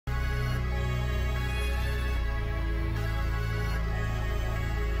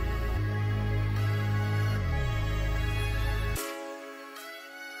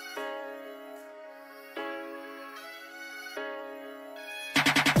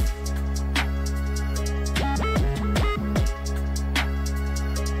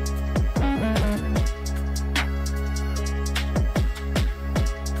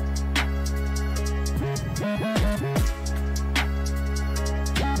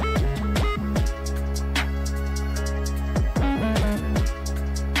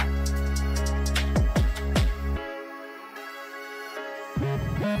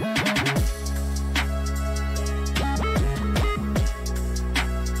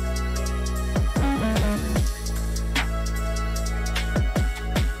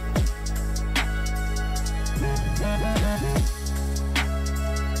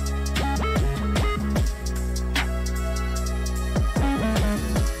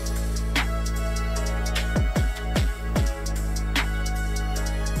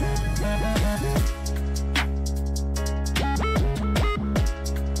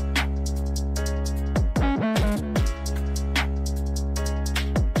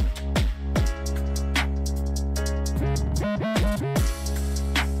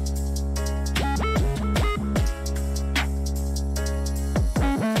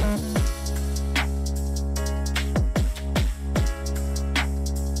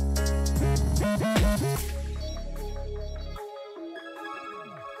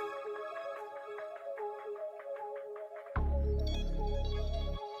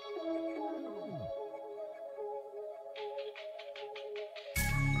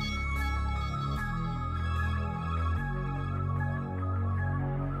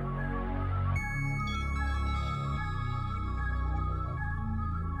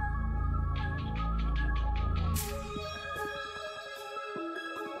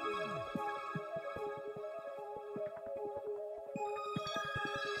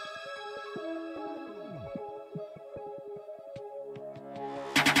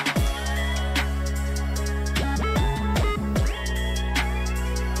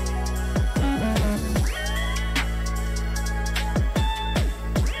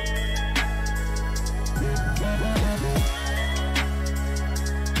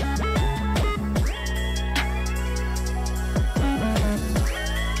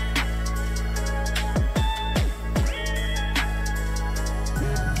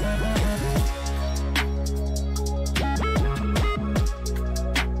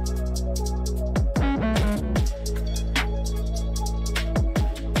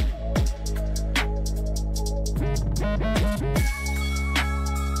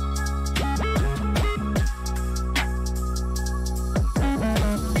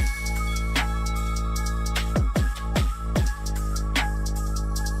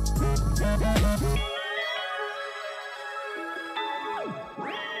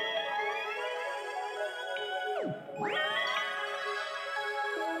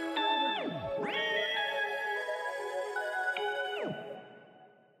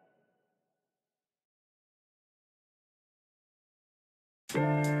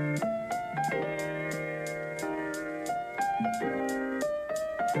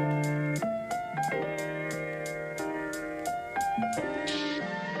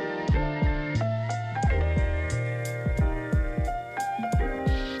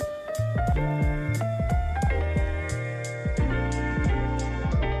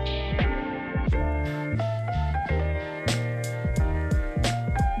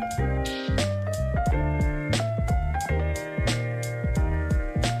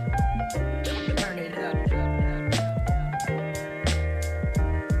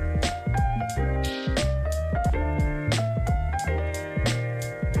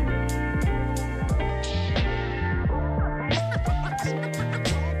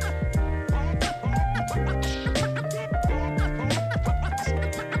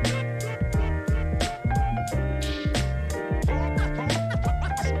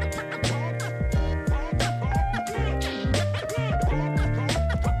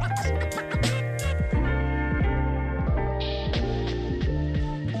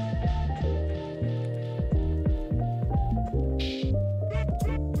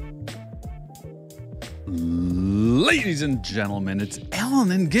Ladies and gentlemen, it's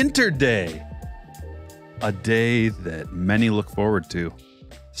Alan and Ginter Day. A day that many look forward to.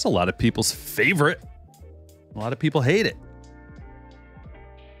 It's a lot of people's favorite. A lot of people hate it.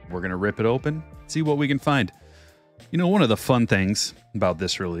 We're going to rip it open, see what we can find. You know, one of the fun things about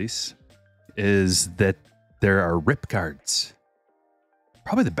this release is that there are rip cards.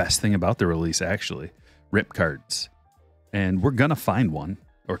 Probably the best thing about the release, actually. Rip cards. And we're going to find one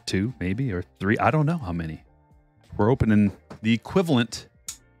or two, maybe, or three. I don't know how many. We're opening the equivalent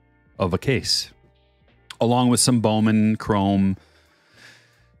of a case, along with some Bowman Chrome.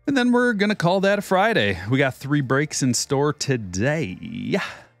 And then we're going to call that a Friday. We got 3 breaks in store today.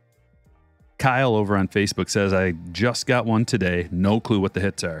 Kyle over on Facebook says, I just got one today. No clue what the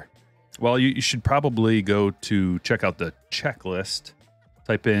hits are. Well, you should probably go to check out the checklist.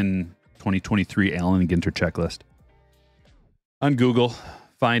 Type in 2023 Allen and Ginter checklist on Google.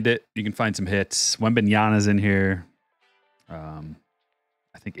 Find it. You can find some hits. Wembanyama's in here.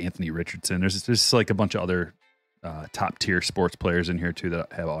 I think Anthony Richardson. There's like a bunch of other top tier sports players in here too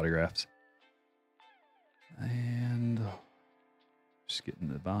that have autographs. And just getting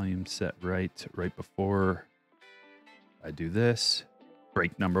the volume set right before I do this.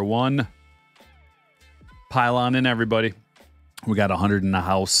 Break number 1. Pile on in, everybody. We got 100 in the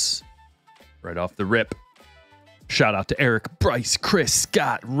house right off the rip. Shout out to Eric, Bryce, Chris,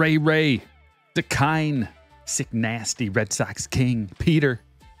 Scott, Ray, DeKine, Sick Nasty, Red Sox King, Peter.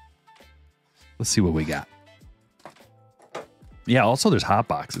 Let's see what we got. Yeah, also there's hot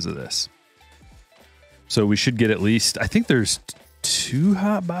boxes of this. So we should get at least, I think there's 2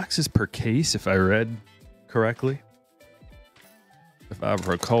 hot boxes per case if I read correctly. If I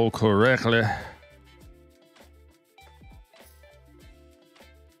recall correctly.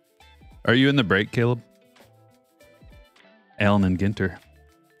 Are you in the break, Caleb? Alan and Ginter.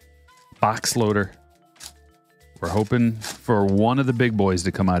 box loader. We're hoping for one of the big boys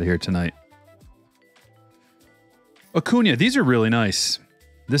to come out of here tonight. Acuna, these are really nice.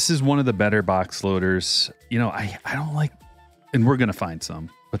 This is one of the better box loaders. You know, I don't like, and we're going to find some,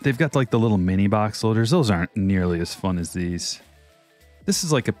 but they've got like the little mini box loaders. Those aren't nearly as fun as these. This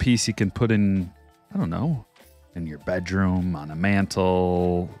is like a piece you can put in, I don't know, in your bedroom, on a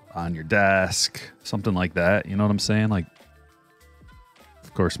mantle, on your desk, something like that. You know what I'm saying? Like,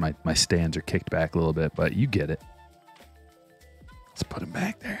 of course, my stands are kicked back a little bit, but you get it. Let's put them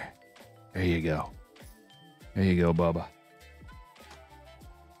back there. There you go. There you go, Bubba.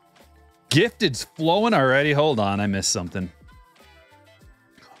 Gifted's flowing already. Hold on, I missed something.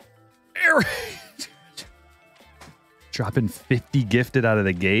 Dropping 50 gifted out of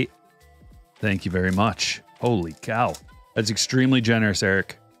the gate. Thank you very much. Holy cow. That's extremely generous,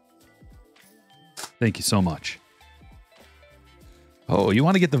 Eric. Thank you so much. Oh, you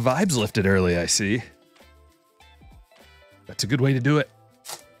want to get the vibes lifted early, I see. That's a good way to do it.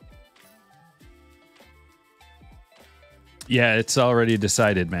 Yeah, it's already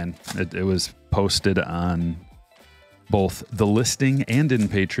decided, man. It was posted on both the listing and in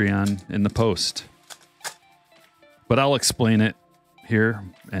Patreon in the post. But I'll explain it here,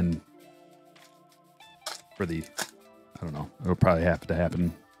 and for the, I don't know, it'll probably have to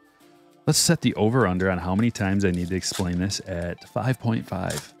happen. Let's set the over-under on how many times I need to explain this at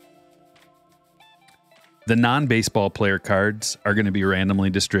 5.5. The non-baseball player cards are going to be randomly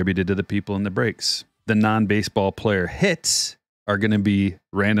distributed to the people in the breaks. The non-baseball player hits are going to be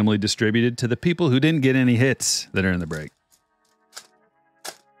randomly distributed to the people who didn't get any hits that are in the break.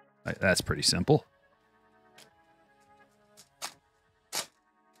 That's pretty simple.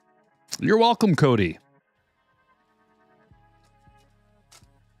 You're welcome, Cody.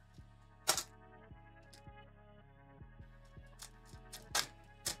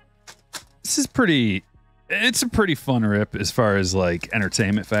 This is pretty, it's a pretty fun rip as far as like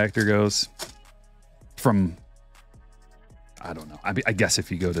entertainment factor goes. From, I don't know. I guess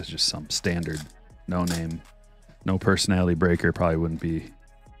if you go to just some standard, no name, no personality breaker, probably wouldn't be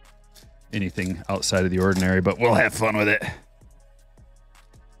anything outside of the ordinary, but we'll have fun with it.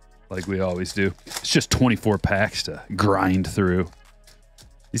 Like we always do. It's just 24 packs to grind through.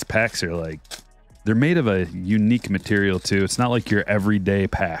 These packs are like, they're made of a unique material too. It's not like your everyday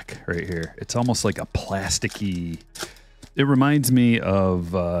pack right here. It's almost like a plasticky. It reminds me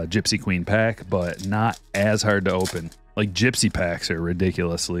of Gypsy Queen pack, but not as hard to open. Like Gypsy packs are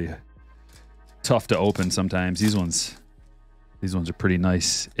ridiculously tough to open sometimes. These ones are pretty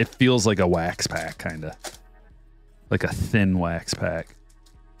nice. It feels like a wax pack, kind of. Like a thin wax pack.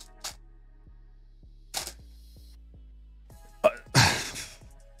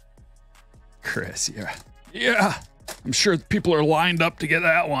 Chris, yeah. Yeah, I'm sure people are lined up to get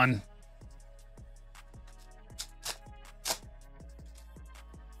that one.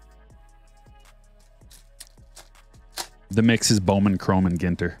 The mix is Bowman, Chrome, and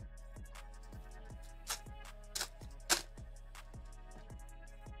Ginter.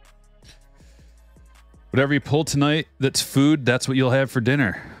 Whatever you pull tonight that's food, that's what you'll have for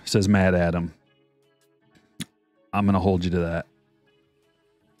dinner, says Mad Adam. I'm going to hold you to that.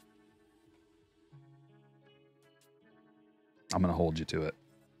 I'm going to hold you to it.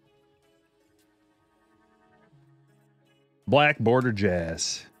 Black Border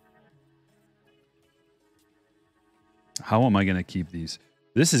Jazz. How am I going to keep these?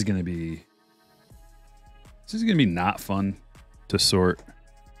 This is going to be not fun to sort.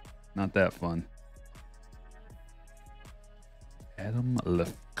 Not that fun. Adam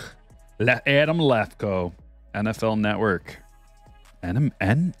Lefko, NFL Network.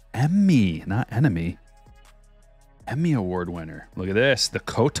 Emmy, not enemy. Emmy Award winner. Look at this. The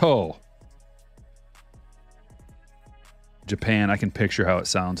Koto. Japan. I can picture how it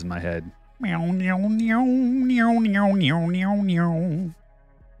sounds in my head. Meow, meow, meow, meow, meow, meow, meow, meow.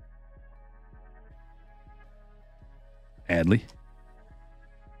 Adley.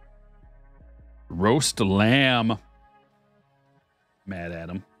 Roast lamb. Mad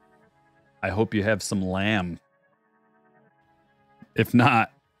Adam. I hope you have some lamb. If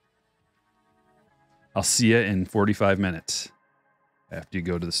not, I'll see you in 45 minutes after you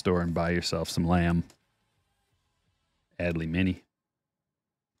go to the store and buy yourself some lamb. Adley Mini.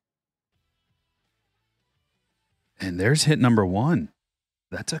 And there's hit number 1.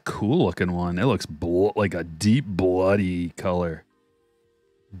 That's a cool looking one. It looks like a deep bloody color.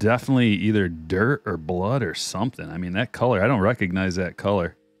 Definitely either dirt or blood or something. I mean, that color, I don't recognize that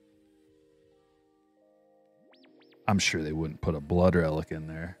color. I'm sure they wouldn't put a blood relic in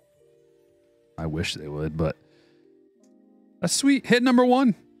there. I wish they would, but that's sweet. Hit number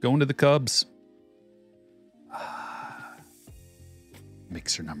 1. Going to the Cubs.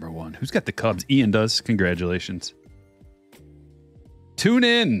 Mixer #1. Who's got the Cubs? Ian does. Congratulations. Tune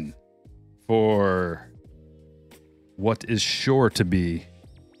in for what is sure to be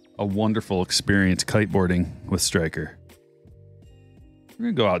a wonderful experience kiteboarding with Stryker. We're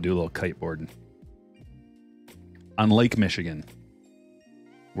going to go out and do a little kiteboarding on Lake Michigan,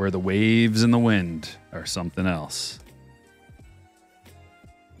 where the waves and the wind are something else.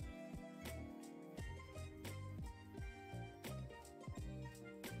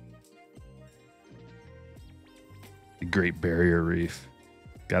 The Great Barrier Reef.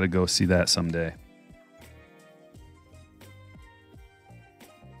 Got to go see that someday.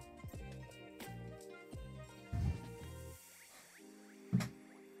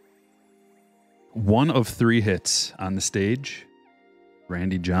 One of 3 hits on the stage.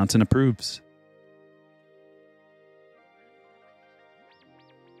 Randy Johnson approves.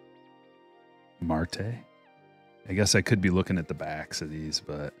 Marte. I guess I could be looking at the backs of these,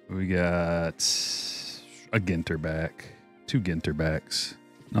 but we got a Ginter back. 2 Ginter backs.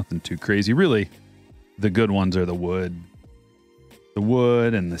 Nothing too crazy. Really, the good ones are the wood. The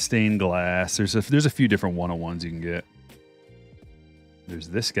wood and the stained glass. There's a few different 101s you can get. There's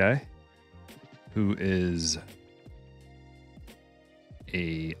this guy, who is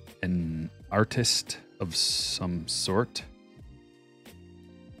an artist of some sort.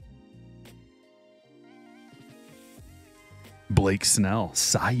 Blake Snell,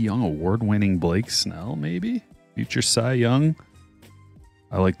 Cy Young award-winning Blake Snell, maybe? Future Cy Young.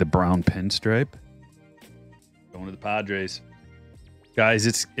 I like the brown pinstripe. Going to the Padres. Guys,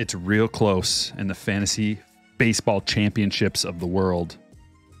 it's real close in the fantasy baseball championships of the world.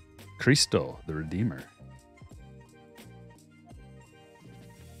 Cristo, the Redeemer.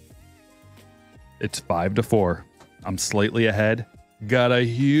 It's 5-4. I'm slightly ahead. Got a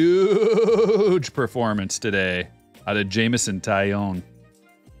huge performance today out of Jamison Tyone.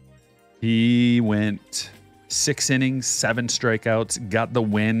 He went 6 innings, 7 strikeouts, got the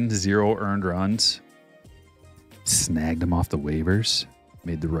win, 0 earned runs. Snagged him off the waivers.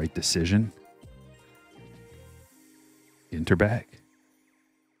 Made the right decision. Ginter back.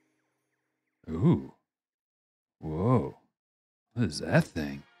 Ooh. Whoa. What is that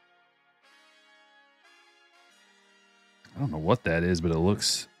thing? I don't know what that is, but it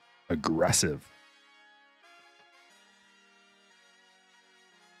looks aggressive.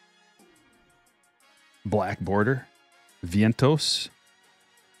 Black border. Vientos.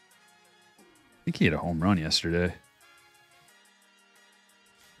 I think he had a home run yesterday.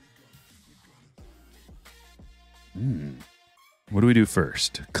 What do we do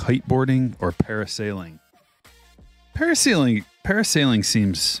first? Kiteboarding or parasailing? Parasailing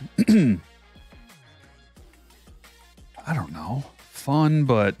seems I don't know, fun,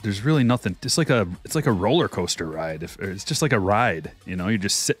 but there's really nothing. It's like a roller coaster ride. It's just like a ride, you know, you're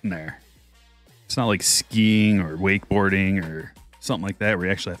just sitting there. It's not like skiing or wakeboarding or something like that where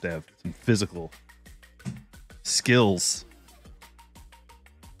you actually have some physical skills.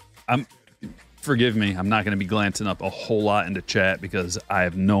 Forgive me, I'm not going to be glancing up a whole lot into chat because I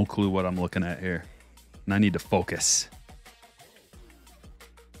have no clue what I'm looking at here. And I need to focus.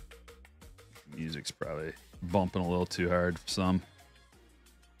 Music's probably bumping a little too hard for some.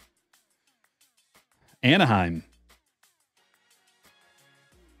 Anaheim.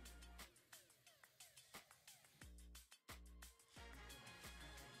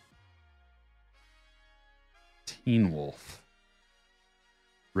 Teen Wolf.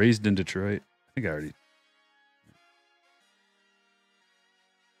 Raised in Detroit. I think I already...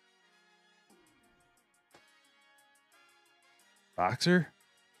 Boxer?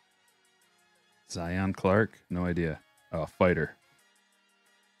 Zion Clark? No idea. Oh, fighter.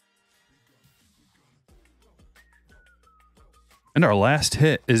 And our last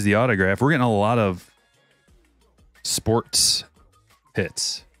hit is the autograph. We're getting a lot of sports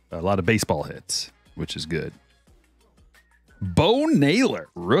hits. A lot of baseball hits, which is good. Bo Naylor,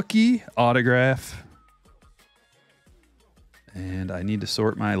 rookie autograph. And I need to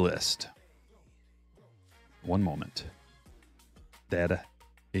sort my list. One moment. Data,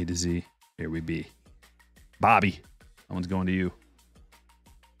 A to Z. Here we be. Bobby, that one's going to you.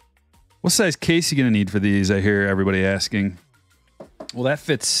 What size case are you going to need for these? I hear everybody asking. Well, that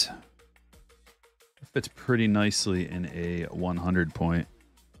fits pretty nicely in a 100 point.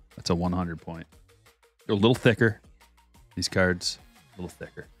 That's a 100 point. They're a little thicker. These cards, a little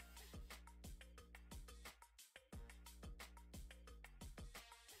thicker.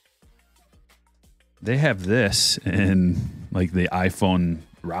 They have this in like the iPhone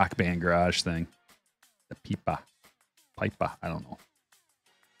Rock Band Garage thing. The Pipa, I don't know.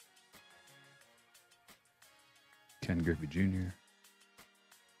 Ken Griffey Jr.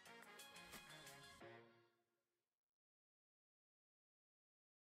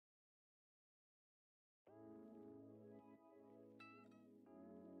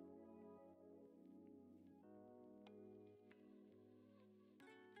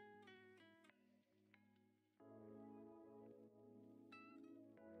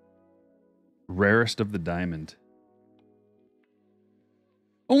 Rarest of the diamond.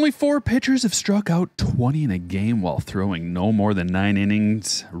 Only 4 pitchers have struck out 20 in a game while throwing no more than 9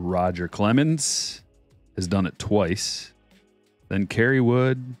 innings. Roger Clemens has done it twice. Then Kerry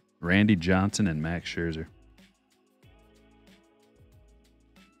Wood, Randy Johnson, and Max Scherzer.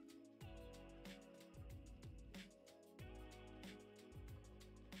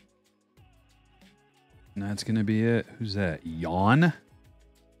 And that's going to be it. Who's that? Yawn?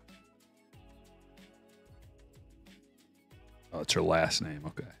 Oh, it's her last name.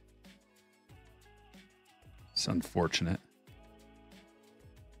 Okay. It's unfortunate.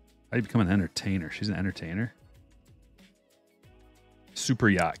 How do you become an entertainer? She's an entertainer. Super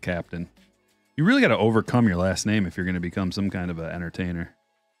yacht captain. You really got to overcome your last name if you're going to become some kind of an entertainer.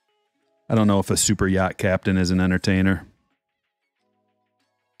 I don't know if a super yacht captain is an entertainer.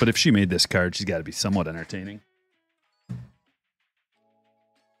 But if she made this card, she's got to be somewhat entertaining.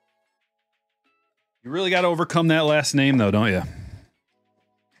 You really got to overcome that last name, though, don't you?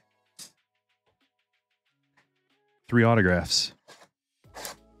 3 autographs.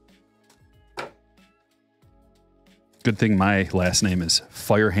 Good thing my last name is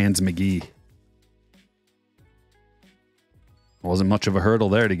Firehands McGee. Wasn't much of a hurdle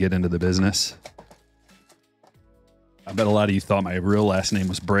there to get into the business. I bet a lot of you thought my real last name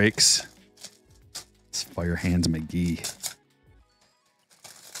was Breaks. It's Firehands McGee.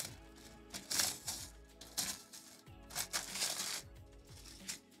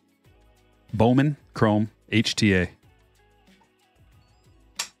 Bowman, Chrome, HTA.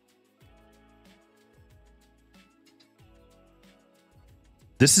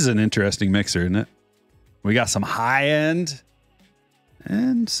 This is an interesting mixer, isn't it? We got some high end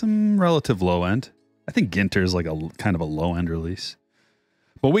and some relative low end. I think Ginter is like a kind of a low end release.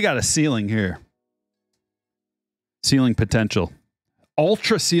 But we got a ceiling here. Ceiling potential.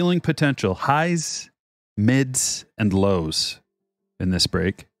 Ultra ceiling potential. Highs, mids, and lows in this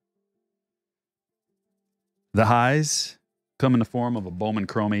break. The highs come in the form of a Bowman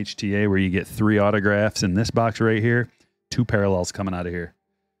Chrome HTA where you get 3 autographs in this box right here. 2 parallels coming out of here.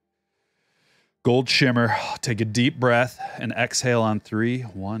 Gold shimmer. Take a deep breath and exhale on 3.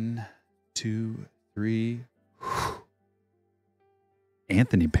 1, 2, 3.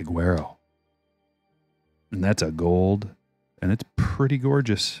 Anthony Piguero. And that's a gold. And it's pretty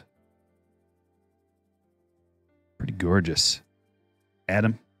gorgeous. Pretty gorgeous.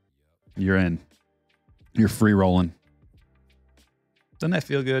 Adam, you're in. You're free rolling. Doesn't that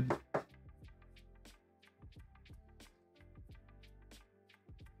feel good?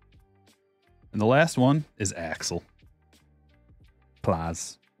 And the last one is Axel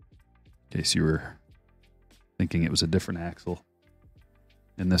Plaz. In case you were thinking it was a different Axel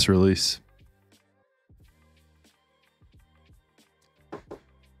in this release.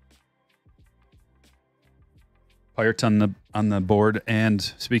 Pirates on the board. And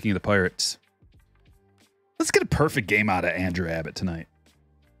speaking of the Pirates, let's get a perfect game out of Andrew Abbott tonight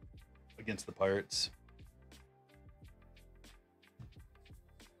against the Pirates.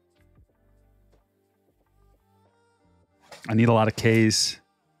 I need a lot of Ks.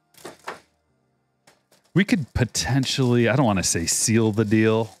 We could potentially, I don't want to say seal the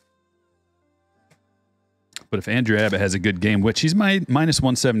deal, but if Andrew Abbott has a good game, which he's my minus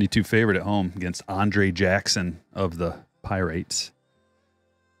 172 favorite at home against Andre Jackson of the Pirates.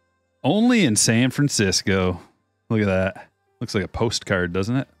 Only in San Francisco. Look at that. Looks like a postcard,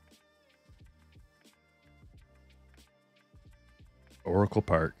 doesn't it? Oracle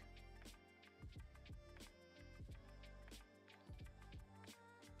Park.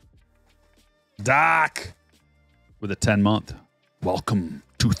 Doc with a 10-month. Welcome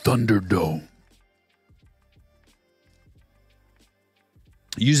to Thunderdome.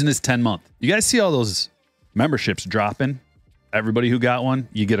 Using his 10-month. You guys see all those memberships dropping? Everybody who got one,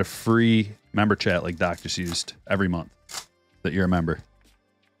 you get a free member chat like Doc just used every month that you're a member.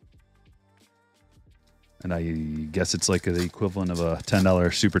 And I guess it's like the equivalent of a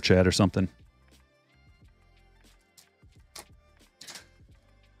 $10 super chat or something.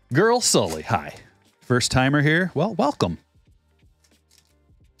 Girl Sully, hi. First timer here? Well, welcome.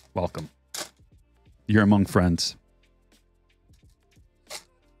 Welcome. You're among friends.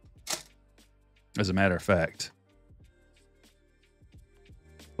 As a matter of fact,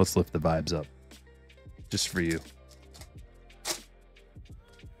 let's lift the vibes up. Just for you.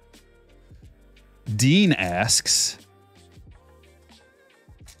 Dean asks,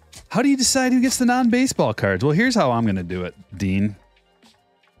 how do you decide who gets the non-baseball cards? Well, here's how I'm going to do it, Dean.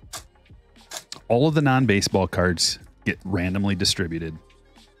 All of the non-baseball cards get randomly distributed.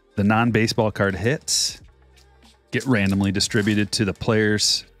 The non-baseball card hits get randomly distributed to the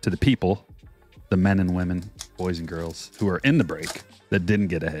players, to the people, the men and women, boys and girls who are in the break that didn't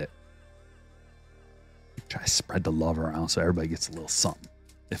get a hit. Try to spread the love around so everybody gets a little something,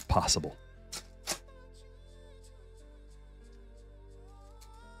 if possible.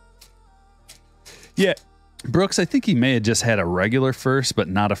 Yeah, Brooks, I think he may have just had a regular first, but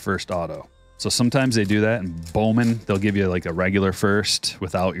not a first auto. So sometimes they do that, and Bowman, they'll give you like a regular first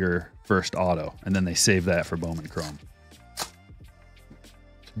without your first auto, and then they save that for Bowman Chrome.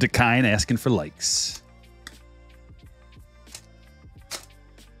 Dekine asking for likes.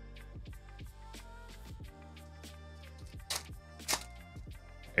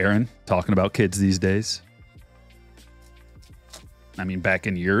 Aaron, talking about kids these days. I mean, back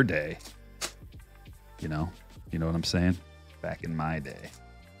in your day, you know what I'm saying? Back in my day,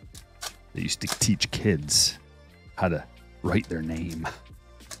 they used to teach kids how to write their name.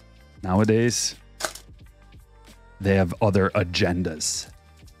 Nowadays, they have other agendas.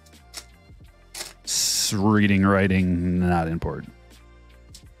 Reading, writing, not important.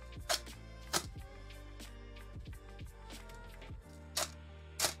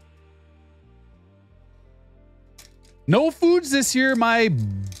 No foods this year,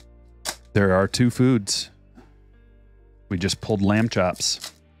 There are 2 foods. We just pulled lamb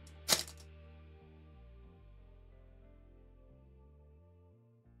chops.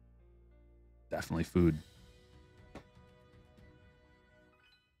 Definitely food.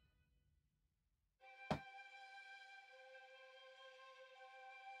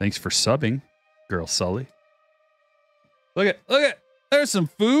 Thanks for subbing, Girl Sully. Look at, there's some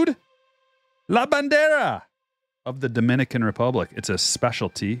food. La Bandera of the Dominican Republic. It's a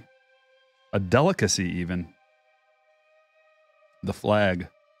specialty, a delicacy even. The flag.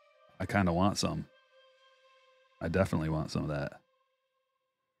 I kind of want some. I definitely want some of that.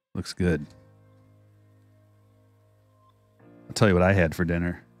 Looks good. I'll tell you what I had for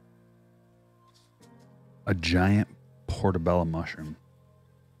dinner. A giant portobello mushroom.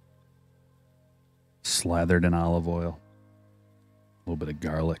 Slathered in olive oil. A little bit of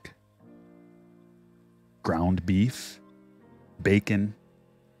garlic. Ground beef. Bacon.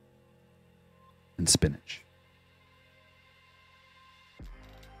 And spinach.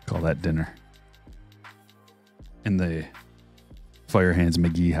 Call that dinner. In the Fire Hands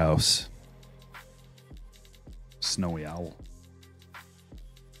McGee house. Snowy Owl.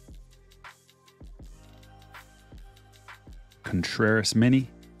 Contreras Mini.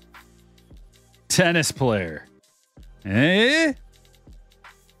 Tennis player. Eh?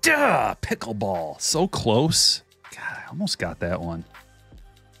 Duh, pickleball. So close. God, I almost got that one.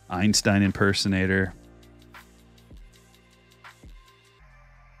 Einstein impersonator.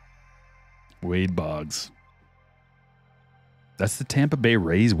 Wade Boggs. That's the Tampa Bay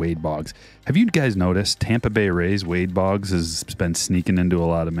Rays Wade Boggs. Have you guys noticed Tampa Bay Rays Wade Boggs has been sneaking into a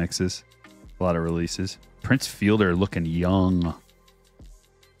lot of mixes, a lot of releases? Prince Fielder looking young.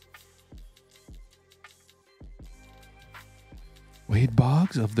 Wade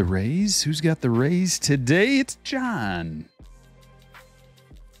Boggs of the Rays? Who's got the Rays today? It's John.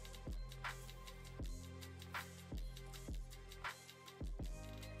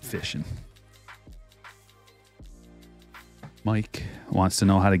 Fishing. Mike wants to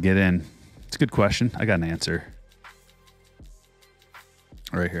know how to get in. It's a good question. I got an answer.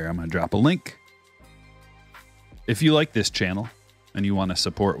 Right here. I'm going to drop a link. If you like this channel and you want to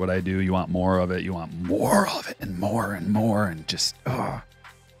support what I do, you want more of it, and more and more, and just,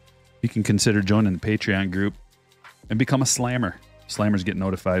 you can consider joining the Patreon group and become a slammer. Slammers get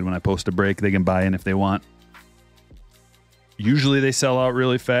notified when I post a break. They can buy in if they want. Usually they sell out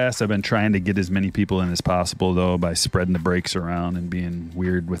really fast. I've been trying to get as many people in as possible, though, by spreading the breaks around and being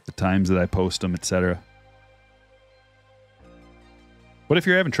weird with the times that I post them, etc. But if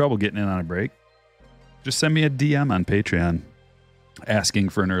you're having trouble getting in on a break, just send me a DM on Patreon asking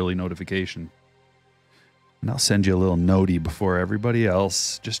for an early notification. And I'll send you a little notey before everybody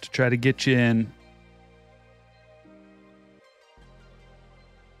else just to try to get you in.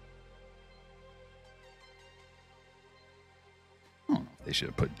 I don't know if they should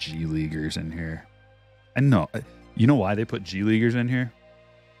have put G Leaguers in here. And no, you know why they put G Leaguers in here?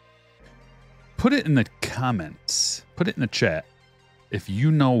 Put it in the comments. Put it in the chat if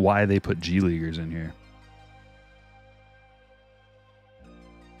you know why they put G Leaguers in here.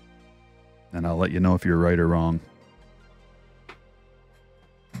 And I'll let you know if you're right or wrong.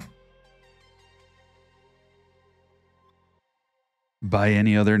 by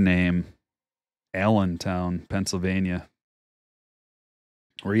any other name. Allentown, Pennsylvania.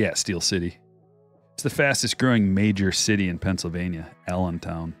 Or yeah, Steel City. It's the fastest growing major city in Pennsylvania,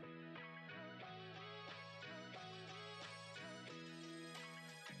 Allentown.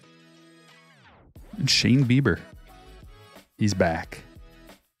 And Shane Bieber. He's back.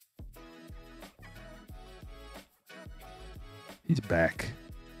 He's back.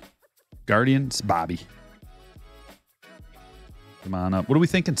 Guardians, Bobby. Come on up. What are we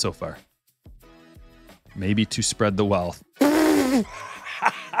thinking so far? Maybe to spread the wealth.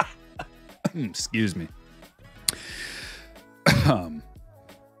 Excuse me. That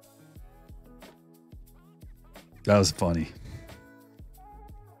was funny.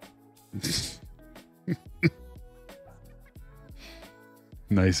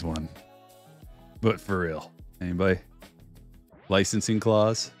 Nice one. But for real. Anybody? Licensing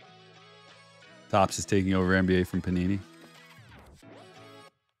clause? Topps is taking over NBA from Panini.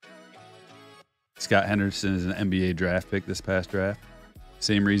 Scott Henderson is an NBA draft pick this past draft.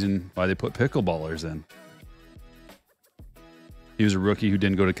 Same reason why they put pickleballers in. He was a rookie who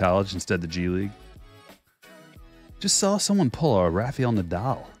didn't go to college, instead the G League. Just saw someone pull a Rafael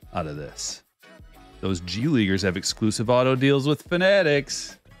Nadal out of this. Those G Leaguers have exclusive auto deals with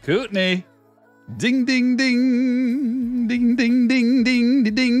Fanatics. Kootenai. Ding, ding, ding. Ding, ding, ding, ding,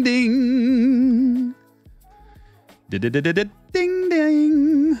 ding, ding. Ding,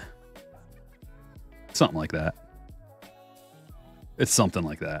 ding. Something like that. It's something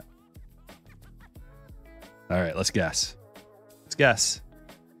like that. All right, let's guess. Let's guess.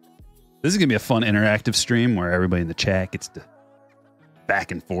 This is going to be a fun interactive stream where everybody in the chat gets to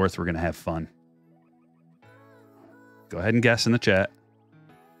back and forth. We're going to have fun. Go ahead and guess in the chat.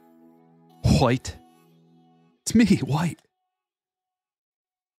 White. It's me, White.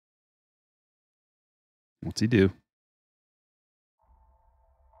 What's he do?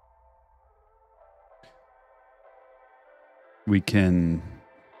 We can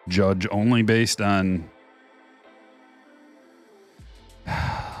judge only based on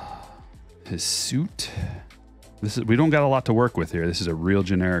his suit. We don't got a lot to work with here. This is a real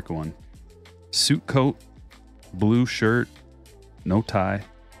generic one. Suit coat, blue shirt, no tie.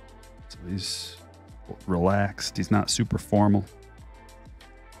 So he's relaxed. He's not super formal.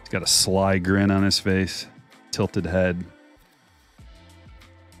 He's got a sly grin on his face, tilted head.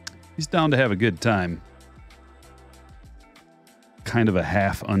 He's down to have a good time. Kind of a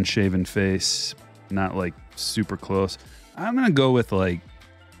half unshaven face, not like super close. I'm gonna go with like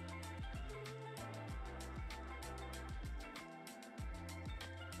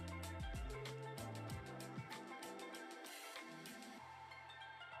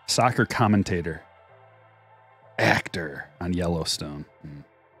soccer commentator, actor on Yellowstone.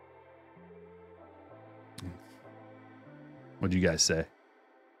 What'd you guys say?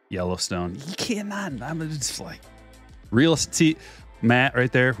 Yellowstone. You cannot. I'm just like real estate. Matt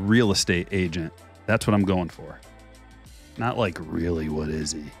right there, real estate agent. That's what I'm going for. Not like really, what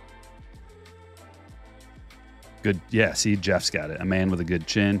is he? Good. Yeah, see, Jeff's got it. A man with a good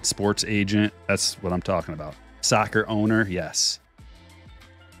chin. Sports agent. That's what I'm talking about. Soccer owner. Yes.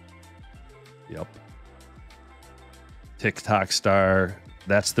 Yep. TikTok star.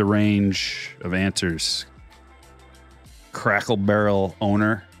 That's the range of answers. Crackle Barrel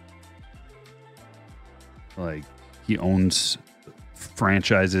owner. Like, he owns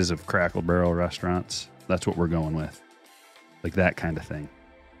franchises of Crackle Barrel restaurants. That's what we're going with. Like that kind of thing.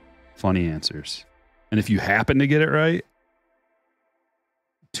 Funny answers. And if you happen to get it right,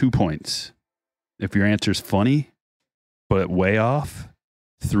 2 points. If your answer's funny, but way off,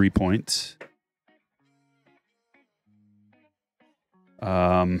 3 points.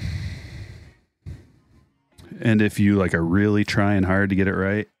 And if you like are really trying hard to get it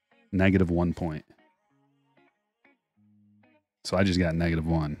right, -1 point. So I just got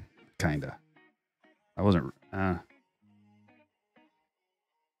 -1, kinda. I wasn't.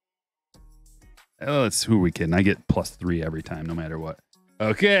 Oh, it's who are we kidding? I get +3 every time, no matter what.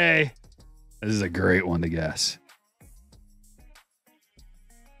 Okay, this is a great one to guess.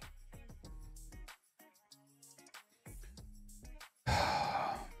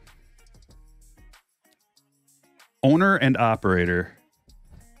 Owner and operator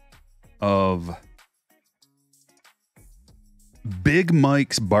of Big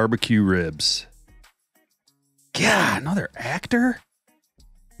Mike's Barbecue Ribs. Yeah, another actor?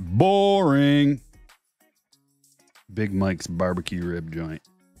 Boring. Big Mike's Barbecue Rib Joint.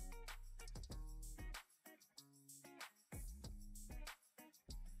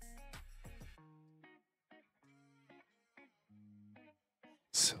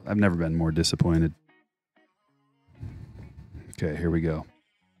 So I've never been more disappointed. Okay, here we go.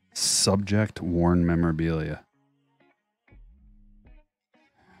 Subject worn memorabilia.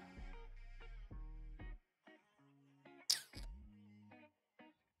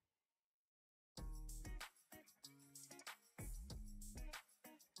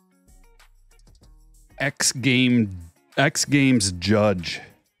 X Games judge.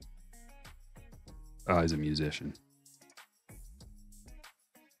 Oh, he's a musician.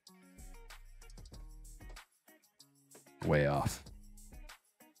 Way off.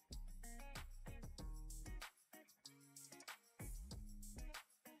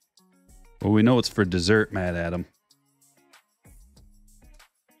 Well, we know it's for dessert, Mad Adam.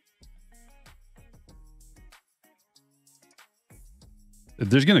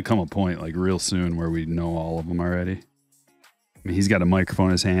 There's going to come a point, like real soon, where we know all of them already. I mean, he's got a microphone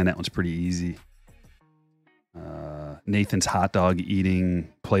in his hand. That one's pretty easy. Nathan's hot dog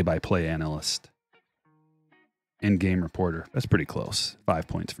eating play-by-play analyst. In-game reporter. That's pretty close. 5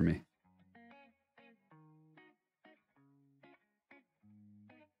 points for me.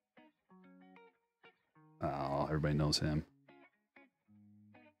 Oh, everybody knows him.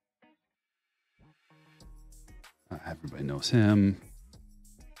 Everybody knows him.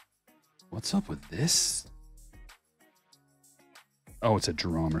 What's up with this? Oh, it's a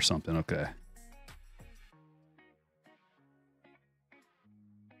drum or something. Okay.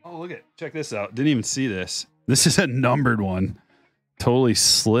 Oh, look at, check this out. Didn't even see this. This is a numbered one. Totally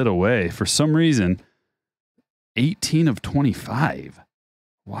slid away. For some reason, 18 of 25.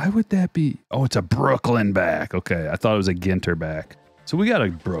 Why would that be? Oh, it's a Brooklyn back. Okay, I thought it was a Ginter back. So we got a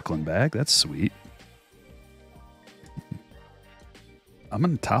Brooklyn back. That's sweet. I'm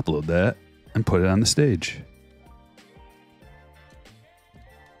going to top load that and put it on the stage.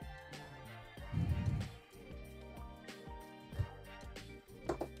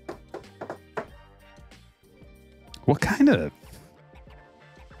 What kind of...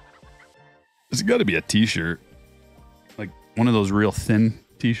 It's got to be a t-shirt. Like one of those real thin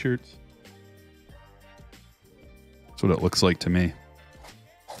t-shirts. That's what it looks like to me.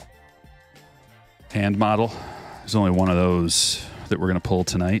 Hand model. There's only one of those that we're going to pull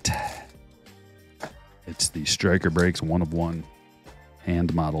tonight. It's the Striker Breaks 1 of 1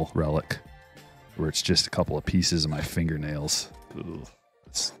 hand model relic, where it's just a couple of pieces of my fingernails. Ugh,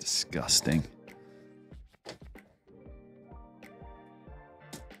 it's disgusting.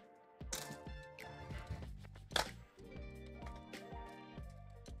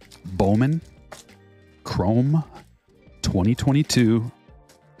 Bowman Chrome 2022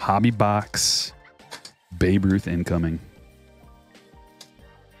 Hobby Box Babe Ruth incoming.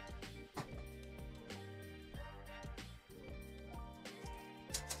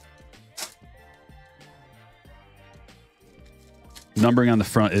 Numbering on the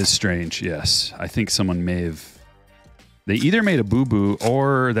front is strange, yes. I think someone may have... They either made a boo-boo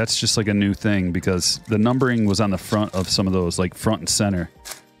or that's just like a new thing, because the numbering was on the front of some of those, like front and center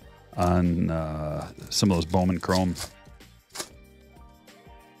on some of those Bowman Chrome.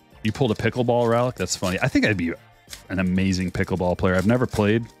 You pulled a pickleball relic? That's funny. I think I'd be an amazing pickleball player. I've never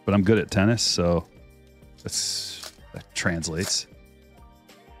played, but I'm good at tennis, so that translates.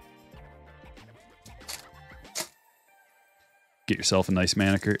 Get yourself a nice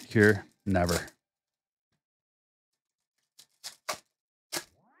manicure? Never.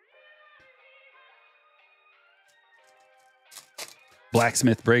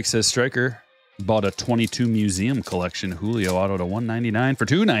 Blacksmith Break says Striker bought a 22 museum collection Julio auto to 199 for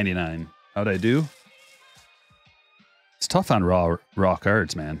 299. How'd I do? It's tough on raw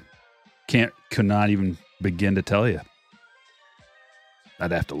cards, man. Could not even begin to tell you.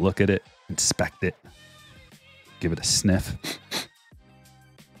 I'd have to look at it, inspect it, give it a sniff.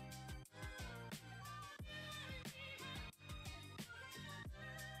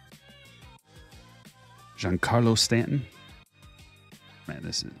 Giancarlo Stanton. Man,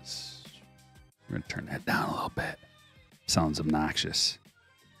 this is... We're going to turn that down a little bit. Sounds obnoxious.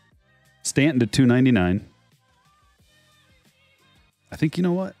 Stanton to 299. I think, you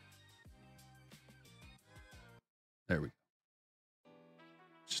know what? There we go.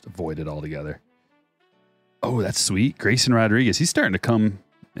 Just avoid it altogether. Oh, that's sweet. Grayson Rodriguez. He's starting to come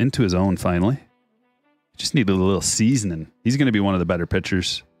into his own finally. Just needed a little seasoning. He's going to be one of the better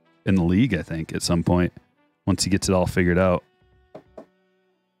pitchers in the league, I think, at some point, once he gets it all figured out.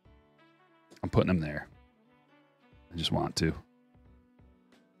 I'm putting him there. I just want to.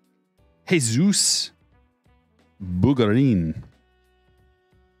 Jesus Bugarin.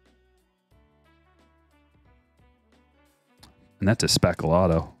 And that's a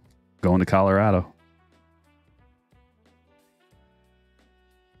Speckle going to Colorado.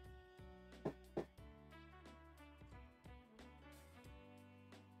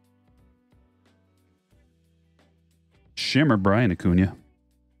 Shimmer, Brian Acuna.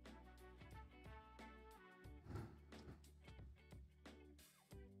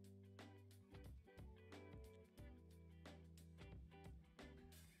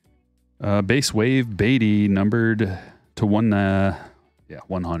 Base Wave Beatty numbered to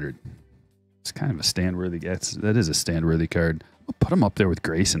 100. It's kind of a stand-worthy. That is a stand-worthy card. We'll put him up there with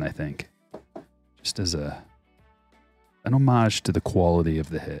Grayson, I think, just as an homage to the quality of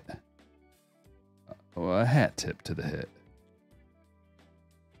the hit. A hat tip to the hit.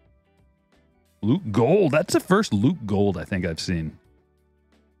 Luke Gold. That's the first Luke Gold I think I've seen.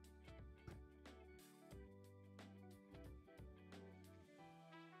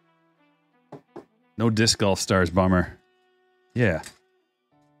 No disc golf stars, bummer. Yeah.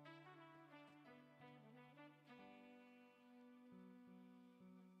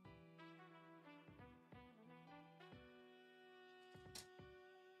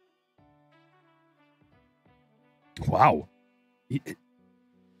 Wow.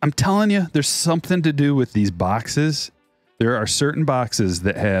 I'm telling you, there's something to do with these boxes. There are certain boxes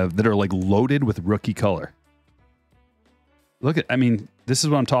that are like loaded with rookie color. Look at, I mean, this is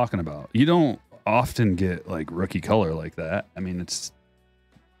what I'm talking about. You don't often get like rookie color like that. I mean, it's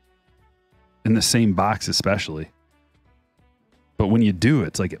in the same box especially. But when you do,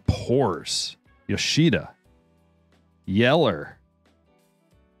 it's like it pours. Yoshida. Yeller.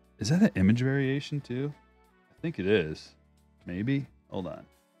 Is that an image variation too? I think it is. Maybe. Hold on.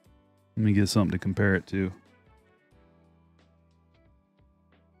 Let me get something to compare it to.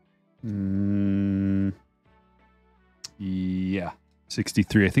 Yeah.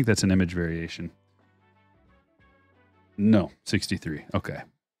 63. I think that's an image variation. No, 63. Okay.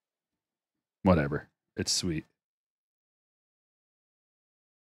 Whatever. It's sweet.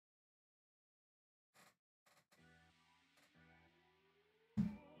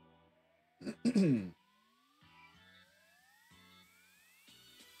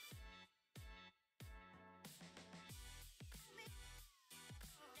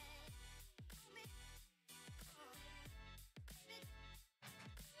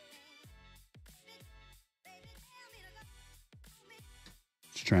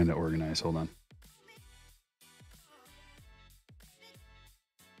 Just trying to organize. Hold on.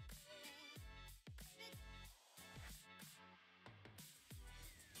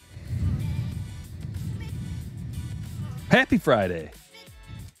 Happy Friday.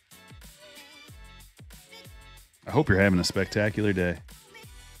 I hope you're having a spectacular day.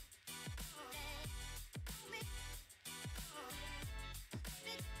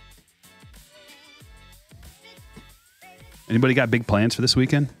 Anybody got big plans for this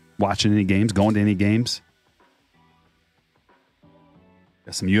weekend? Watching any games? Going to any games?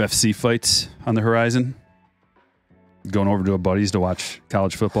 Got some UFC fights on the horizon. Going over to a buddy's to watch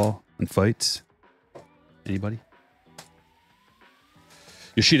college football and fights. Anybody?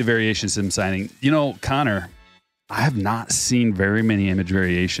 Yoshida variation sim signing. You know, Connor, I have not seen very many image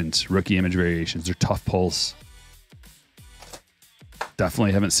variations, rookie image variations. They're tough pulls.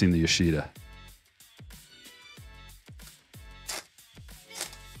 Definitely haven't seen the Yoshida.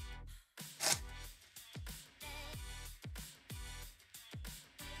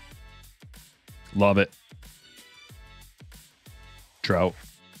 Love it. Trout.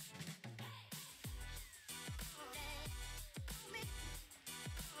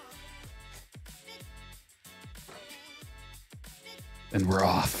 And we're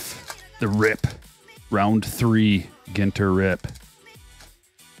off. The Rip. Round 3. Ginter Rip.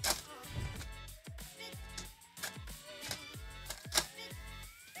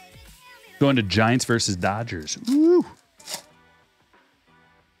 Going to Giants versus Dodgers. Woo!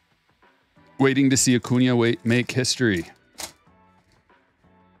 Waiting to see Acuna make history.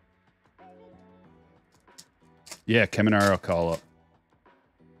 Yeah, Caminero call up.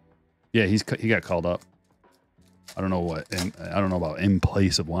 Yeah, he got called up. I don't know what. I don't know about in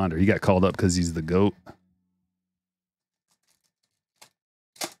place of Wander. He got called up because he's the GOAT.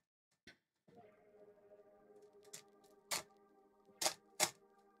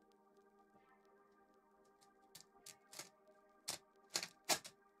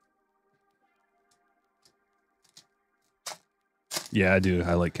 Yeah, I do.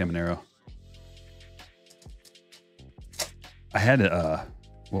 I like Caminero. I had a,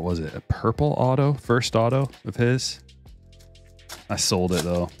 what was it? A purple auto, first auto of his. I sold it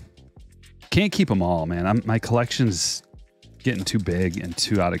though. Can't keep them all, man. My collection's getting too big and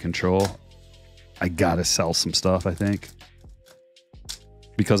too out of control. I gotta sell some stuff, I think.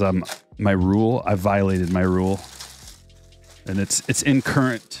 Because I violated my rule. And it's in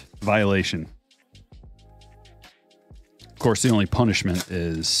current violation. Of course, the only punishment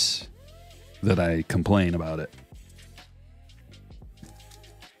is that I complain about it.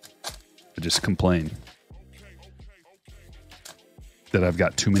 just complain that I've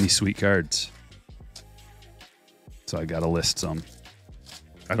got too many sweet cards. So I got to list some.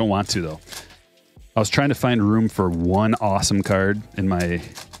 I don't want to, though. I was trying to find room for one awesome card in my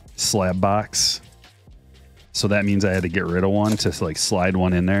slab box. So that means I had to get rid of one to like slide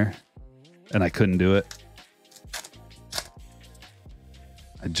one in there. And I couldn't do it.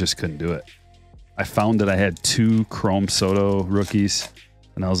 I just couldn't do it. I found that I had 2 Chrome Soto rookies.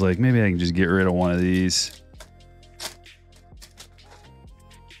 And I was like, maybe I can just get rid of one of these.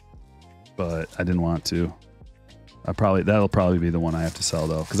 But I didn't want to. That'll probably be the one I have to sell,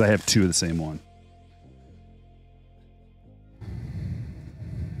 though. Because I have 2 of the same one.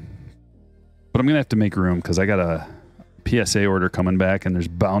 But I'm going to have to make room because I got a PSA order coming back and there's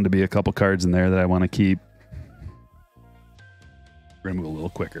bound to be a couple cards in there that I want to keep. We're going to move a little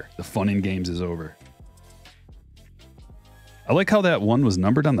quicker. The fun in games is over. I like how that one was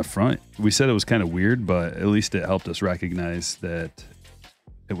numbered on the front. We said it was kind of weird, but at least it helped us recognize that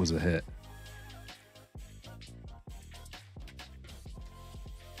it was a hit.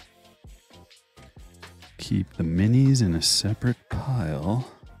 Keep the minis in a separate pile.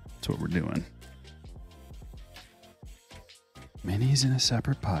 That's what we're doing. Minis in a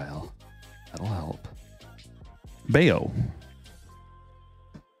separate pile. That'll help. Bayo.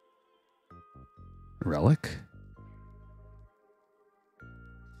 Relic.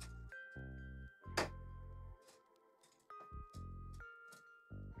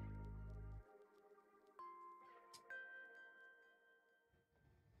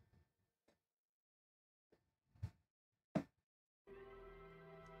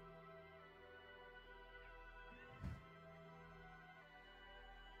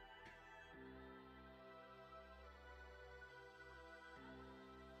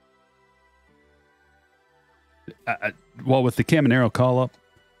 Well, with the Caminero call-up,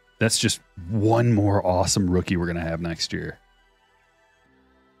 that's just one more awesome rookie we're going to have next year.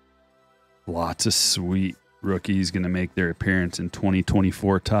 Lots of sweet rookies going to make their appearance in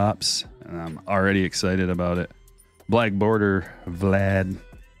 2024 tops, and I'm already excited about it. Black Border, Vlad.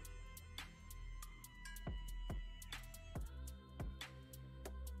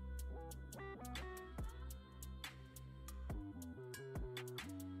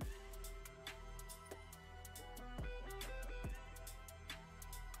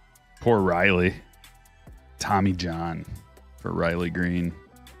 Poor Riley. Tommy John for Riley Green.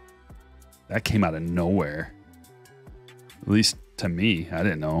 That came out of nowhere. At least to me, I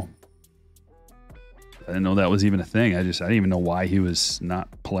didn't know. I didn't know that was even a thing. I didn't even know why he was not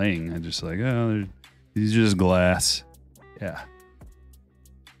playing. I just like, oh, he's just glass. Yeah.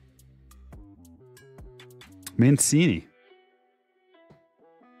 Mancini.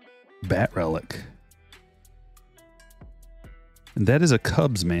 Bat Relic. And that is a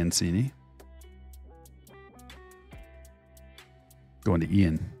Cubs Mancini. Going to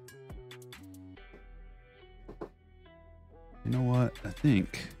Ian. You know what? I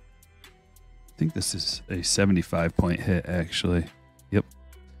think this is a 75-point hit, actually. Yep.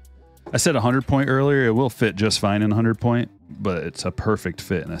 I said 100-point earlier. It will fit just fine in 100-point, but it's a perfect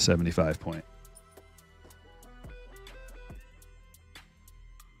fit in a 75-point.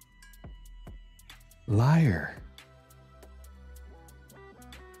 Liar.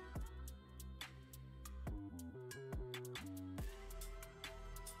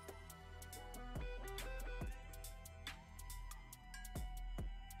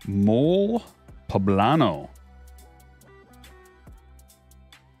 Mole Poblano.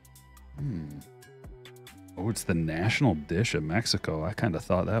 Oh, it's the national dish of Mexico. I kind of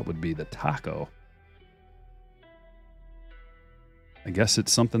thought that would be the taco. I guess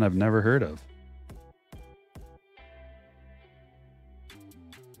it's something I've never heard of.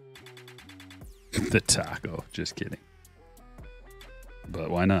 The taco. Just kidding.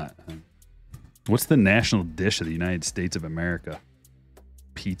 But why not? What's the national dish of the United States of America?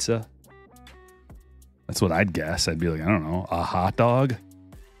 Pizza? That's what I'd guess. I'd be like, I don't know, a hot dog?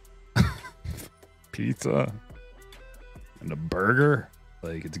 Pizza? And a burger?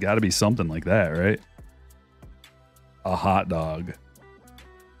 Like, it's got to be something like that, right? A hot dog.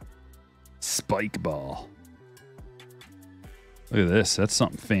 Spike ball. Look at this. That's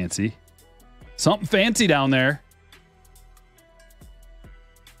something fancy. Something fancy down there.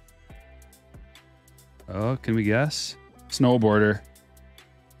 Oh, can we guess? Snowboarder.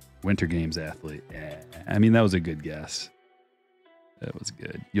 Winter Games athlete. Yeah. I mean, that was a good guess. That was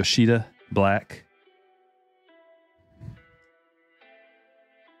good. Yoshida, black.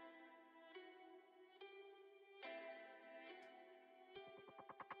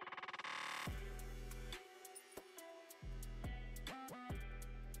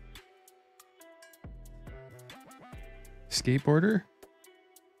 Skateboarder?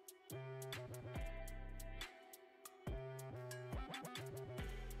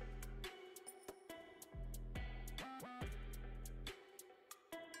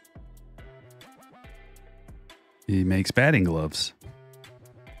 He makes batting gloves.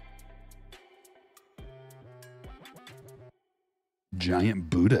 Giant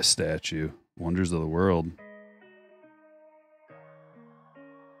Buddha statue. Wonders of the world.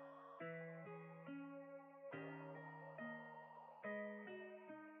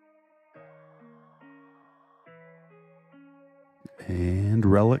 And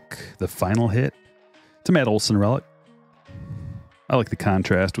relic, the final hit. It's a Matt Olson relic. I like the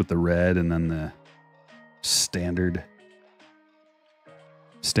contrast with the red and then the standard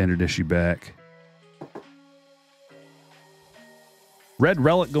issue back. Red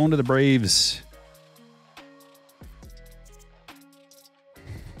relic going to the Braves.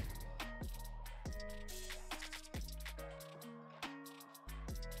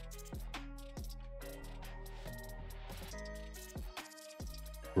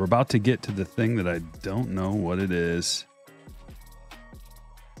 We're about to get to the thing that I don't know what it is.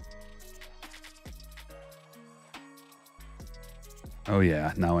 Oh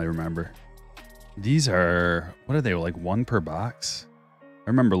yeah, now I remember. These are, what are they, like one per box? I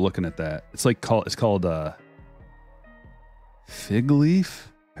remember looking at that. It's like it's called fig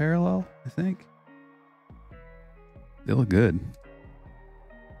leaf parallel, I think. They look good.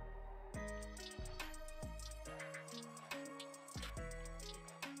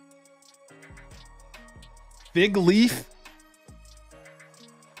 Fig leaf.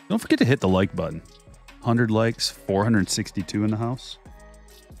 Don't forget to hit the like button. 100 likes, 462 in the house.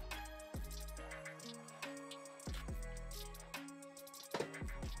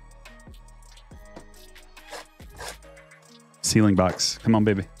 Ceiling box. Come on,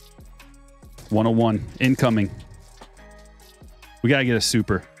 baby. 101. Incoming. We got to get a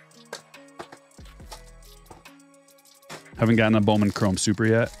super. Haven't gotten a Bowman Chrome Super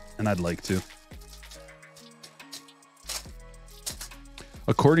yet, and I'd like to.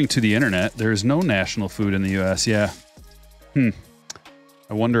 According to the internet, there is no national food in the U.S. Yeah. I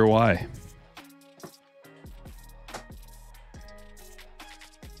wonder why.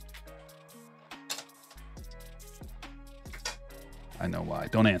 I know why.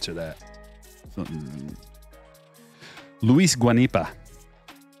 Don't answer that. Luis Guanipa.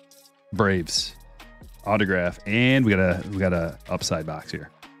 Braves. Autograph. And we got a upside box here.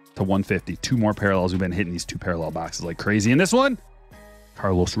 To 150. Two more parallels. We've been hitting these two parallel boxes like crazy. And this one?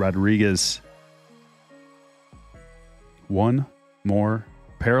 Carlos Rodriguez. One more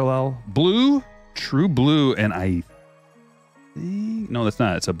parallel. Blue. True blue. And I think... No, that's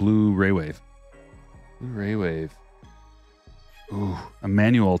not. It's a blue Ray Wave. Blue Ray Wave. Ooh.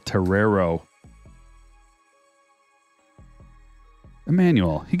 Emmanuel Terrero.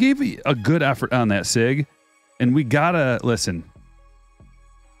 Emmanuel. He gave me a good effort on that SIG. And we gotta... Listen...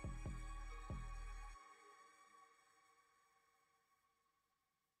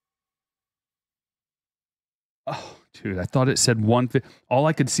 Oh, dude, I thought it said 150. All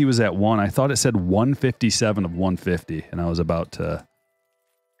I could see was that one. I thought it said 157 of 150, and I was about to.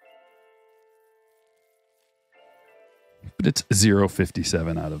 But it's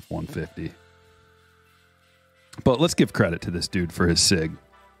 057 out of 150. But let's give credit to this dude for his SIG,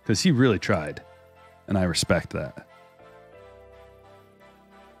 because he really tried, and I respect that.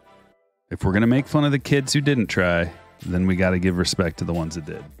 If we're going to make fun of the kids who didn't try, then we got to give respect to the ones that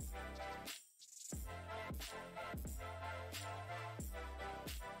did.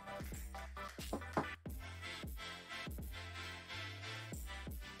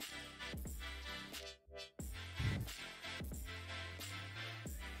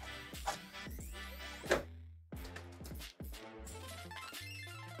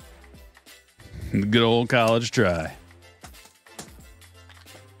 The good old college try.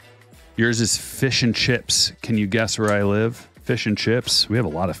 Yours is fish and chips. Can you guess where I live? Fish and chips. We have a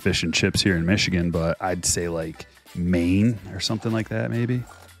lot of fish and chips here in Michigan, but I'd say like Maine or something like that, maybe.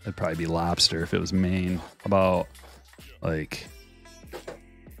 That'd probably be lobster if it was Maine. How about like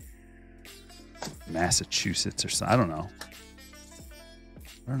Massachusetts or something? I don't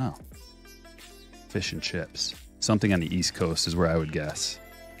know. Fish and chips. Something on the East Coast is where I would guess.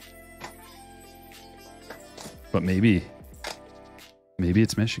 But maybe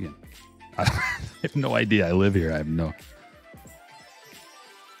it's Michigan. I have no idea. I live here. I have no.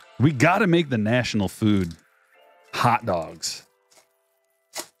 We got to make the national food hot dogs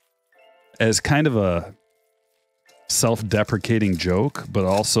as kind of a self-deprecating joke, but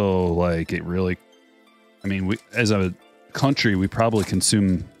also like it really. I mean, we as a country, we probably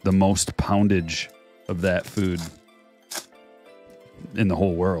consume the most poundage of that food in the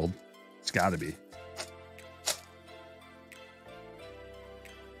whole world. It's got to be.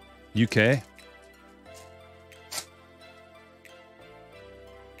 UK.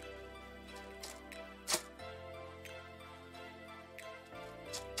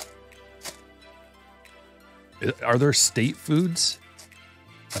 Are there state foods?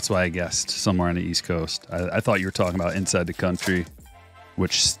 That's why I guessed somewhere on the East Coast. I thought you were talking about inside the country.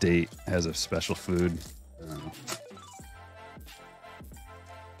 Which state has a special food? I don't know.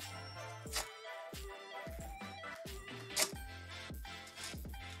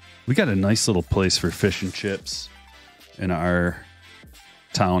 We got a nice little place for fish and chips in our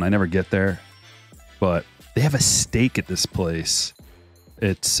town. I never get there, but they have a steak at this place.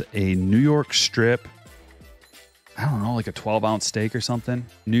 It's a New York strip. I don't know, like a 12-ounce steak or something.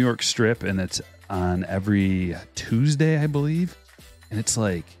 New York strip, and it's on every Tuesday, I believe. And it's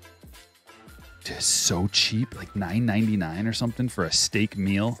like just so cheap, like $9.99 or something for a steak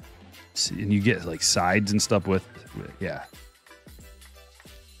meal. And you get like sides and stuff with yeah.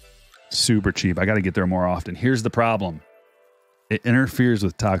 Super cheap. I got to get there more often. Here's the problem. It interferes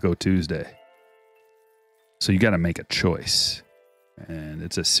with Taco Tuesday. So you got to make a choice. And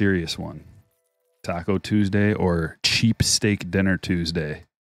it's a serious one. Taco Tuesday or cheap steak dinner Tuesday.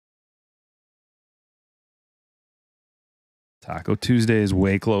 Taco Tuesday is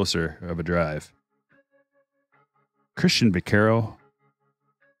way closer of a drive. Christian Vaquero.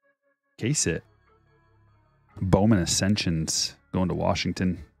 Case-it. Bowman Ascensions going to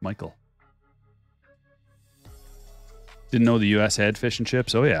Washington. Michael. Didn't know the U.S. had fish and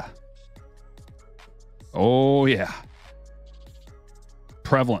chips? Oh, yeah. Oh, yeah.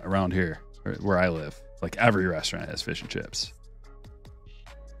 Prevalent around here, where I live. Like every restaurant has fish and chips.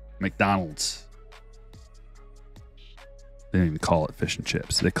 McDonald's. They don't even call it fish and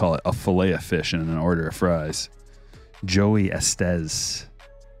chips. They call it a fillet of fish and an order of fries. Joey Estes.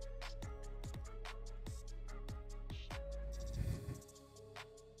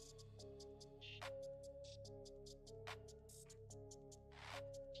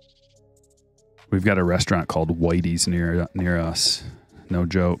 We've got a restaurant called Whitey's near us. No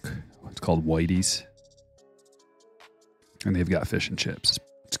joke. It's called Whitey's. And they've got fish and chips.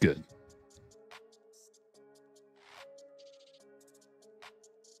 It's good.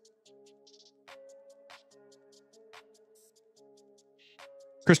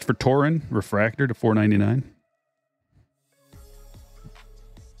 Christopher Torin, refractor to $4.99.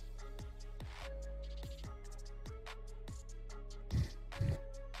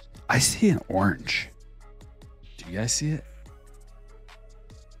 I see an orange. Do you guys see it?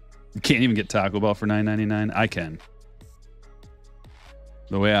 You can't even get Taco Bell for $9.99. I can.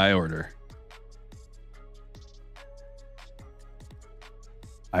 The way I order.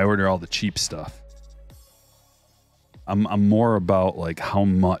 I order all the cheap stuff. I'm more about like how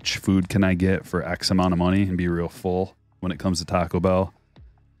much food can I get for X amount of money and be real full when it comes to Taco Bell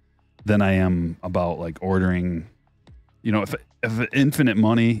than I am about like ordering, you know, if infinite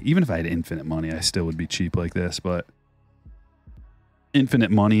money, even if I had infinite money, I still would be cheap like this, but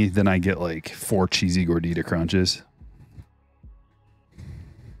infinite money, then I get like 4 cheesy gordita crunches.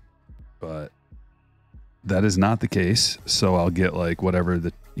 But that is not the case. So I'll get like whatever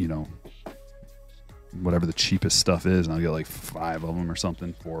the, you know, whatever the cheapest stuff is, and I'll get like 5 of them or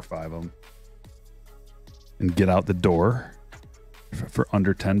something, 4 or 5 of them, and get out the door for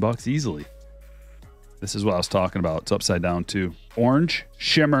under $10 easily. This is what I was talking about. It's upside down too. Orange,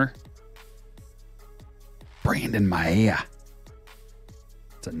 shimmer, Brandon Maia.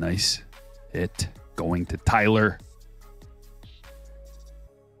 It's a nice hit going to Tyler.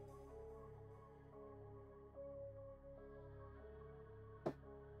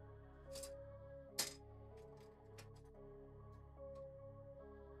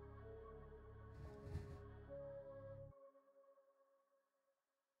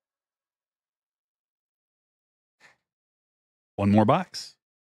 One more box.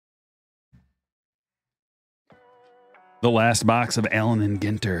 The last box of Allen and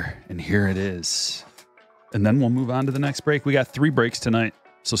Ginter, and here it is. And then we'll move on to the next break. We got 3 breaks tonight,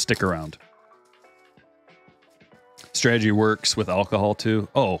 so stick around. Strategy works with alcohol too.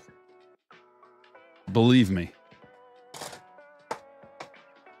 Oh, believe me.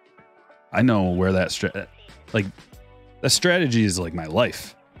 I know where that strategy is like my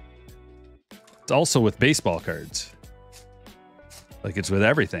life. It's also with baseball cards. Like it's with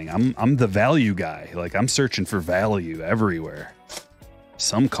everything. I'm the value guy. Like I'm searching for value everywhere.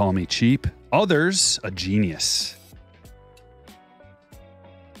 Some call me cheap. Others, a genius.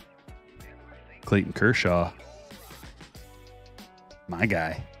 Clayton Kershaw. My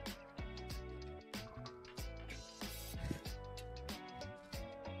guy.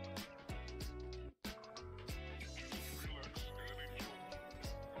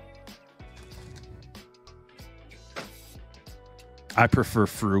 I prefer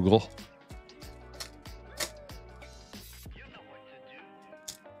frugal.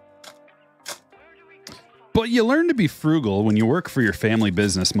 But you learn to be frugal when you work for your family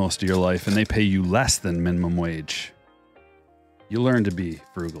business most of your life and they pay you less than minimum wage. You learn to be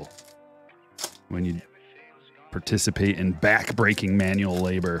frugal when you participate in back-breaking manual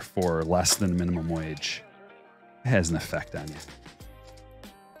labor for less than minimum wage. It has an effect on you.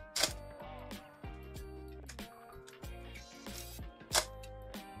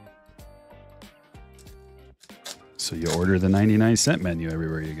 So you order the 99-cent menu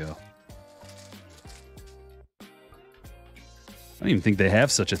everywhere you go. I don't even think they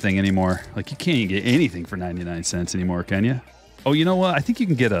have such a thing anymore. Like, you can't get anything for 99 cents anymore, can you? Oh, you know what? I think you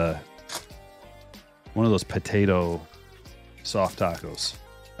can get one of those potato soft tacos.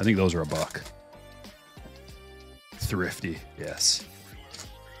 I think those are $1. Thrifty, yes.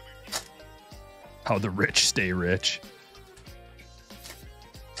 How the rich stay rich.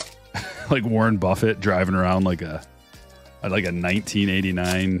 Like Warren Buffett driving around like a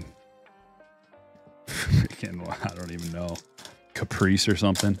 1989 freaking, I don't even know, Caprice or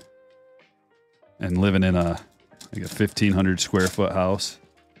something, and living in a 1,500 square foot house.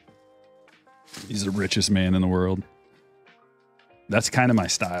 He's the richest man in the world. That's kind of my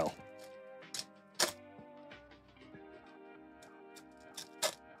style.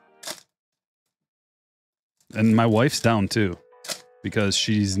 And my wife's down too, because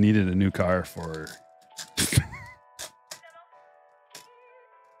she's needed a new car for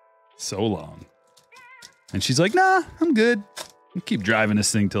so long. And she's like, nah, I'm good. I'll keep driving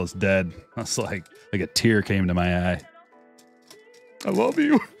this thing till it's dead. I was like a tear came to my eye. I love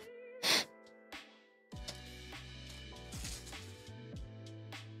you.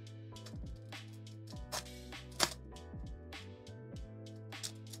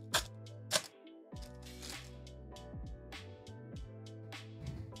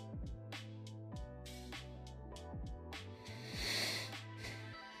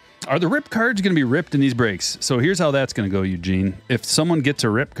 Are the rip cards going to be ripped in these breaks? So here's how that's going to go, Eugene. If someone gets a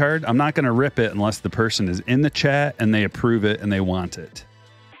rip card, I'm not going to rip it unless the person is in the chat and they approve it and they want it.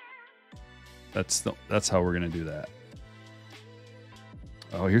 That's how we're going to do that.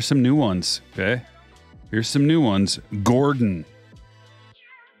 Oh, here's some new ones. Okay. Here's some new ones. Gordon.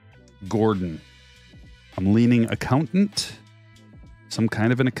 I'm leaning accountant. Some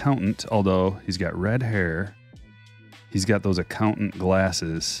kind of an accountant, although he's got red hair. He's got those accountant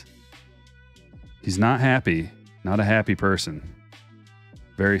glasses. He's not happy. Not a happy person.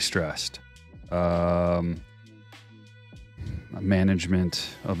 Very stressed.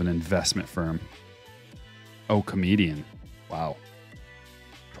 Management of an investment firm. Oh, comedian. Wow.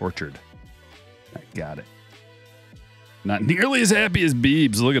 Tortured. I got it. Not nearly as happy as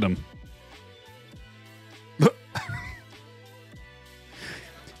Beebs. Look at him.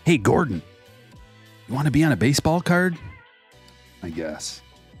 Hey, Gordon. You want to be on a baseball card? I guess.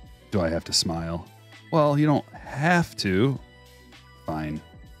 Do I have to smile? Well, you don't have to. Fine.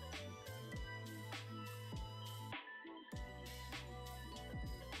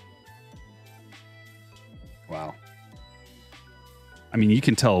 Wow. I mean, you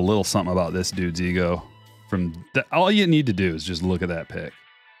can tell a little something about this dude's ego from all you need to do is just look at that pic.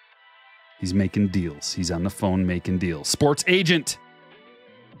 He's making deals. He's on the phone making deals. Sports agent.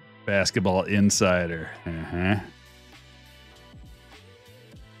 Basketball insider. Uh-huh.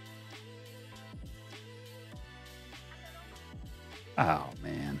 Oh,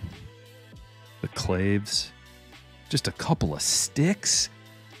 man. The claves. Just a couple of sticks.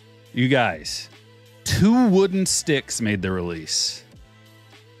 You guys, 2 wooden sticks made the release.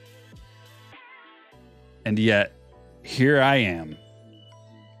 And yet, here I am.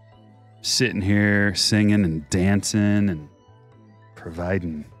 Sitting here singing and dancing and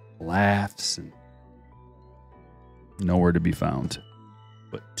providing laughs and nowhere to be found.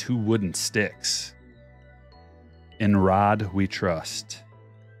 But 2 wooden sticks. In rod we trust.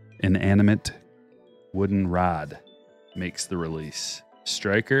 Inanimate wooden rod makes the release.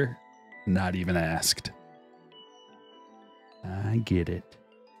 Striker, not even asked. I get it.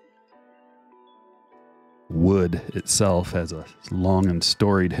 Wood itself has a long and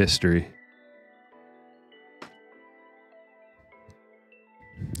storied history.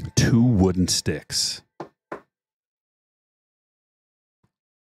 2 wooden sticks.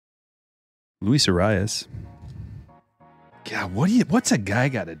 Luis Arias. God, what's a guy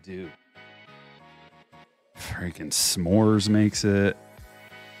got to do? Freaking s'mores makes it.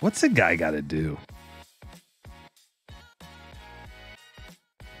 What's a guy got to do?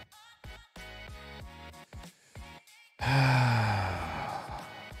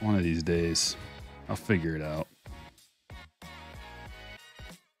 One of these days, I'll figure it out.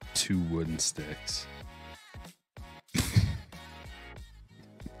 2 wooden sticks.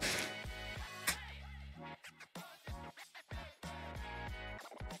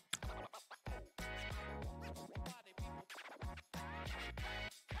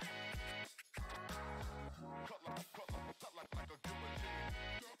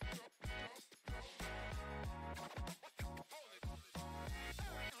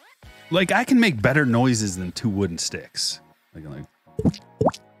 Like, I can make better noises than 2 wooden sticks.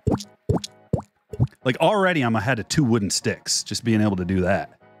 Like already I'm ahead of 2 wooden sticks, just being able to do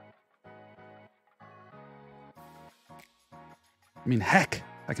that. I mean, heck,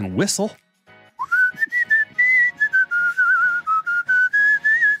 I can whistle.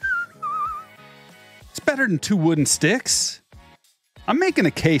 It's better than 2 wooden sticks. I'm making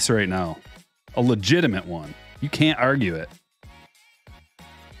a case right now. A legitimate one. You can't argue it.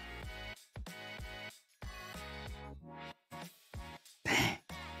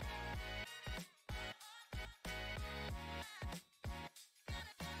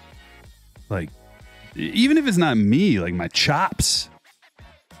 Like, even if it's not me, like my chops,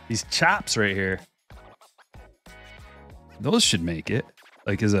 these chops right here, those should make it,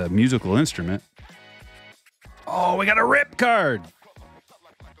 like as a musical instrument. Oh, we got a rip card.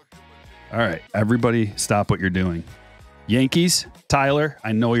 All right, everybody stop what you're doing. Yankees, Tyler,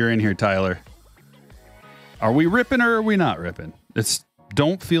 I know you're in here, Tyler. Are we ripping or are we not ripping?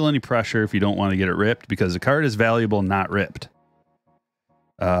 Don't feel any pressure if you don't want to get it ripped, because the card is valuable, not ripped.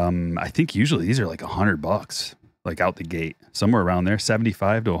 I think usually these are like $100, like out the gate, somewhere around there,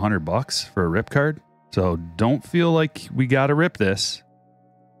 75 to $100 for a rip card. So don't feel like we got to rip this,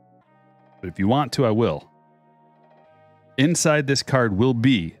 but if you want to, I will. Inside this card will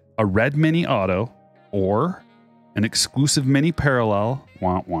be a red mini auto or an exclusive mini parallel,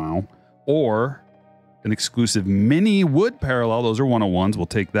 wow, or an exclusive mini wood parallel. Those are 101s. We'll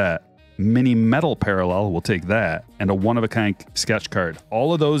take that. Mini metal parallel, we'll take that, and a one-of-a-kind sketch card.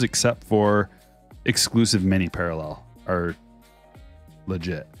 All of those except for exclusive mini parallel are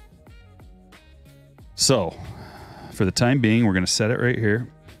legit. So for the time being, we're going to set it right here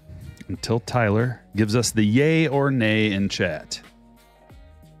until Tyler gives us the yay or nay in chat.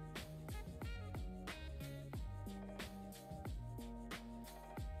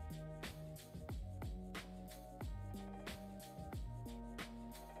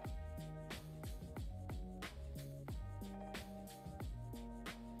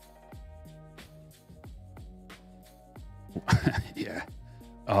 Yeah.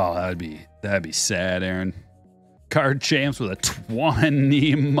 Oh, that'd be sad, Aaron. Card champs with a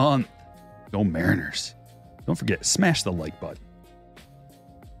 20 month. Go Mariners. Don't forget, smash the like button.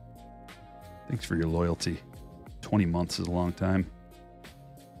 Thanks for your loyalty. 20 months is a long time.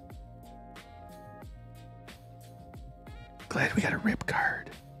 Glad we got a rip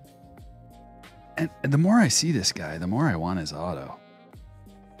card. And the more I see this guy, the more I want his auto.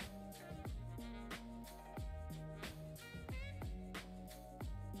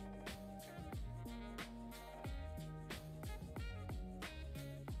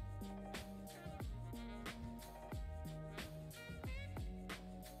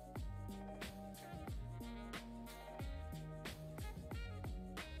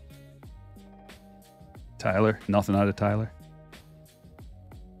 Tyler, nothing out of Tyler.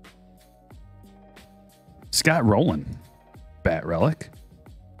 Scott Rowland, bat relic.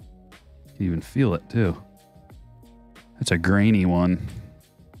 Can even feel it too. That's a grainy one.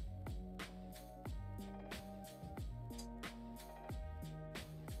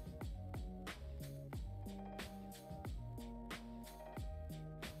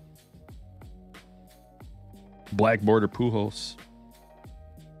 Black border Pujols.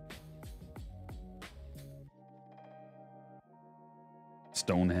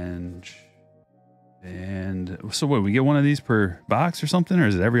 Stonehenge. And so what, we get one of these per box or something, or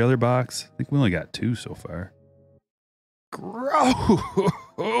is it every other box? I think we only got 2 so far.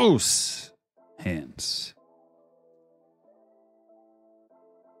 Gross hands.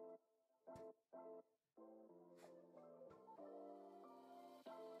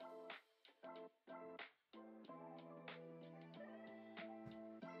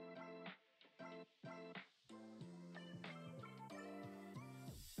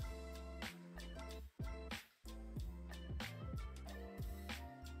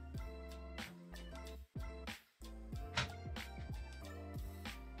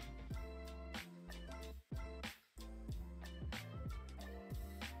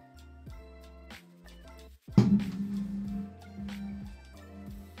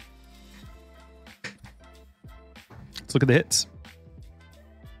 Let's look at the hits.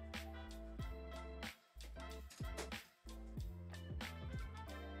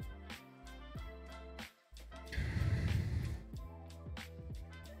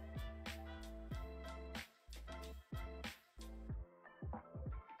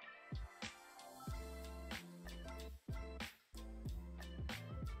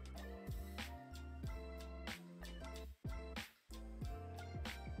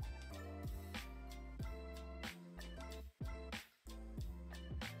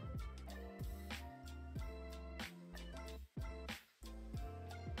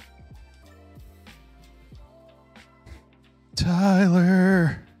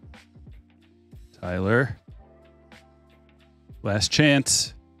 Tyler. Tyler. Last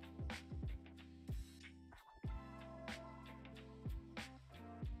chance.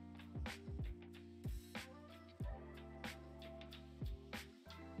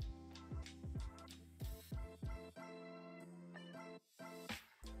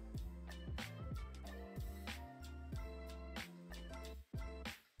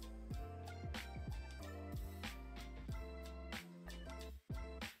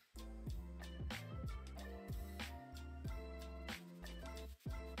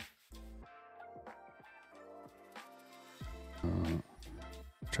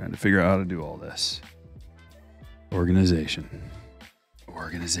 Trying to figure out how to do all this. Organization.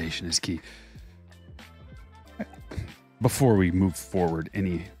 Organization is key. Before we move forward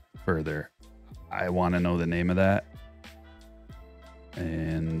any further, I want to know the name of that.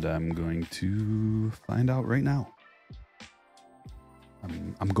 And I'm going to find out right now.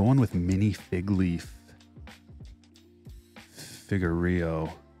 I'm going with mini fig leaf.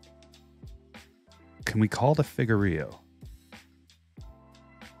 Figurio. Can we call it a Figurio?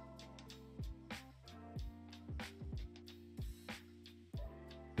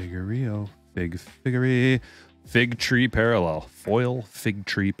 Figurio. Fig tree parallel. Foil fig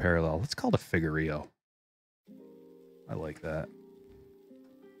tree parallel. Let's call it a Figurio. I like that.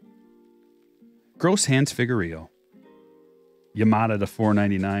 Gross Hands Figurio. Yamada to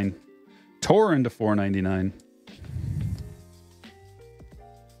 $4.99. Torin to $4.99.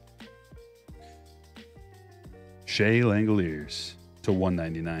 Shea Langoliers to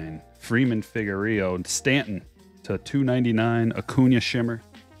 $1.99. Freeman Figurio and Stanton to $2.99. Acuna Shimmer.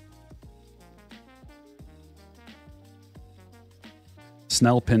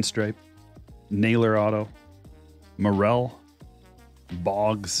 Snell Pinstripe. Naylor Auto. Morel.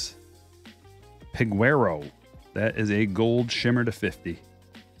 Boggs. Piguero. That is a gold shimmer to 50.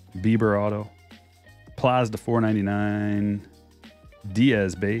 Bieber Auto. Plaz to $4.99.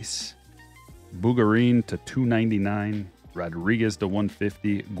 Diaz base. Bugarine to $2.99. Rodriguez to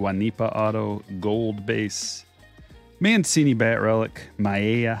 $1.50. Guanipa Auto. Gold base. Mancini Bat Relic.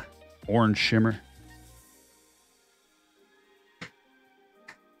 Maea. Orange shimmer.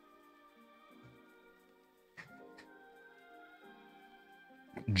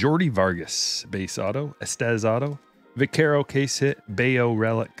 Jordy Vargas, base auto. Estez auto. Vaquero case hit. Bayo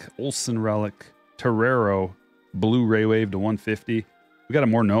relic. Olsen relic. Torero. Blue Ray Wave to $150. We got a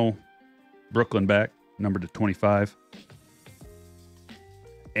Morneau. Brooklyn back. Number to 25.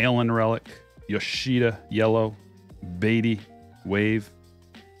 Allen relic. Yoshida yellow. Beatty wave.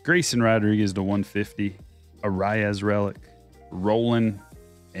 Grayson Rodriguez to $150. Arias relic. Roland.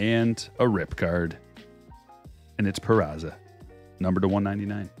 And a rip card. And it's Peraza. Number to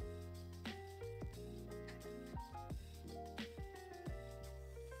 $199.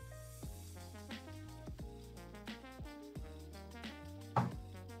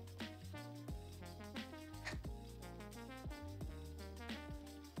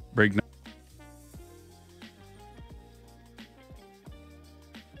 Break.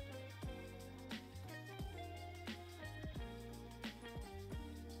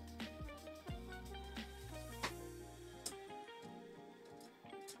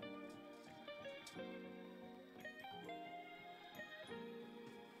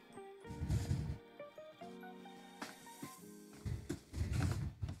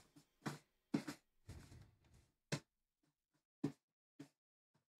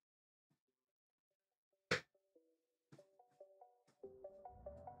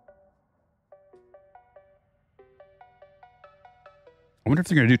 I wonder if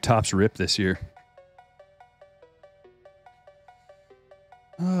they're going to do Topps Rip this year.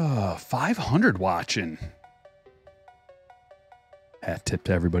 Oh, 500 watching. Hat tip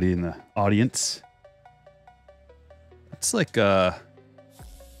to everybody in the audience. That's like a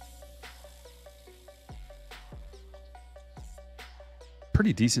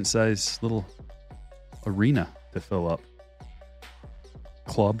pretty decent sized little arena to fill up.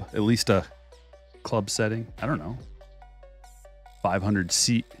 Club, at least a club setting. I don't know. 500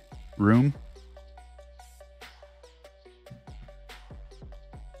 seat room.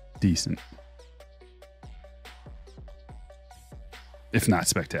 Decent. If not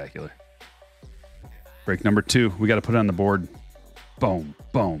spectacular. Break number 2. We got to put it on the board. Boom,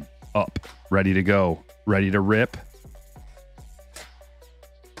 boom, up. Ready to go. Ready to rip.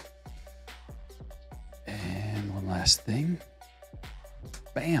 And one last thing.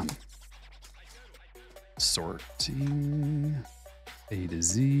 Bam. Sorting. A to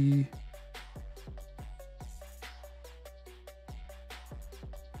Z.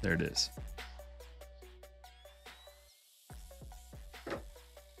 There it is.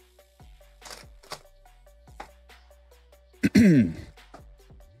 You're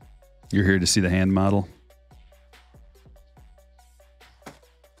here to see the hand model.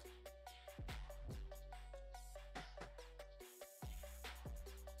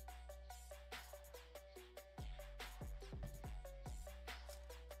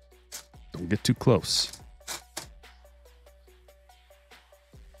 Don't get too close.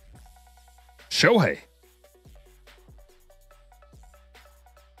 Shohei.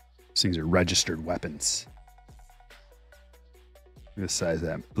 These things are registered weapons. Look at the size of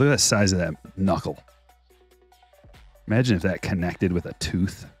that. Look at the size of that knuckle. Imagine if that connected with a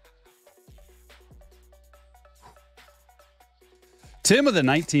tooth. Tim of the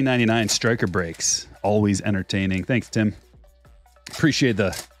 1999 Striker Breaks. Always entertaining. Thanks, Tim. Appreciate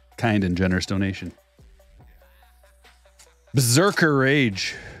the kind and generous donation. Berserker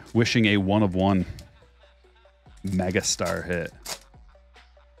Rage. Wishing a 1/1 megastar hit.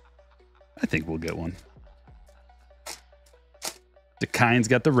 I think we'll get one. DeKine's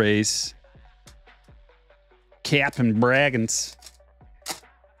got the Rays. Cap and Braggins.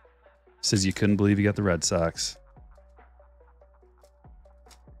 Says you couldn't believe you got the Red Sox.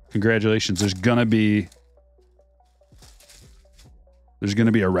 Congratulations. There's gonna be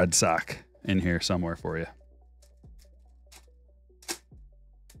a Red Sox in here somewhere for you.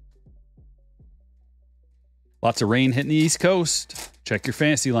 Lots of rain hitting the East Coast. Check your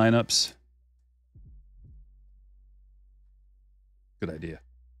fantasy lineups. Good idea.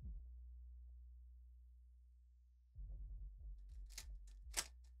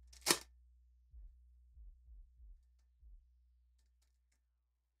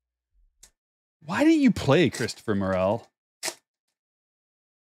 Why didn't you play Christopher Morel?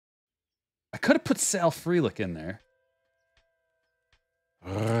 I could have put Sal Frelick in there.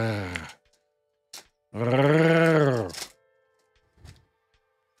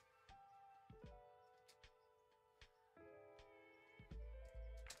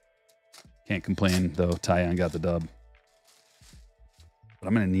 Can't complain though. Tyon got the dub. But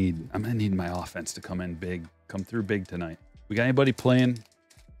I'm gonna need my offense to come through big tonight. We got anybody playing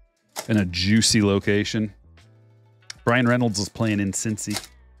in a juicy location? Brian Reynolds is playing in Cincy.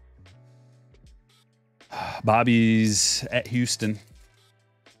 Bobby's at Houston.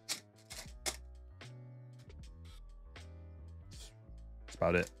 That's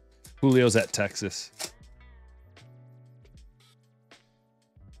about it. Julio's at Texas.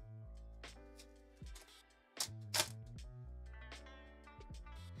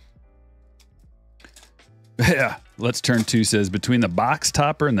 Yeah, Let's Turn 2 says, between the box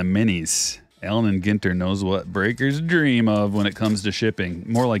topper and the minis, Alan and Ginter knows what breakers dream of when it comes to shipping.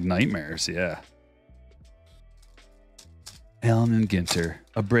 More like nightmares, yeah. Alan and Ginter,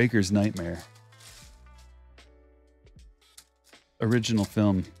 a breaker's nightmare. Original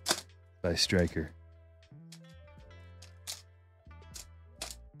film by Stryker.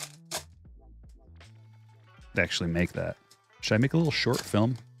 I'd actually make that. Should I make a little short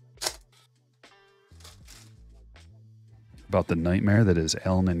film about the nightmare that is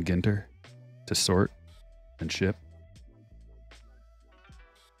Alan and Ginter to sort and ship?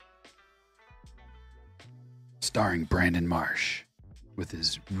 Starring Brandon Marsh with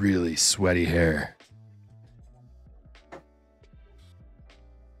his really sweaty hair.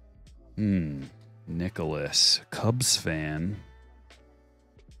 Nicholas, Cubs fan.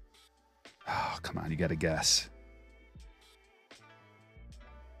 Oh, come on, you got to guess.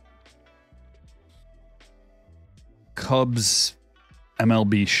 Cubs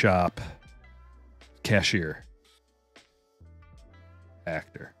MLB shop cashier.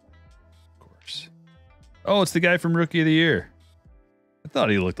 Actor, of course. Oh, it's the guy from Rookie of the Year. I thought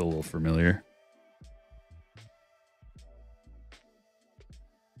he looked a little familiar.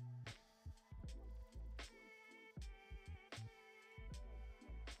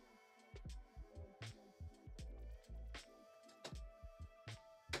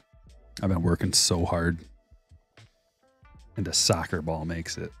 I've been working so hard, and a soccer ball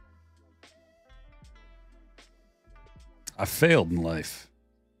makes it. I failed in life.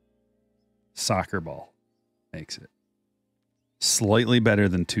 Soccer ball makes it. Slightly better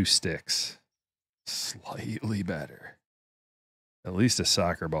than 2 sticks. Slightly better. At least a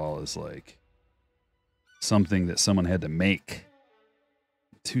soccer ball is like something that someone had to make.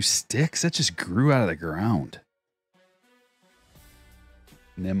 2 sticks? That just grew out of the ground.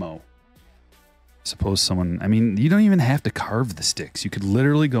 Nemo. Suppose someone, I mean, you don't even have to carve the sticks. You could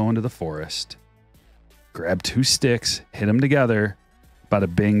literally go into the forest, grab 2 sticks, hit them together,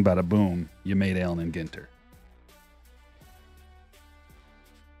 bada bing, bada boom. You made Alan and Ginter.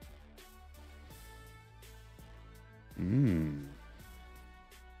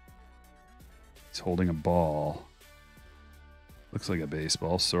 He's holding a ball. Looks like a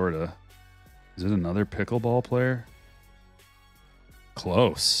baseball, sorta. Is it another pickleball player?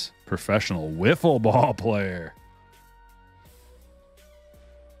 Close. Professional wiffle ball player.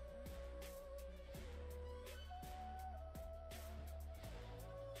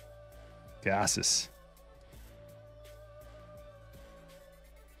 Gases.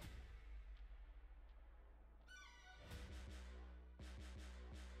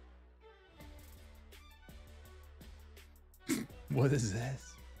 What is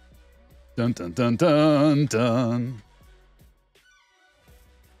this? Dun dun dun dun dun.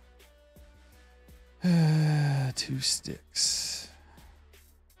 2 sticks.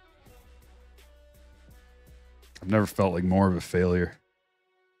 I've never felt like more of a failure.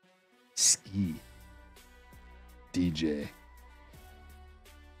 Ski. DJ.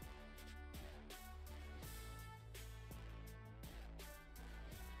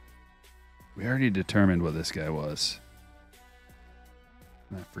 We already determined what this guy was.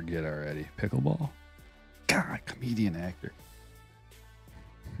 I forget already. Pickleball? God, comedian actor.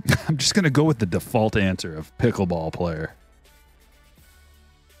 I'm just going to go with the default answer of pickleball player.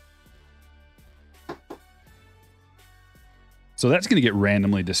 So that's going to get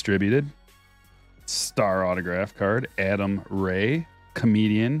randomly distributed. Star autograph card. Adam Ray.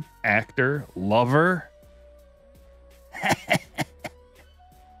 Comedian. Actor. Lover.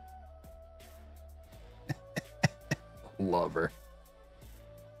 Lover.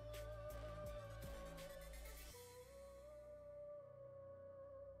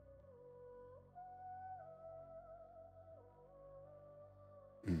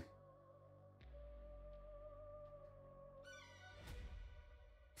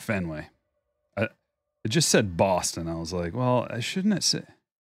 Fenway. It just said Boston. I was like, well, shouldn't it say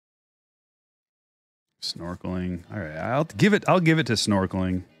snorkeling? All right, I'll give it to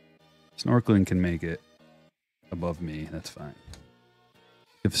snorkeling. Snorkeling can make it above me. That's fine.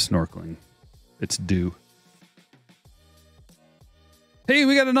 Give snorkeling its due. Hey,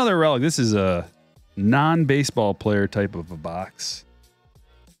 we got another relic. This is a non-baseball player type of a box.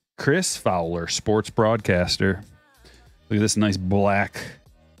 Chris Fowler, sports broadcaster. Look at this nice black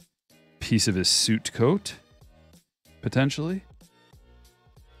piece of his suit coat, potentially.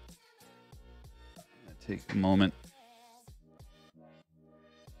 Take a moment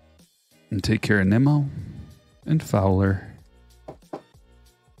and take care of Nimmo and Fowler.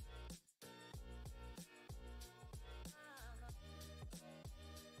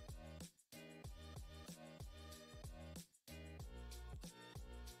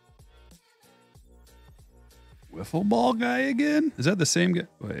 Wiffle ball guy again? Is that the same guy?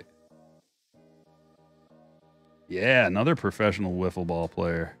 Wait. Yeah, another professional wiffle ball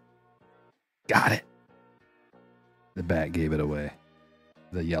player. Got it. The bat gave it away.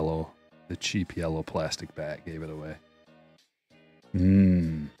 The cheap yellow plastic bat gave it away.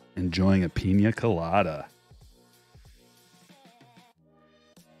 Enjoying a pina colada.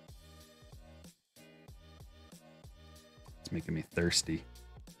 It's making me thirsty.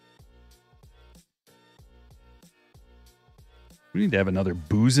 We need to have another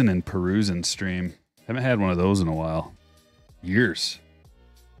boozing and perusing stream. Haven't had one of those in a while. Years.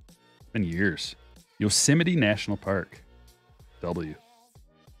 It's been years. Yosemite National Park. W.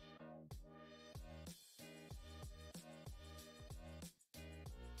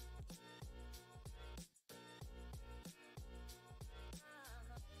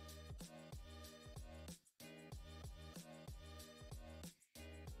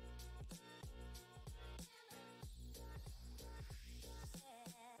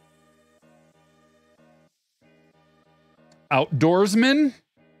 Outdoorsman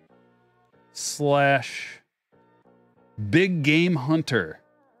 / big game hunter.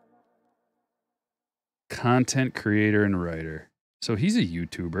 Content creator and writer. So he's a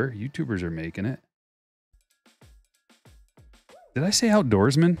YouTuber. YouTubers are making it. Did I say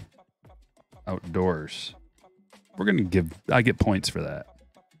outdoorsman? Outdoors. We're going to I get points for that.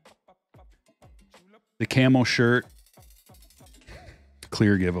 The camo shirt.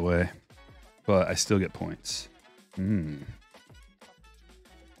 Clear giveaway. But I still get points.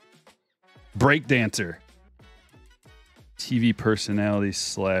 Breakdancer. TV personality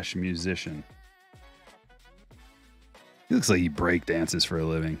 / musician. He looks like he breakdances for a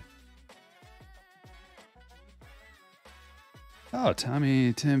living. Oh,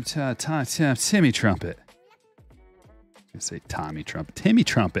 Timmy Trumpet. I say Tommy Trumpet. Timmy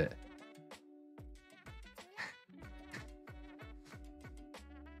Trumpet.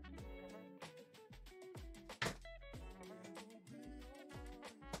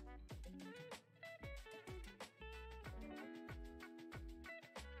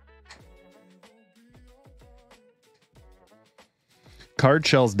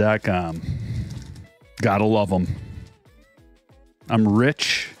 Cardshells.com. Gotta love them. I'm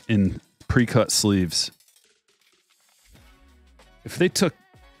rich in pre-cut sleeves. If they took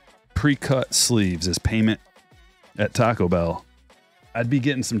pre-cut sleeves as payment at Taco Bell, I'd be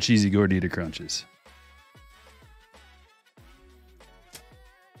getting some cheesy gordita crunches.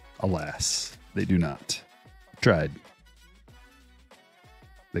 Alas, they do not. Tried.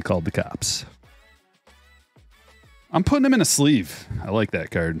 They called the cops. I'm putting them in a sleeve. I like that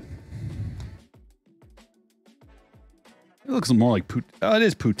card. It looks more like poutine. Oh, it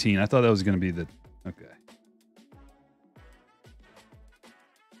is poutine. I thought that was going to be the... Okay.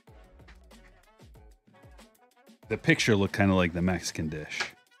 The picture looked kind of like the Mexican dish.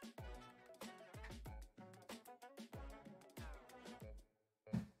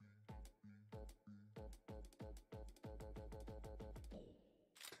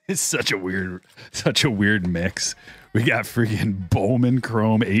 It's such a weird mix. We got freaking Bowman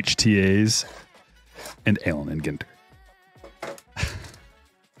Chrome HTAs and Allen and Ginter.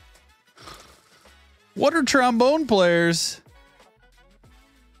 What are trombone players?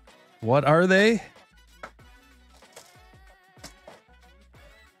 What are they?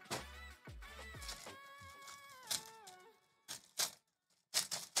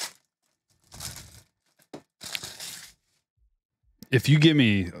 If you give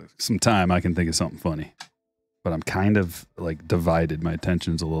me some time, I can think of something funny. But I'm kind of like divided. My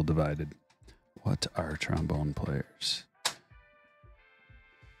attention's a little divided. What are trombone players?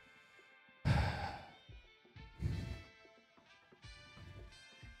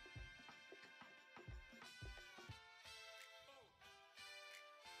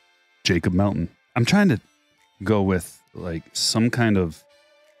 Jacob Melton. I'm trying to go with like some kind of...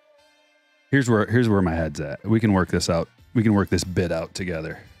 Here's where my head's at. We can work this out. We can work this bit out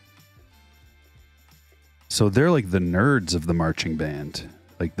together. So they're like the nerds of the marching band.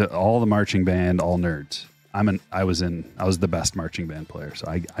 Like all the marching band, all nerds. I was the best marching band player. So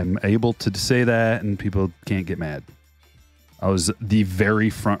I'm able to say that and people can't get mad. I was the very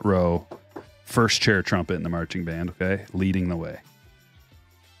front row, first chair trumpet in the marching band, okay? Leading the way.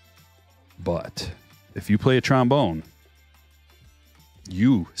 But if you play a trombone,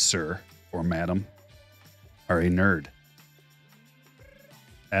 you, sir or madam, are a nerd.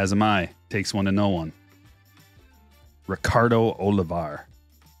 As am I. Takes one to know one. Ricardo Olivar.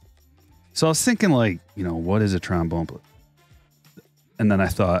 So I was thinking, like, you know, what is a trombone player? And then I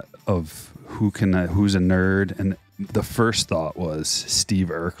thought of who's a nerd, and the first thought was Steve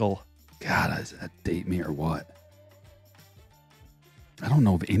Urkel. God, does that date me or what? I don't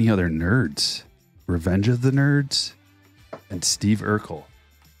know of any other nerds. Revenge of the Nerds and Steve Urkel.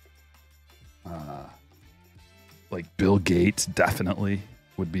 Like Bill Gates definitely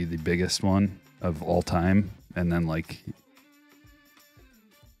would be the biggest one of all time. And then like,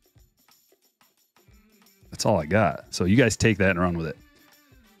 that's all I got. So you guys take that and run with it.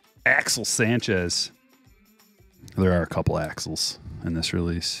 Axel Sanchez. There are a couple Axels in this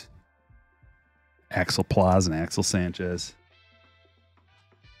release. Axel Plaz and Axel Sanchez.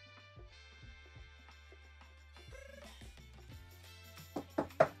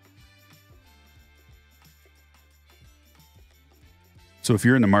 So if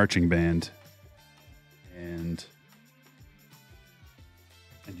you're in the marching band and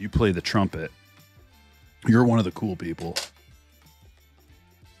you play the trumpet, you're one of the cool people.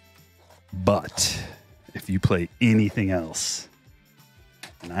 But if you play anything else,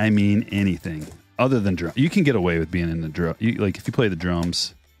 and I mean anything other than drum, you can get away with being in the drum. Like if you play the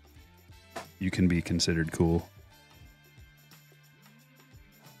drums, you can be considered cool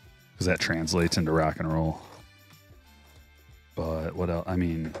because that translates into rock and roll. But what else? I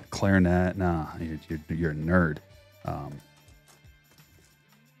mean, clarinet, nah, you're a nerd.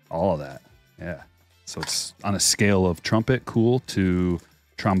 All of that, yeah. So it's on a scale of trumpet, cool, to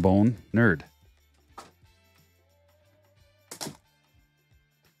trombone, nerd.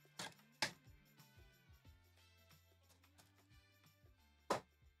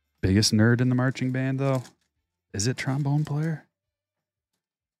 Biggest nerd in the marching band, though? Is it trombone player?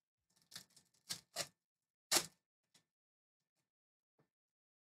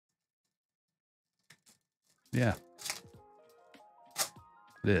 Yeah.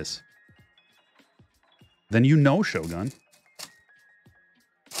 It is. Then you know, Shogun.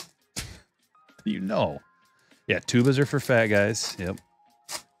 You know. Yeah, tubas are for fat guys. Yep.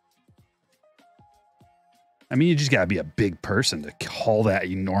 I mean, you just gotta be a big person to haul that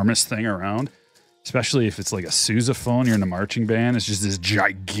enormous thing around. Especially if it's like a sousaphone, you're in a marching band. It's just this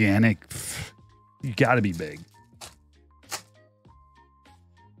gigantic... You gotta be big.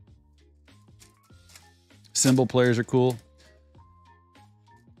 Cymbal players are cool.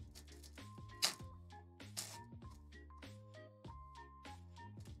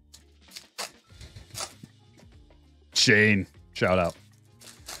 Shane, shout out.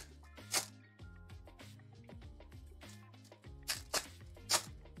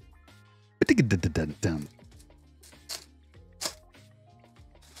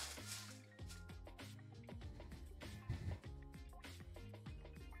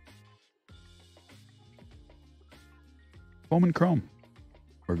 Bowman Chrome.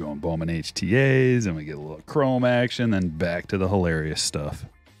 We're going Bowman HTAs, and we get a little Chrome action, then back to the hilarious stuff.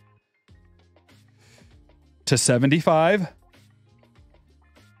 To 75,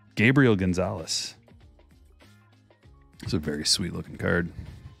 Gabriel Gonzalez. It's a very sweet looking card.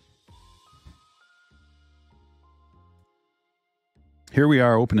 Here we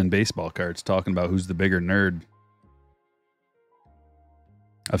are opening baseball cards, talking about who's the bigger nerd.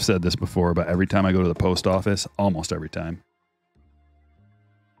 I've said this before, but every time I go to the post office, almost every time,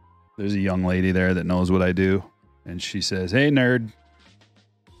 there's a young lady there that knows what I do, and she says, "Hey, nerd."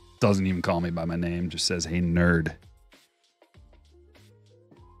 Doesn't even call me by my name, just says, "Hey, nerd."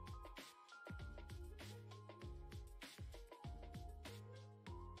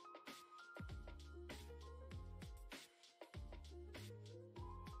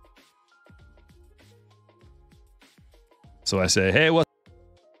 So I say, "Hey, what?"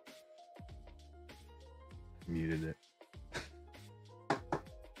 Muted it.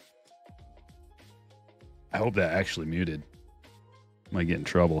 I hope that actually muted. Might get in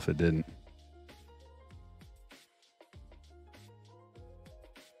trouble if it didn't.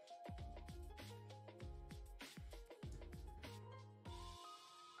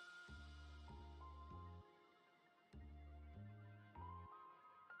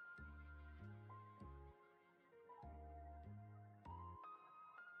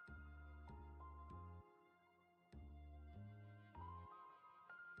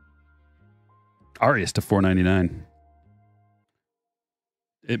 Arias to 499.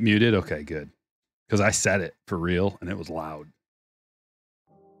 It muted? Okay, good. Because I set it for real and it was loud.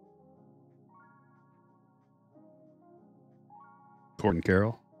 Gordon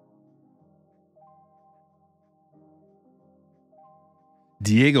Carroll.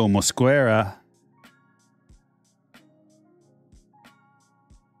 Diego Mosquera.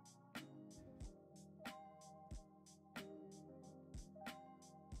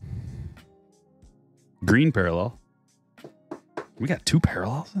 Green parallel. We got two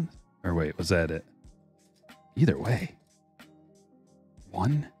parallels in? Or wait, was that it? Either way.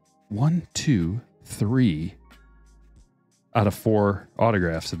 1, 2, 3 out of 4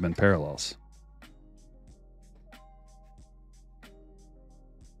 autographs have been parallels.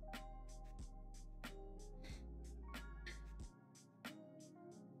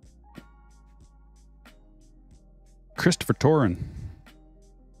 Christopher Torin.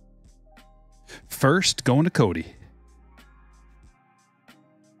 First, going to Cody.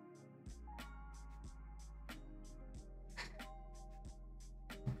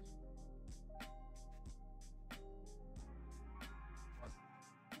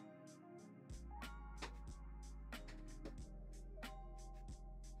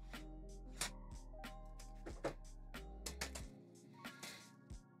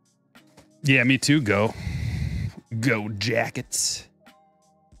 Yeah, me too. Go Jackets.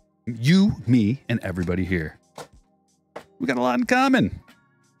 You, me, and everybody here. We got a lot in common.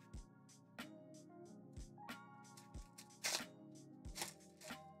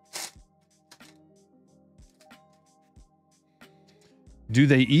 Do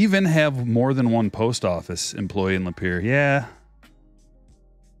they even have more than one post office employee in Lapeer? Yeah.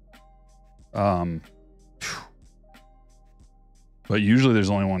 But usually there's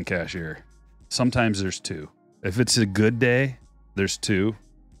only one cashier. Sometimes there's 2. If it's a good day, there's 2.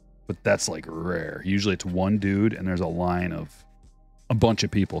 But that's like rare. Usually it's one dude and there's a line of a bunch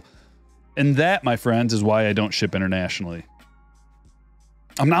of people. And that, my friends, is why I don't ship internationally.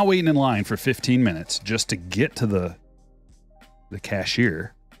 I'm not waiting in line for 15 minutes just to get to the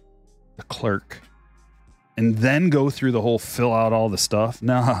cashier, the clerk, and then go through the whole fill out all the stuff.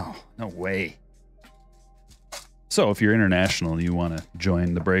 No way. So if you're international and you want to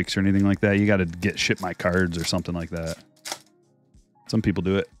join the breaks or anything like that, you got to ship my cards or something like that. Some people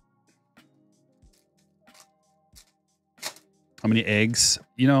do it. How many eggs?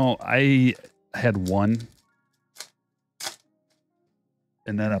 You know, I had 1.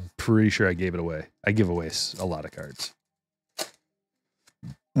 And then I'm pretty sure I gave it away. I give away a lot of cards.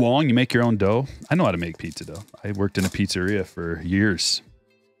 Wong, you make your own dough? I know how to make pizza dough. I worked in a pizzeria for years.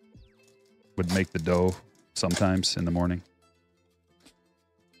 Would make the dough sometimes in the morning.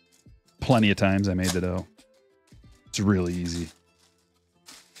 Plenty of times I made the dough. It's really easy.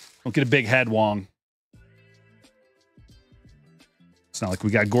 Don't get a big head, Wong. It's not like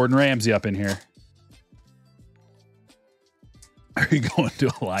we got Gordon Ramsay up in here. you going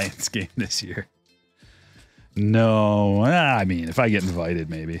to a Lions game this year? No. I mean, if I get invited,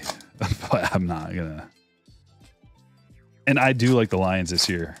 maybe. But I'm not going to. And I do like the Lions this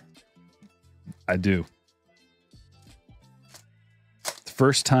year. I do.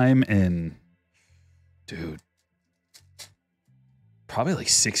 First time in, dude, probably like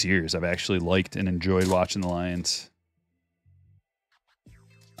 6 years I've actually liked and enjoyed watching the Lions.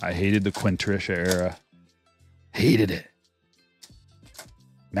 I hated the Quintricia era. Hated it.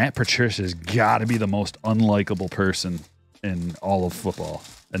 Matt Patricia's got to be the most unlikable person in all of football.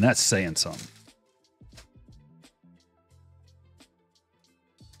 And that's saying something.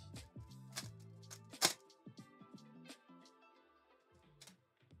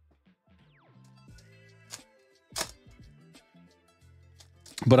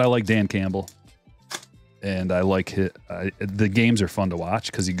 But I like Dan Campbell. And I like the games are fun to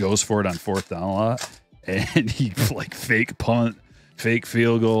watch because he goes for it on fourth down a lot. And he like fake punt, fake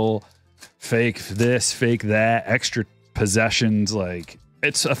field goal, fake this, fake that, extra possessions. Like,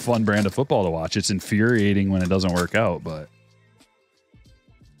 it's a fun brand of football to watch. It's infuriating when it doesn't work out, but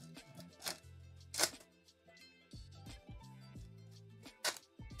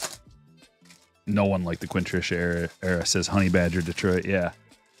no one liked the Quintricia era, says Honey Badger Detroit. Yeah.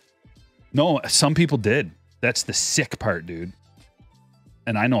 No, some people did. That's the sick part, dude.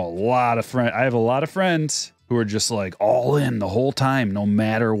 And I know a lot of friends. I have a lot of friends who are just like all in the whole time, no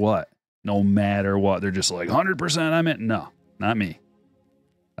matter what. No matter what. They're just like 100% I'm in. No, not me.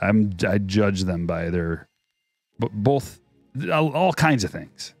 I judge them by their both all kinds of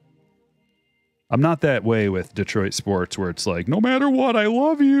things. I'm not that way with Detroit sports where it's like, no matter what, I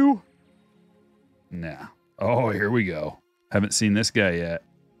love you. Nah. Oh, here we go. Haven't seen this guy yet.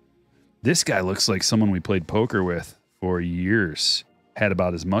 This guy looks like someone we played poker with for years. Had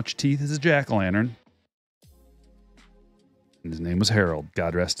about as much teeth as a jack-o'-lantern. And his name was Harold.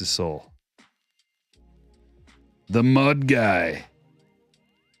 God rest his soul. The Mud Guy.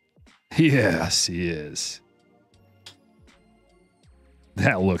 Yes, he is.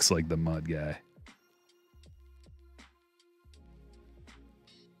 That looks like the Mud Guy.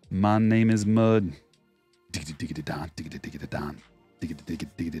 My name is Mud. Diggity-diggity-don, diggity-diggity-don.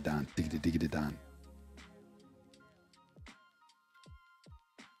 Diggity-diggity-don, diggity-diggity-don.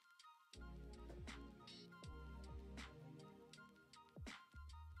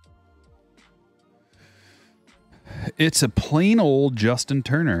 It's a plain old Justin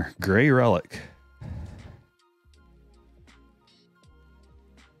Turner, gray relic.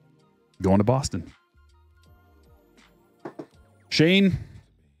 Going to Boston. Shane,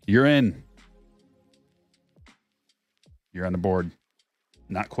 you're in. You're on the board.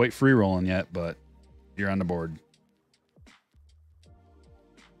 Not quite free rolling yet, but you're on the board.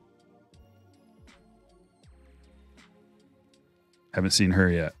 Haven't seen her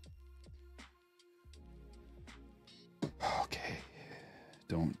yet. Okay.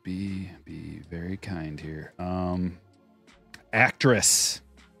 Don't be very kind here. Actress.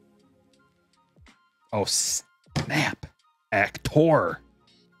 Oh, snap. Actor.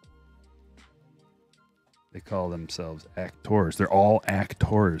 They call themselves actors. They're all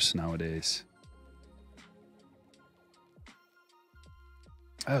actors nowadays.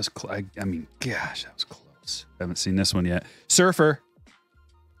 That was I mean, gosh, that was close. Haven't seen this one yet. Surfer.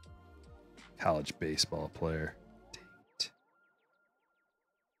 College baseball player. Dang it.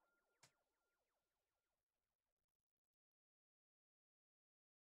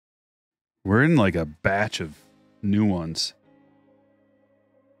 We're in like a batch of new ones.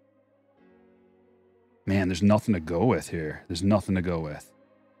 Man, there's nothing to go with here. There's nothing to go with.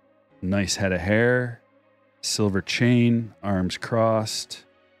 Nice head of hair. Silver chain. Arms crossed.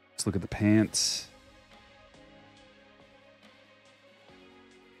 Let's look at the pants.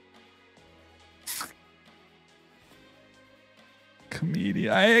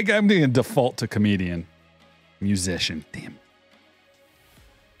 Comedian. I'm going to default to comedian. Musician. Damn.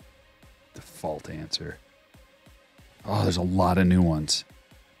 Default answer. Oh, there's a lot of new ones.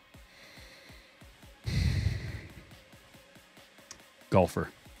 Golfer.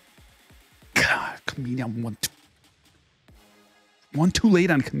 God, comedian. One too late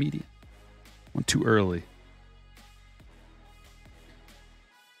on comedian. One too early.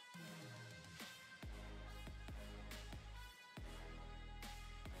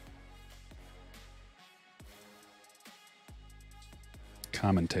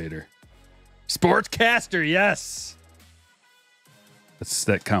 Commentator. Sportscaster, yes.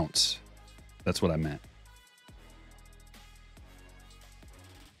 That counts. That's what I meant.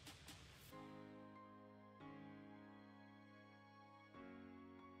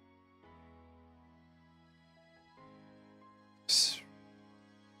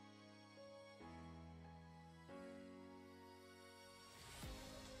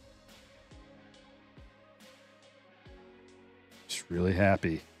 Really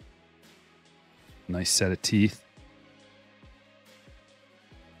happy. Nice set of teeth.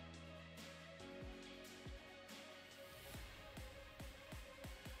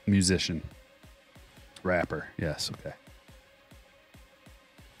 Musician. Rapper. Yes, okay.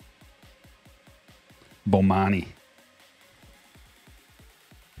 Bomani.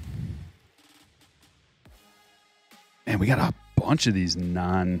 Man, we got a bunch of these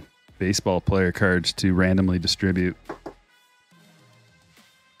non-baseball player cards to randomly distribute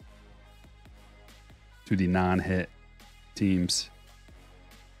to the non-hit teams.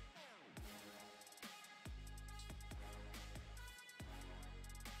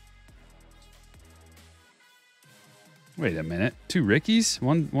 Wait a minute. 2 Rickies?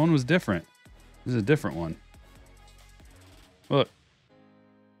 One was different. This is a different one. Look.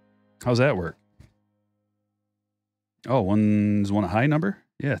 How's that work? Oh, one's a high number?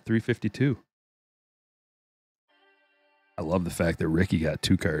 Yeah, 352. I love the fact that Ricky got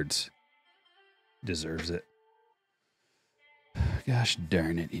 2 cards. Deserves it. Gosh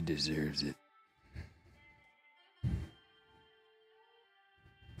darn it, he deserves it.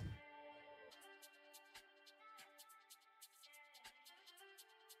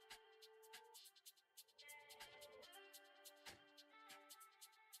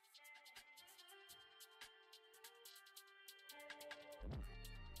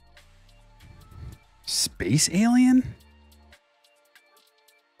 Space alien?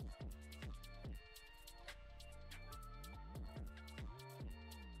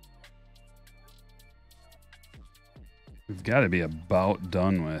 We've got to be about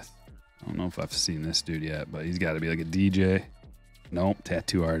done with. I don't know if I've seen this dude yet, but he's got to be like a DJ. Nope,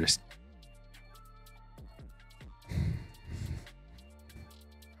 tattoo artist.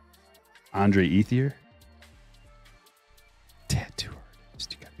 Andre Ethier? Tattoo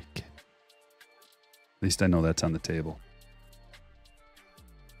artist. You got to be kidding. At least I know that's on the table.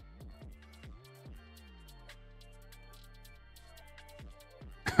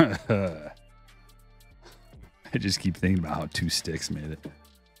 I just keep thinking about how 2 sticks made it.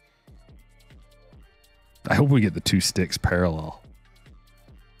 I hope we get the 2 sticks parallel.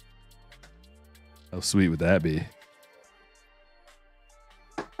 How sweet would that be?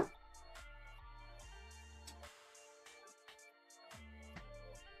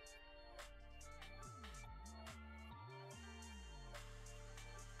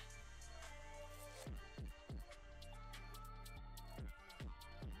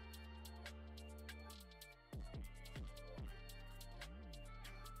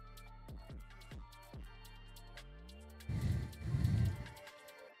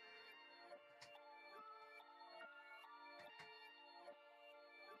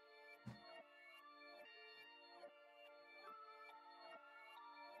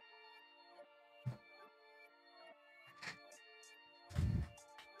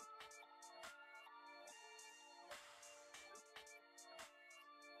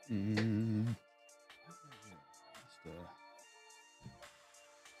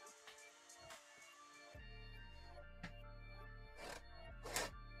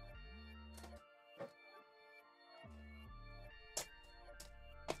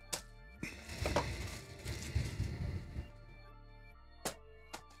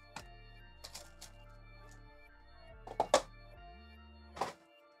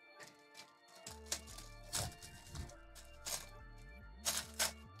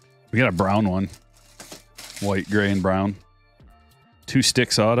 We got a brown one. White, gray, and brown. 2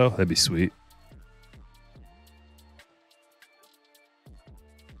 sticks auto. That'd be sweet.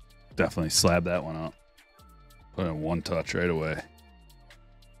 Definitely slab that one up. Put in 1 touch right away.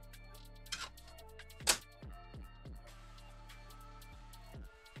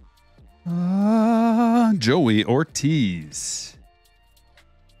 Joey Ortiz.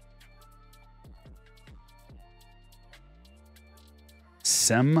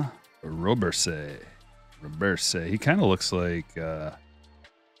 Sem Roberse. He kind of looks like I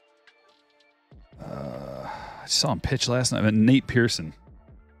saw him pitch last night. Nate Pearson,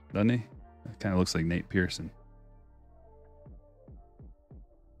 doesn't he? Kind of looks like Nate Pearson.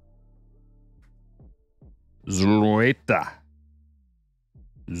 Zulueta.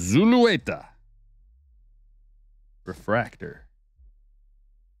 Refractor.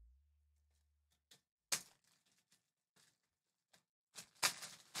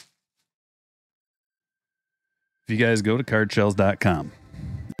 If you guys go to cardshells.com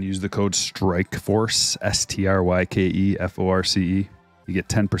and use the code STRIKEFORCE, STRYKEFORCE, you get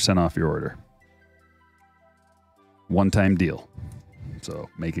 10% off your order. One-time deal. So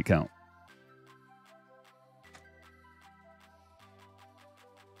make it count.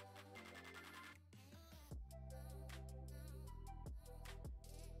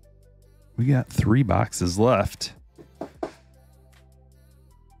 We got 3 boxes left.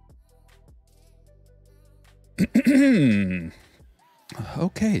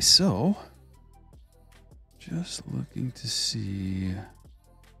 Okay, so just looking to see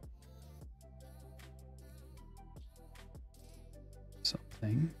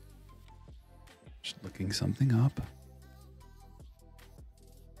something. Just looking something up.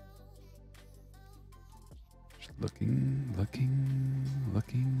 Just looking.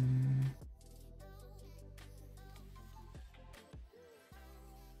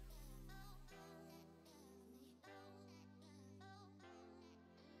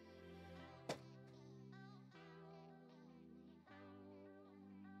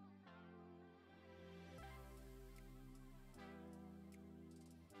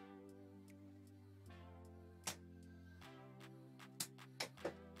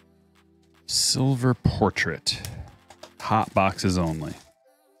 Silver portrait. Hot boxes only.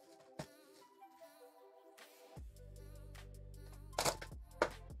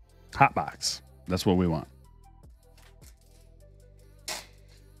 Hot box. That's what we want.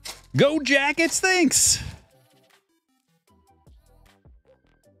 Go Jackets, thanks.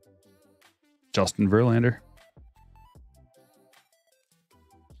 Justin Verlander.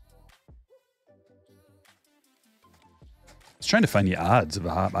 I was trying to find the odds of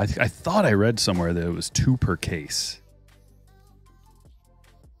a hot. I thought I read somewhere that it was 2 per case,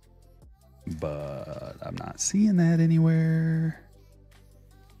 but I'm not seeing that anywhere.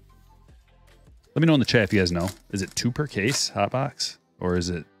 Let me know in the chat if you guys know. Is it 2 per case hot box, or is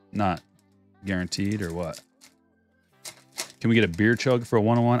it not guaranteed, or what? Can we get a beer chug for a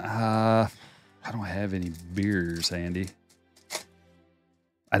 101? I don't have any beers handy.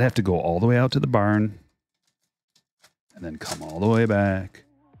 I'd have to go all the way out to the barn and then come all the way back.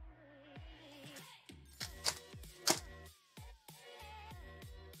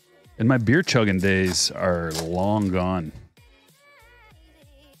 And my beer chugging days are long gone.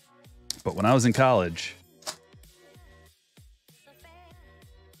 But when I was in college,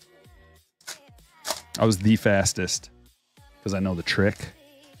 I was the fastest because I know the trick.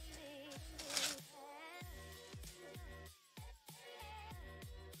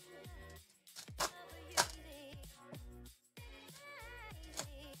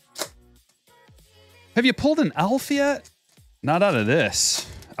 Have you pulled an Elf yet? Not out of this.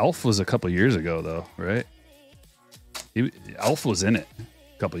 Elf was a couple years ago, though, right? Elf was in it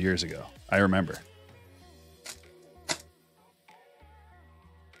a couple years ago. I remember.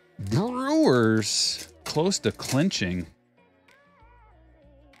 Brewers close to clinching.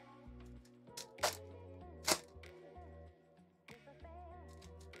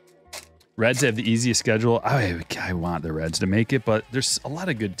 Reds have the easiest schedule. I want the Reds to make it, but there's a lot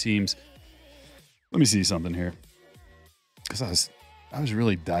of good teams. Let me see something here, because I was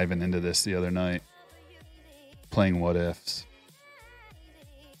really diving into this the other night, playing what ifs.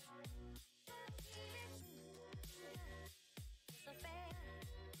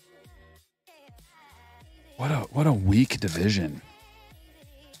 What a weak division.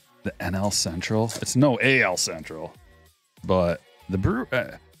 The NL Central. It's no AL Central, but the Brew.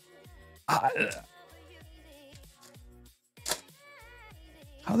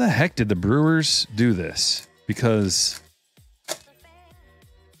 How the heck did the Brewers do this? Because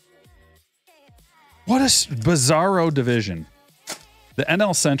what a bizarro division. The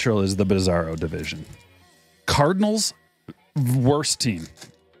NL Central is the bizarro division. Cardinals, worst team.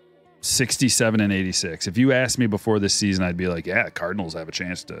 67 and 86. If you asked me before this season, I'd be like, yeah, Cardinals have a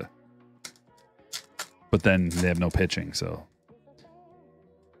chance to. But then they have no pitching, so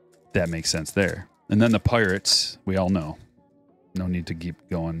that makes sense there. And then the Pirates, we all know. No need to keep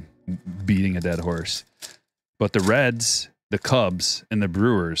going, beating a dead horse. But the Reds, the Cubs, and the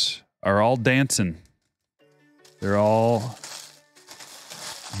Brewers are all dancing. They're all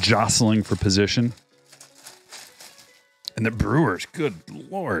jostling for position. And the Brewers, good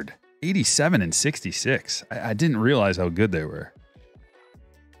Lord, 87 and 66. I didn't realize how good they were.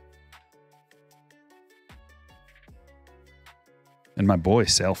 And my boy,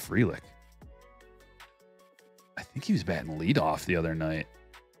 Sal Frelick. I think he was batting leadoff the other night.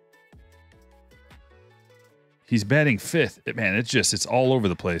 He's batting 5th. Man, it's all over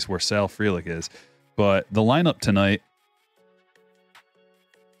the place where Sal Frelick is. But the lineup tonight,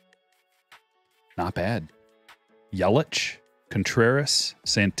 not bad. Yelich, Contreras,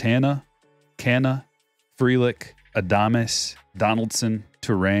 Santana, Canna, Frelick, Adames, Donaldson,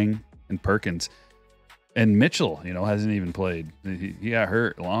 Turang, and Perkins. And Mitchell, hasn't even played. He got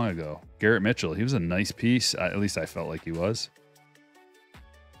hurt long ago. Garrett Mitchell, he was a nice piece. At least I felt like he was.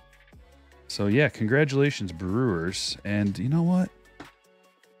 So, yeah, congratulations, Brewers. And you know what?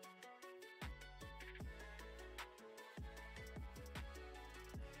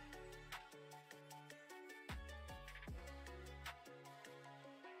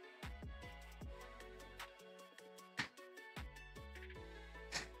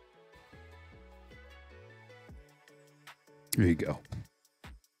 There you go.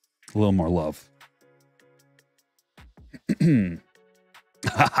 A little more love.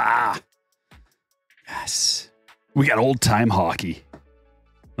 Yes. We got old time hockey.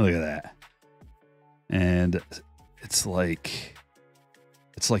 Look at that. And it's like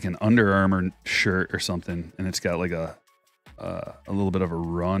an Under Armour shirt or something, and it's got like a little bit of a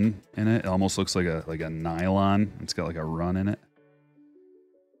run in it. It almost looks like a nylon. It's got like a run in it.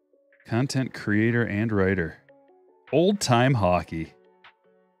 Content creator and writer. Old time hockey.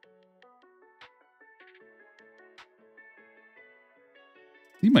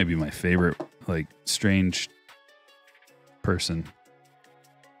 He might be my favorite, like, strange person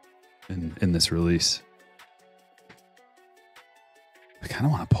in this release. I kind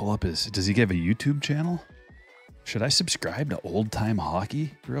of want to pull up his... Does he have a YouTube channel? Should I subscribe to Old Time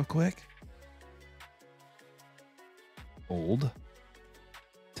Hockey real quick? Old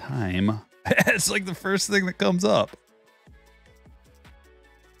Time. It's like the first thing that comes up.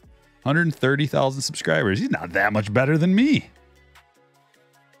 130,000 subscribers. He's not that much better than me.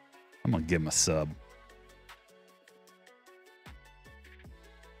 I'm going to give him a sub.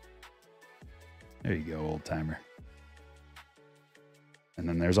 There you go, old timer. And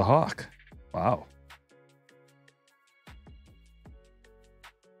then there's a hawk. Wow.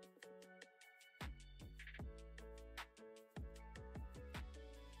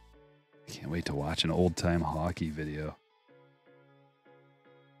 Can't wait to watch an old time hockey video.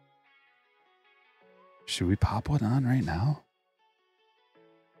 Should we pop one on right now?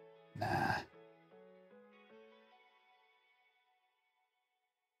 Nah.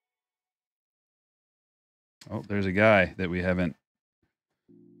 Oh, there's a guy that we haven't.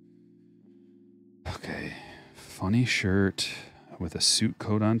 Okay. Funny shirt with a suit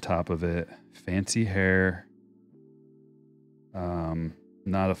coat on top of it. Fancy hair.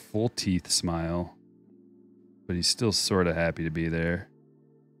 Not a full teeth smile, but he's still sort of happy to be there.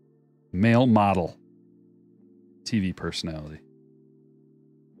 Male model. TV personality.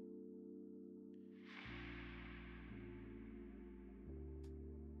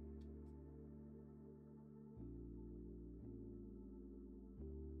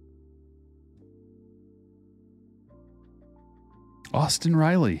 Austin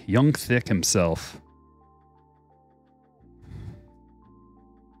Riley, young thick himself.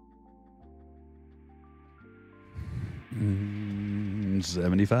 Mm,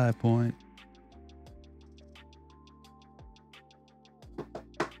 75 point.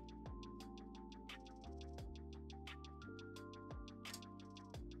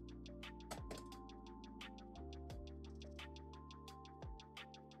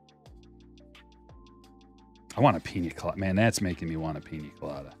 I want a pina colada. Man, that's making me want a pina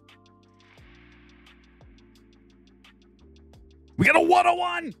colada. We got a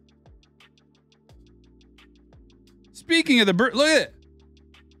 101! Speaking of the bird, look at it.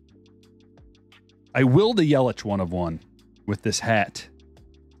 I willed a Yelich 1 of 1 with this hat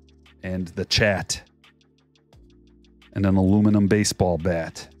and the chat and an aluminum baseball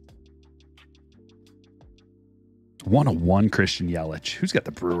bat. 1 of 1 Christian Yelich. Who's got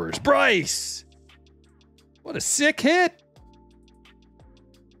the Brewers? Bryce! What a sick hit.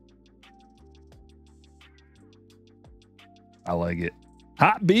 I like it.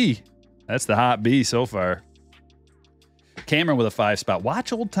 Hot B. That's the hot B so far. Cameron with a 5 spot.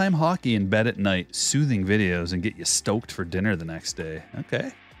 Watch old time hockey in bed at night. Soothing videos and get you stoked for dinner the next day.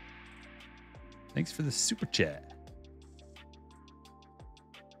 Okay. Thanks for the super chat.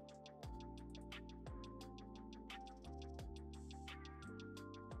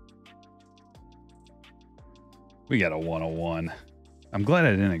 We got a 101. I'm glad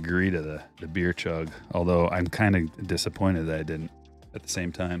I didn't agree to the beer chug, although I'm kind of disappointed that I didn't at the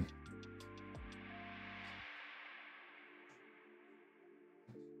same time.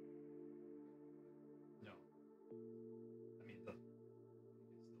 No. I mean,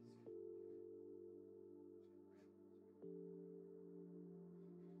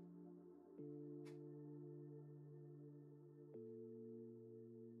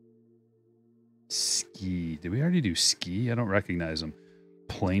 Ski. Did we already do ski? I don't recognize him.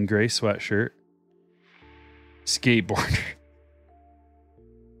 Plain gray sweatshirt. Skateboarder.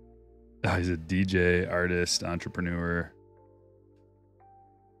 Oh, he's a DJ, artist, entrepreneur.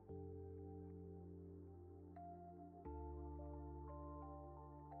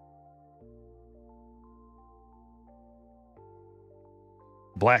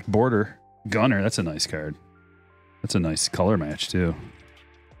 Black border. Gunner. That's a nice card. That's a nice color match, too.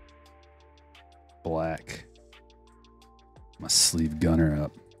 Black. Must sleeve Gunner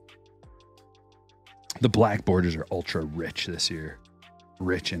up. The black borders are ultra rich this year.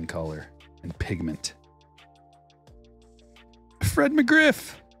 Rich in color and pigment. Fred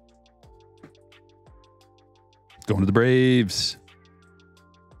McGriff. Going to the Braves.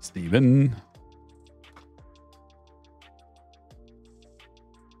 Steven.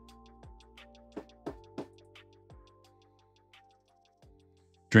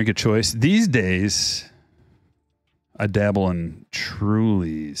 Drink of choice. These days, I dabble in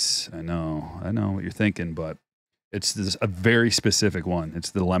Trulies. I know what you're thinking, but it's a very specific one.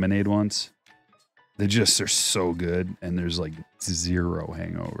 It's the lemonade ones. They're so good, and there's like zero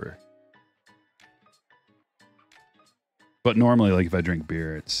hangover. But normally, like if I drink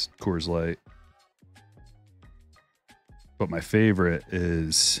beer, it's Coors Light. But my favorite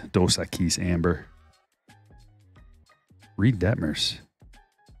is Dos Equis Amber. Reed Detmers.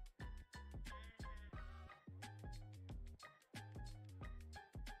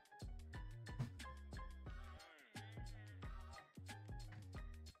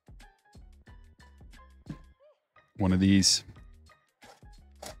 One of these.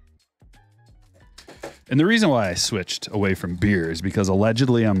 And the reason why I switched away from beer is because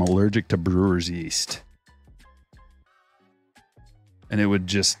allegedly I'm allergic to brewer's yeast. And it would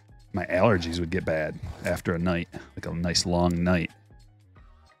just, my allergies would get bad after a night, like a nice long night.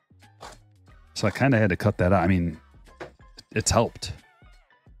 So I kind of had to cut that out. I mean, it's helped.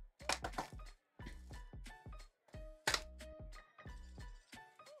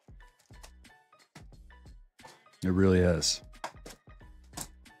 It really is.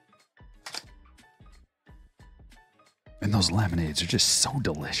 And those lemonades are just so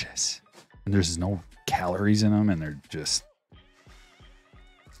delicious. And there's no calories in them, and they're just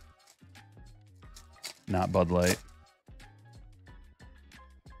not Bud Light.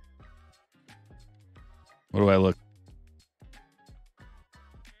 What do I look?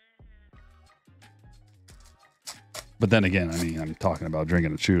 But then again, I mean, I'm talking about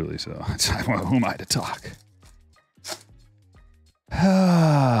drinking a Truly, so who am I to talk?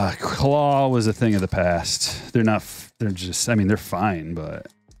 Claw was a thing of the past. They're not, they're just, I mean, they're fine, but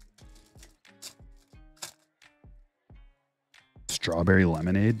strawberry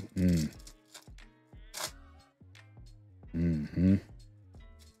lemonade.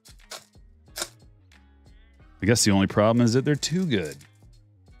 I guess the only problem is that they're too good.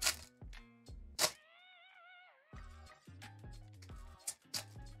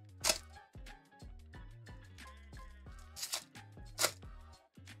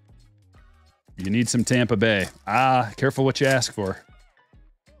 You need some Tampa Bay. Careful what you ask for.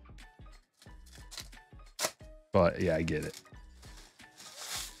 But yeah, I get it.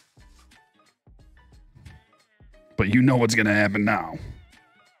 But you know what's going to happen now.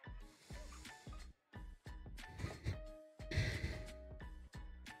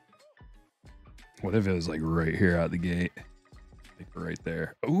 What if it was like right here out the gate? Like right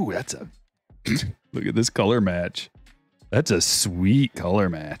there. Ooh, that's a... Look at this color match. That's a sweet color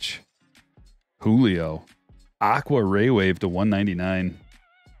match. Julio. Aqua Ray Wave to 199.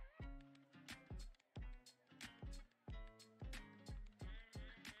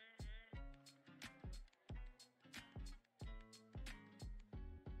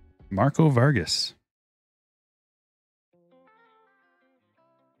 Marco Vargas.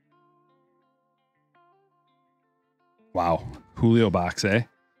 Wow. Julio box, eh?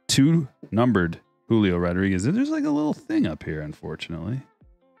 2 numbered Julio Rodriguez. There's like a little thing up here, unfortunately.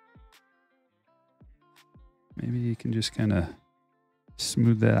 Maybe you can just kind of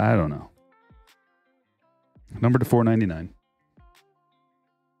smooth that. I don't know. Number to 499.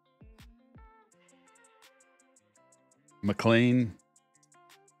 McLean.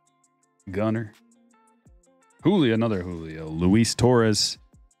 Gunner. Julio, another Julio. Luis Torres.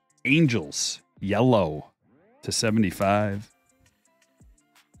 Angels. Yellow to 75.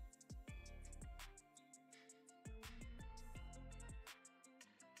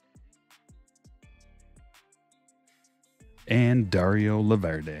 And Dario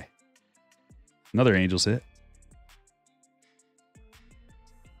Laverde. Another Angels hit.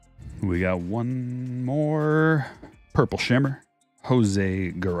 We got one more. Purple Shimmer.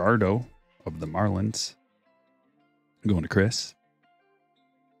 Jose Gerardo of the Marlins. Going to Chris.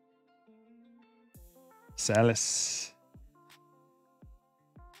 Salas.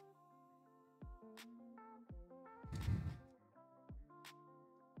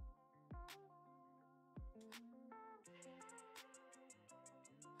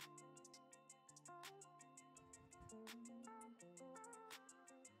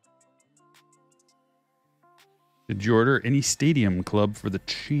 Did you order any Stadium Club for the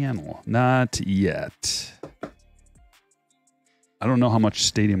channel? Not yet. I don't know how much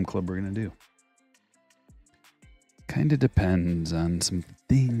Stadium Club we're going to do. Kind of depends on some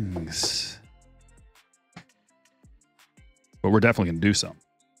things. But we're definitely going to do some.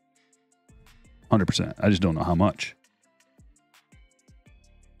 100%. I just don't know how much.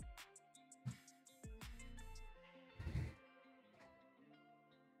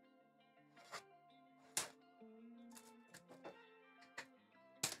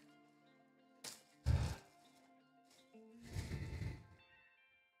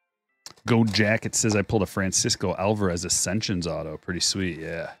 Go Jacket says I pulled a Francisco Alvarez Ascensions auto. Pretty sweet,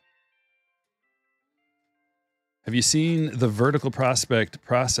 yeah. Have you seen the Vertical Prospect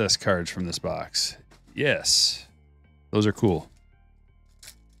process cards from this box? Yes. Those are cool.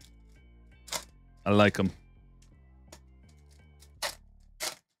 I like them.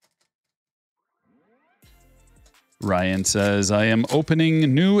 Ryan says, I am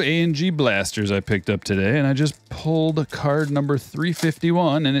opening new A&G blasters I picked up today, and I just pulled card number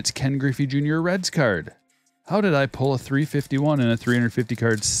 351, and it's Ken Griffey Jr. Reds card. How did I pull a 351 in a 350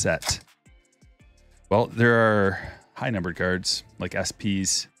 card set? Well, there are high-numbered cards, like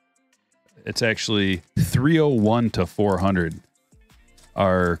SPs. It's actually 301 to 400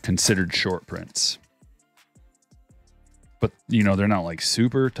 are considered short prints. But, you know, they're not like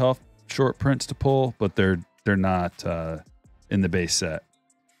super tough short prints to pull, but they're not in the base set.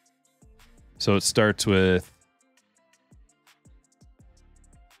 So it starts with...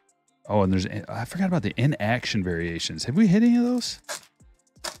 Oh, and there's... I forgot about the in-action variations. Have we hit any of those?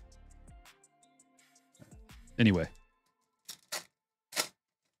 Anyway.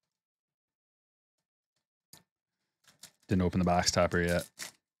 Didn't open the box topper yet.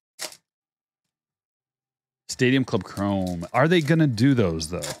 Stadium Club Chrome. Are they going to do those,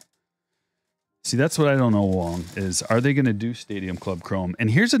 though? See, that's what I don't know, Wong, is are they going to do Stadium Club Chrome? And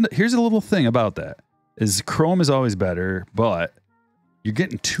here's a little thing about that, is Chrome is always better, but you're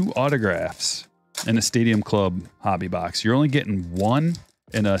getting 2 autographs in a Stadium Club hobby box. You're only getting 1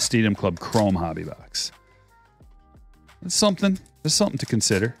 in a Stadium Club Chrome hobby box. It's something. There's something to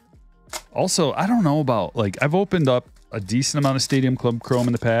consider. Also, I don't know about, like, I've opened up a decent amount of Stadium Club Chrome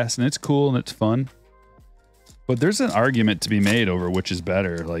in the past, and it's cool and it's fun. But there's an argument to be made over which is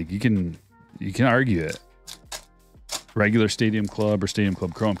better. Like, you can argue it. Regular Stadium Club or Stadium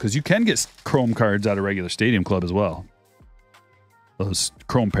Club Chrome. Because you can get Chrome cards out of regular Stadium Club as well. Those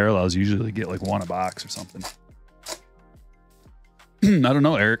Chrome parallels usually get like 1 a box or something. I don't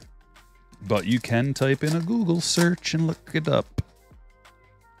know, Eric. But you can type in a Google search and look it up.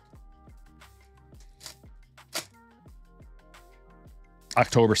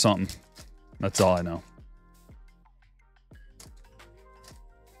 October something. That's all I know.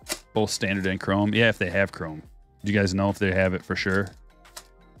 Both standard and Chrome. Yeah, if they have Chrome. Do you guys know if they have it for sure?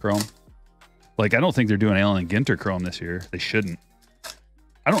 Chrome? Like, I don't think they're doing Allen and Ginter Chrome this year. They shouldn't.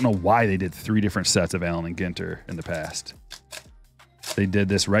 I don't know why they did 3 different sets of Allen and Ginter in the past. They did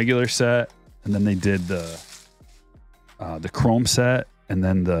this regular set, and then they did the Chrome set, and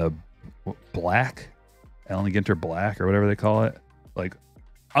then the black, Allen and Ginter Black, or whatever they call it. Like,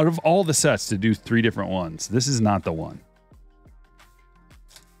 out of all the sets to do 3 different ones, this is not the one.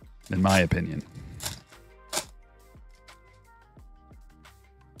 In my opinion.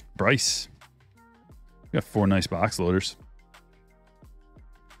 Bryce. We got 4 nice box loaders.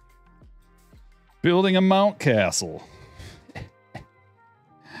 Building a Mount Castle.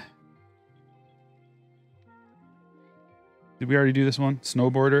 Did we already do this one?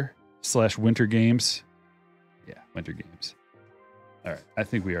 Snowboarder / Winter Games. Yeah, Winter Games. All right, I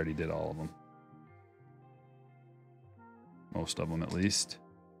think we already did all of them. Most of them, at least.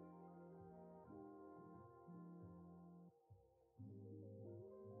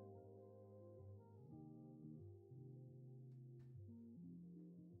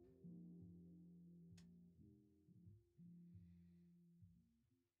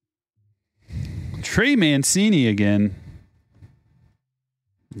 Trey Mancini again.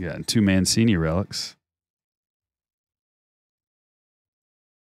 We got 2 Mancini relics.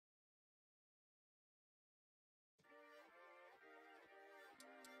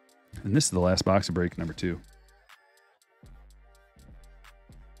 And this is the last box of break number 2.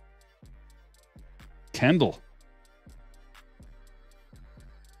 Kendall.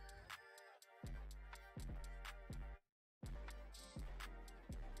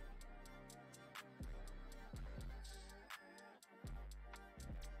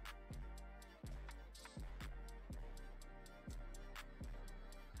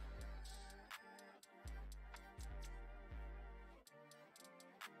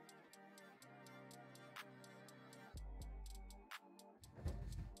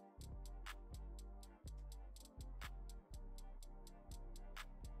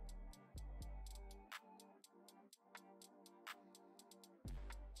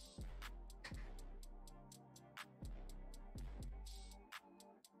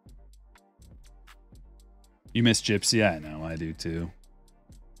 You miss Gypsy? I know, I do too.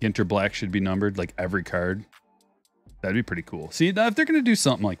 Ginter Black should be numbered, like every card. That'd be pretty cool. See, if they're going to do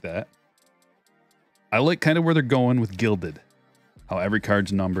something like that, I like kind of where they're going with Gilded. How every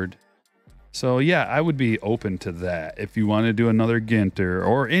card's numbered. So yeah, I would be open to that. If you want to do another Ginter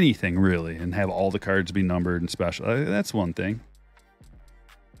or anything really and have all the cards be numbered and special, that's one thing.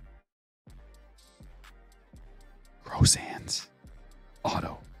 Roseanne's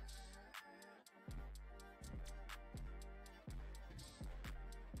auto.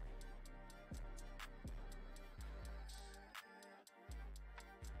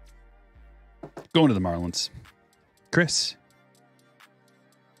 Going to the Marlins. Chris.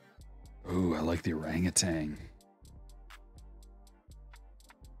 Ooh, I like the orangutan.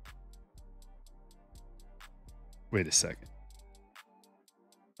 Wait a second.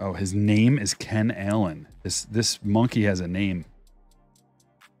 Oh, his name is Ken Allen. This monkey has a name.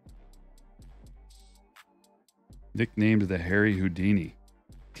 Nicknamed the Harry Houdini.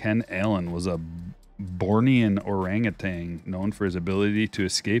 Ken Allen was a Bornean orangutan known for his ability to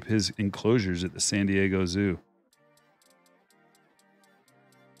escape his enclosures at the San Diego Zoo.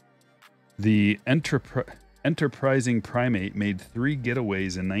 The enterprising primate made 3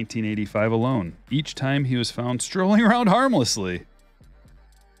 getaways in 1985 alone. Each time he was found strolling around harmlessly.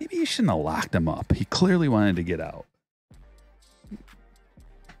 Maybe you shouldn't have locked him up. He clearly wanted to get out.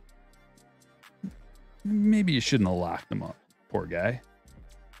 Maybe you shouldn't have locked him up. Poor guy.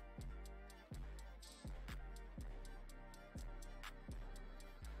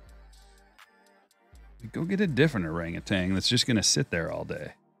 Go get a different orangutan that's just going to sit there all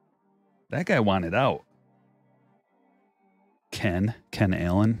day. That guy wanted out. Ken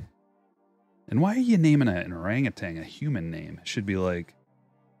Allen. And why are you naming an orangutan a human name? It should be like,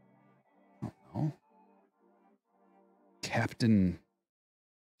 I don't know, Captain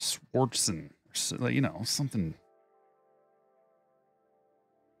Swartzen. Or, you know, something.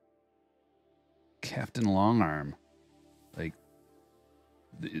 Captain Longarm. Like,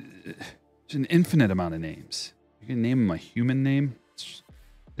 there's an infinite amount of names. You can name him a human name.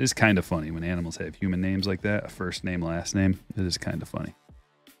 It is kind of funny when animals have human names like that. A first name, last name. It is kind of funny.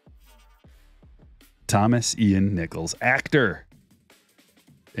 Thomas Ian Nichols, actor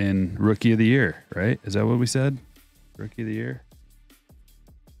in Rookie of the Year, right? Is that what we said? Rookie of the Year?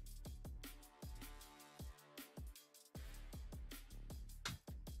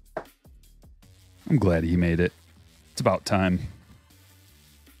 I'm glad he made it. It's about time.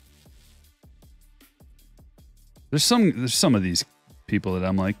 There's some of these people that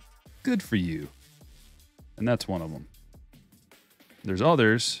I'm like, good for you. And that's one of them. There's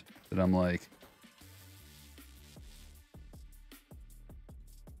others that I'm like,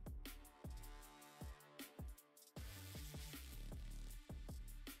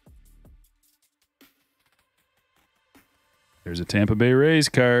 there's a Tampa Bay Rays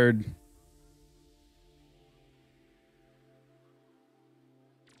card.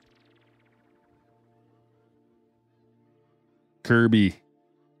 Kirby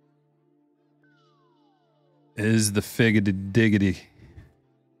is the figgity diggity.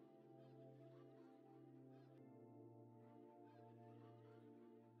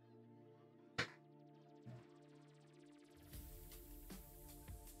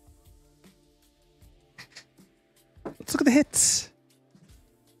 Let's look at the hits.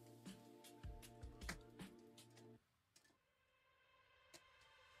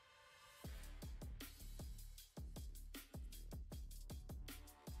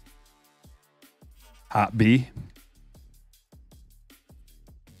 Hot B.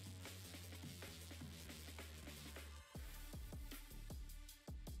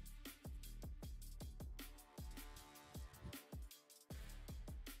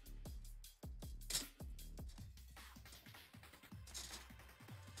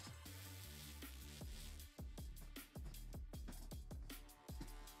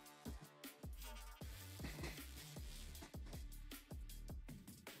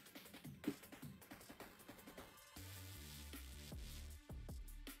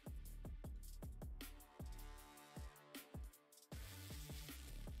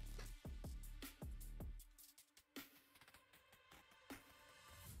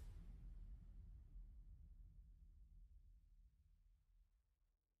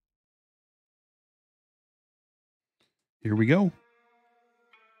 Here we go.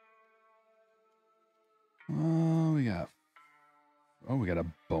 We got a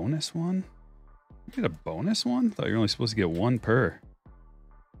bonus one. We got a bonus one? Thought you were only supposed to get one per.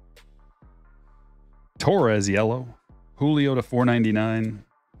 Torres yellow. Julio to $4.99.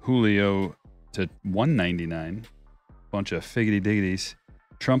 Julio to $1.99. Bunch of figgity diggities.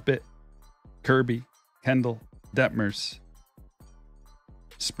 Trumpet. Kirby. Kendall, Detmers,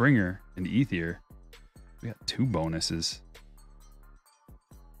 Springer, and Ethier. We got 2 bonuses.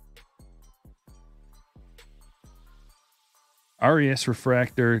 Arias,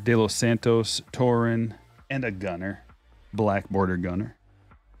 Refractor, De Los Santos, Torin, and a Gunner. Black border Gunner.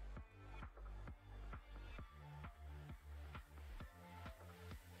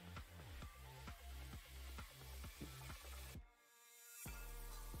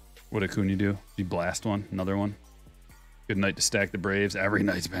 What did Acuna do? Did he blast one? Another one? Good night to stack the Braves. Every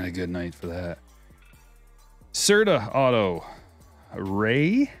night's been a good night for that. Serta auto.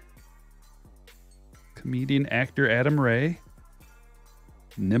 Ray. Comedian actor Adam Ray.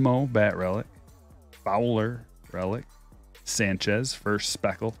 Nimmo bat relic. Fowler relic. Sanchez first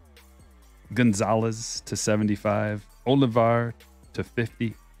speckle. Gonzalez to 75. Olivar to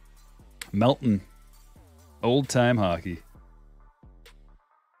 50. Melton. Old time hockey.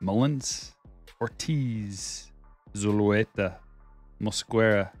 Mullins, Ortiz, Zulueta,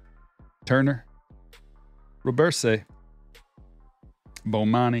 Mosquera, Turner, Roberse,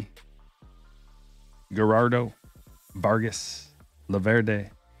 Bomani, Gerardo, Vargas,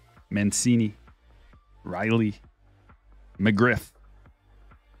 Laverde, Mancini, Riley, McGriff.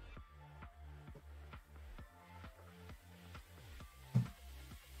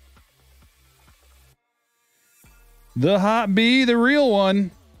 The hot bee, the real one.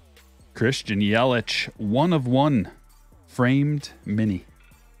 Christian Yelich, 1 of 1, framed mini.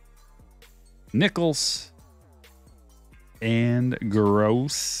 Nichols and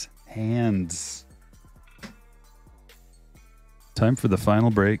gross hands. Time for the final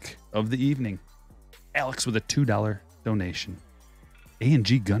break of the evening. Alex with a $2 donation.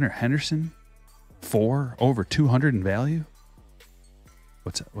 A&G Gunnar Henderson, 4 over 200 in value.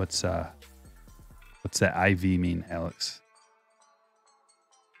 What's that IV mean, Alex?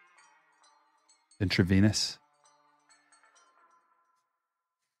 Intravenous.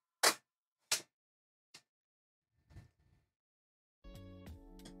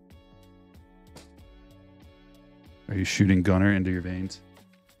 Are you shooting Gunner into your veins?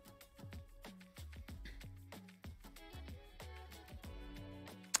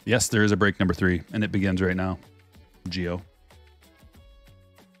 Yes, there is a break number 3, and it begins right now. Geo.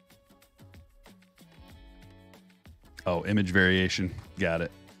 Oh, image variation. Got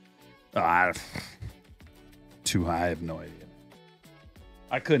it. Too high. I have no idea.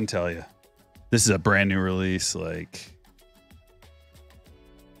 I couldn't tell you. This is a brand new release. Like,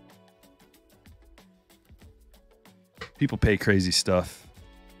 people pay crazy stuff.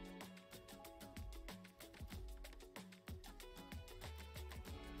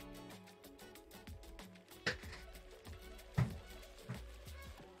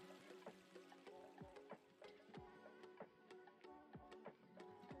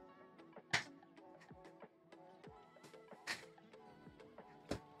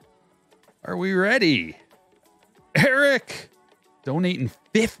 Are we ready? Eric donating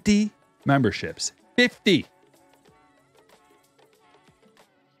 50 memberships. 50.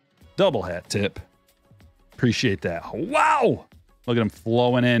 Double hat tip. Appreciate that. Wow. Look at him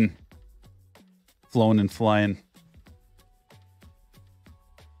flowing in. Flowing and flying.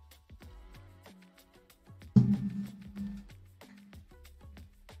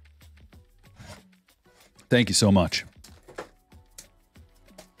 Thank you so much.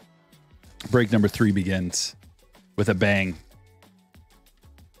 Break number 3 begins with a bang.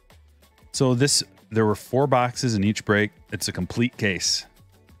 So there were 4 boxes in each break. It's a complete case.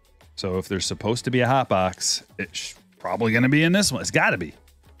 So if there's supposed to be a hot box, it's probably going to be in this one. It's got to be.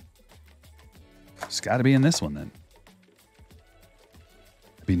 It's got to be in this one then.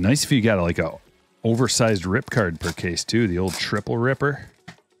 It'd be nice if you got like a oversized rip card per case too. The old triple ripper.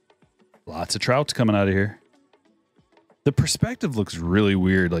 Lots of trouts coming out of here. The perspective looks really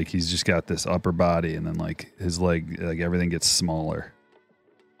weird. Like he's just got this upper body and then like his leg, like everything gets smaller.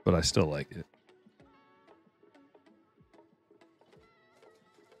 But I still like it.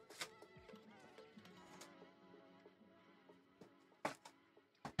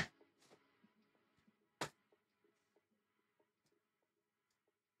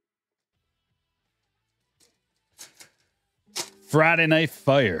 Friday Night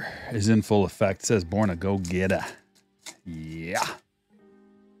Fire is in full effect. It says born a go-getter. Yeah.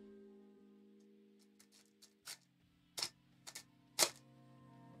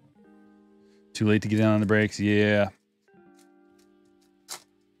 Too late to get in on the brakes? Yeah.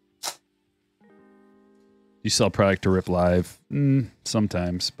 You sell product to rip live?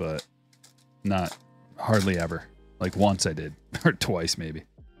 Sometimes, but not hardly ever. Like once I did, or twice maybe.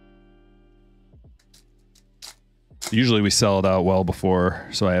 Usually we sell it out well before,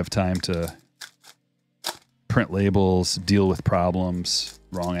 so I have time to print labels, deal with problems,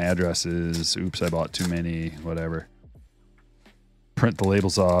 wrong addresses, oops, I bought too many, whatever. Print the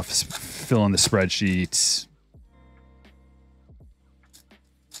labels off, fill in the spreadsheets.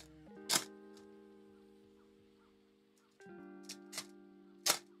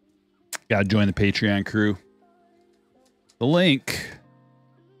 Gotta join the Patreon crew. The link,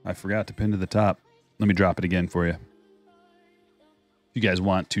 I forgot to pin to the top. Let me drop it again for you. If you guys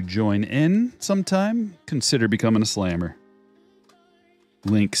want to join in sometime, consider becoming a slammer.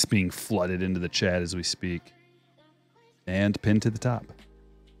 Links being flooded into the chat as we speak. And pinned to the top.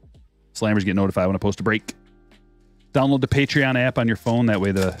 Slammers get notified when I post a break. Download the Patreon app on your phone. That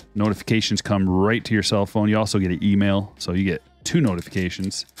way the notifications come right to your cell phone. You also get an email, so you get 2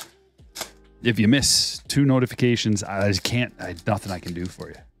 notifications. If you miss 2 notifications, nothing I can do for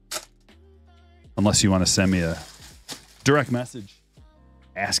you. Unless you want to send me a direct message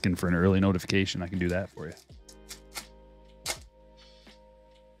asking for an early notification, I can do that for you.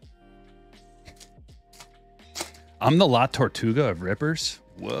 I'm the La Tortuga of Rippers.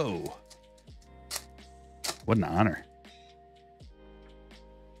 Whoa. What an honor.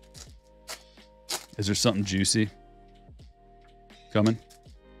 Is there something juicy coming?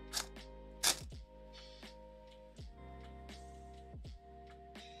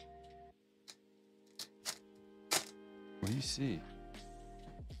 What do you see?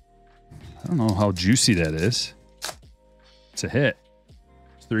 I don't know how juicy that is. It's a hit.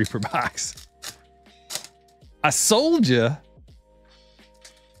 It's 3 per box. I sold you.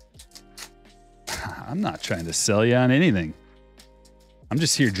 I'm not trying to sell you on anything. I'm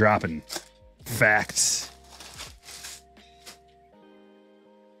just here dropping facts.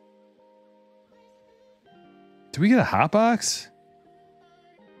 Do we get a hot box?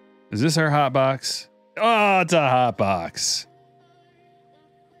 Is this our hot box? Oh, it's a hot box.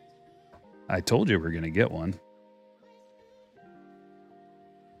 I told you we're going to get one.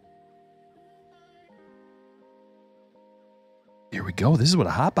 Here we go. This is what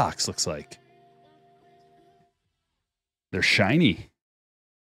a hot box looks like. They're shiny.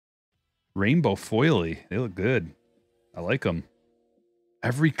 Rainbow foily. They look good. I like them.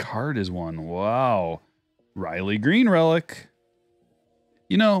 Every card is one. Wow. Riley Green relic.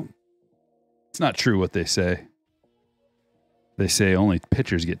 You know, it's not true what they say. They say only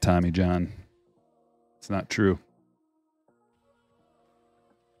pitchers get Tommy John. It's not true.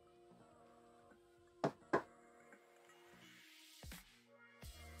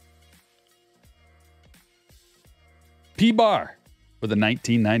 P-Bar for the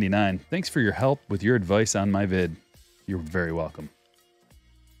 1999. Thanks for your help with your advice on my vid. You're very welcome.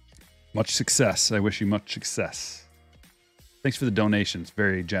 Much success. I wish you much success. Thanks for the donations.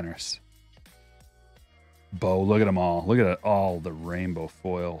 Very generous. Bo, look at them all. Look at all the rainbow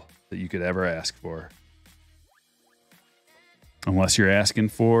foil that you could ever ask for. Unless you're asking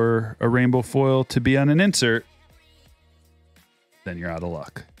for a rainbow foil to be on an insert, then you're out of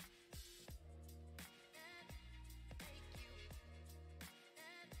luck.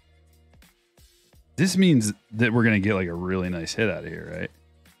 This means that we're going to get like a really nice hit out of here, right?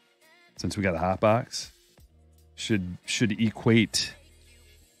 Since we got a hot box. Should equate.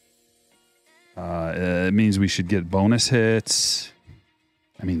 It means we should get bonus hits.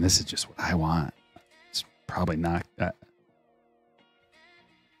 I mean, this is just what I want. It's probably not. Are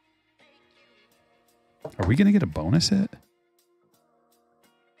we going to get a bonus hit?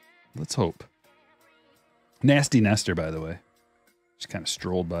 Let's hope. Nasty Nestor, by the way. Just kind of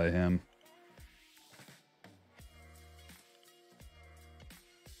strolled by him.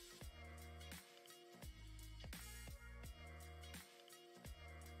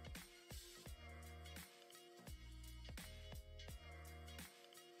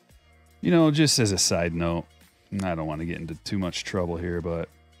 You know, just as a side note, I don't want to get into too much trouble here, but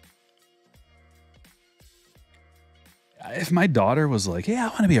if my daughter was like, hey, I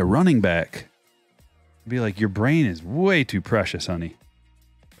want to be a running back, I'd be like, your brain is way too precious, honey.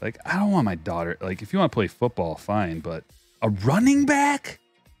 Like, I don't want my daughter, like, if you want to play football, fine, but a running back?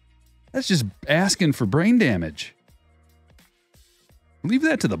 That's just asking for brain damage. Leave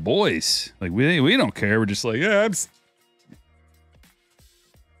that to the boys. Like, we don't care. We're just like, yeah,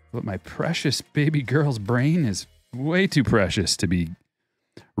 but my precious baby girl's brain is way too precious to be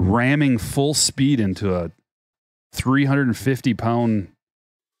ramming full speed into a 350-pound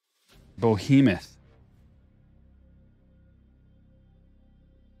behemoth.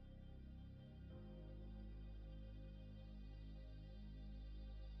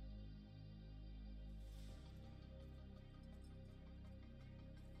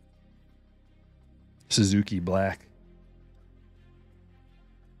 Suzuki Black.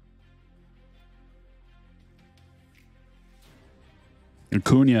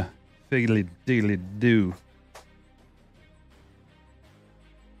 Acuna. Figgly diggly do.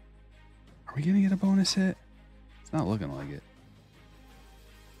 Are we going to get a bonus hit? It's not looking like it.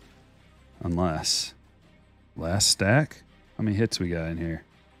 Unless. Last stack? How many hits we got in here?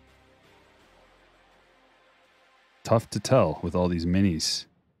 Tough to tell with all these minis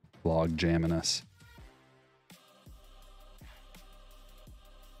log jamming us.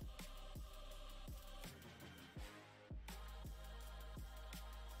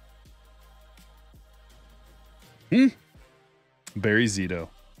 Barry Zito.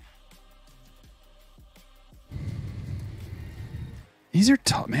 These are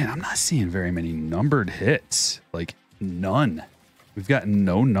tough. Man, I'm not seeing very many numbered hits. Like, none. We've got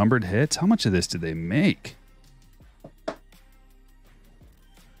no numbered hits. How much of this did they make? You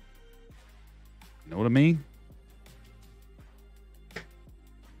know what I mean?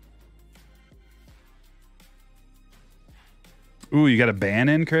 Ooh, you got a ban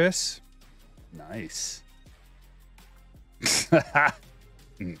in, Chris? Nice. I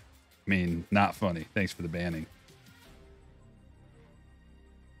mean, not funny. Thanks for the banning.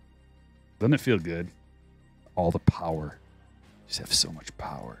 Doesn't it feel good? All the power. You just have so much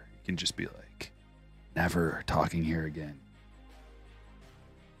power. You can just be like, never talking here again.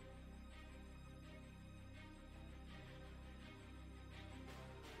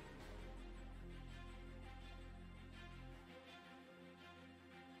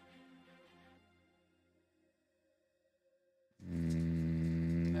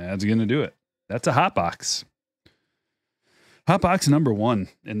 That's going to do it. That's a hot box. Hot box number 1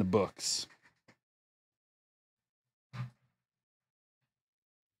 in the books.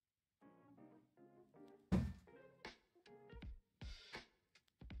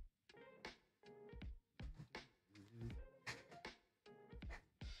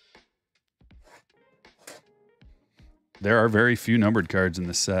 There are very few numbered cards in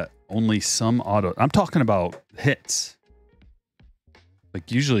the set. Only some auto. I'm talking about hits. Like,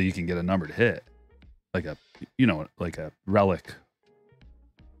 usually you can get a numbered hit. Like a, you know, like a relic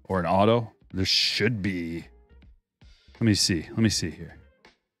or an auto. There should be. Let me see. Let me see here.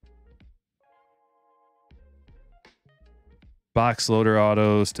 Box loader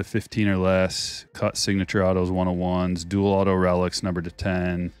autos to 15 or less. Cut signature autos 101s. Dual auto relics numbered to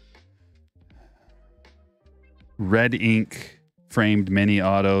 10. Red ink framed mini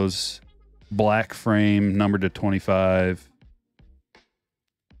autos. Black frame numbered to 25.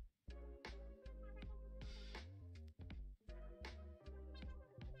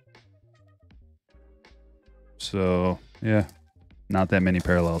 So, yeah, not that many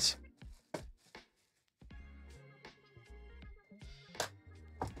parallels.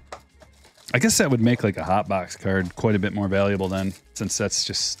 I guess that would make like a hot box card quite a bit more valuable then, since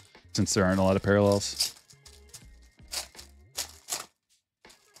there aren't a lot of parallels.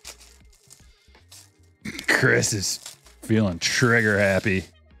 Chris is feeling trigger happy.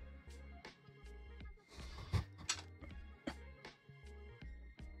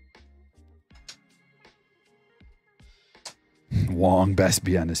 Wong best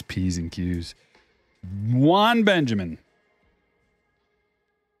be on his P's and Q's. Juan Benjamin.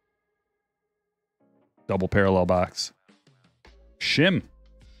 Double parallel box. Shim.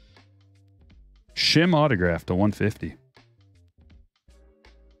 Shim autograph to 150.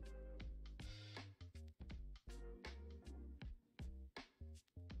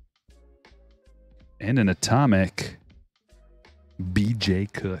 And an atomic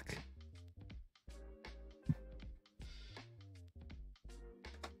BJ Cook.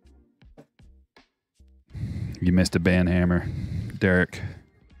 You missed a band hammer, Derek.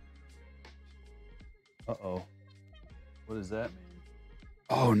 Uh-oh. What does that mean?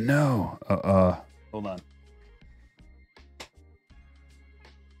 Oh, no. Hold on.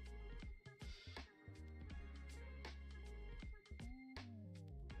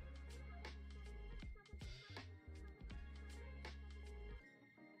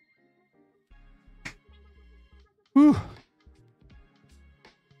 Whew.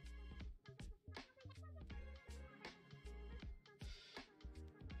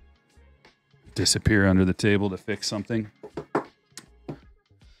 Disappear under the table to fix something.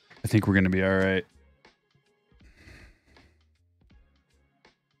 I think we're going to be all right.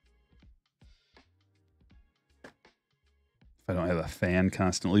 If I don't have a fan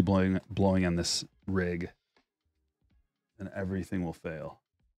constantly blowing on this rig, then everything will fail.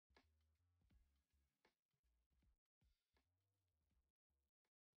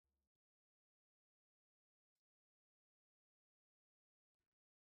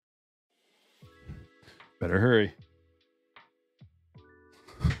 Better hurry.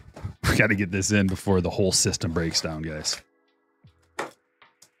 We got to get this in before the whole system breaks down, guys.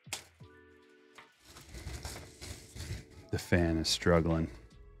 fan is struggling.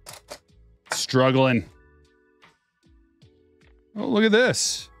 Struggling. Oh, look at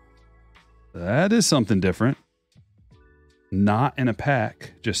this. That is something different. Not in a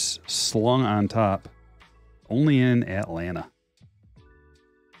pack, just slung on top. Only in Atlanta.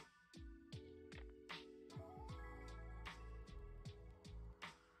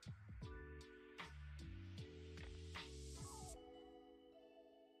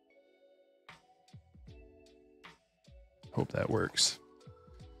 Hope that works.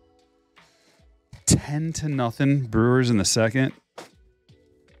 10-0 Brewers in the second.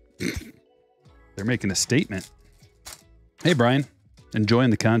 They're making a statement. Hey, Brian. Enjoying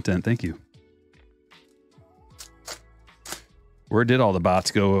the content. Thank you. Where did all the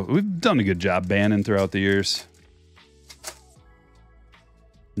bots go? We've done a good job banning throughout the years.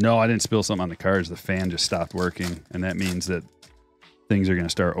 No, I didn't spill something on the cards. The fan just stopped working, and that means that things are going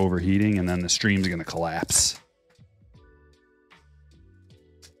to start overheating, and then the stream's going to collapse.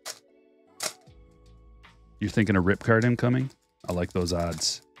 You're thinking a rip card incoming? I like those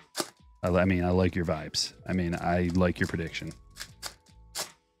odds. I mean, I like your vibes. I mean, I like your prediction.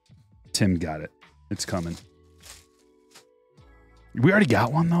 Tim got it. It's coming. We already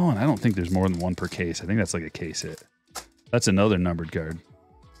got one, though, and I don't think there's more than one per case. I think that's like a case hit. That's another numbered card.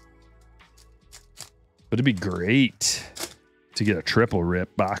 But it'd be great to get a triple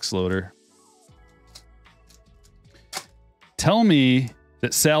rip box loader. Tell me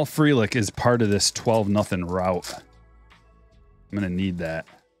that Sal Frelick is part of this 12-0 route. I'm going to need that.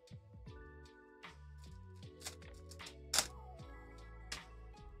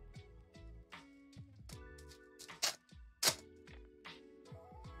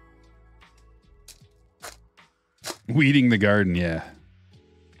 Weeding the garden, yeah.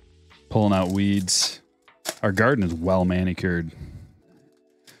 Pulling out weeds. Our garden is well manicured.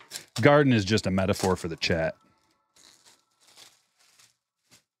 Garden is just a metaphor for the chat.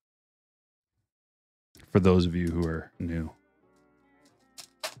 For those of you who are new.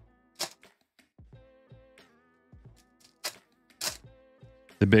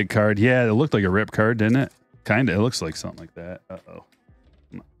 The big card. Yeah, it looked like a rip card, didn't it? Kind of. It looks like something like that. Uh-oh.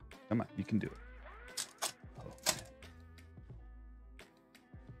 Come on. Come on. You can do it.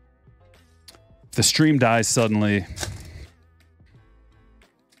 If the stream dies suddenly,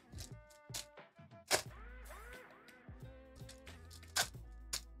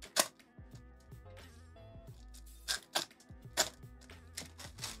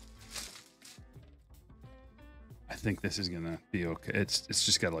 I think this is gonna be okay. It's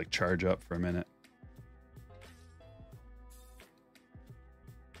just gotta like charge up for a minute.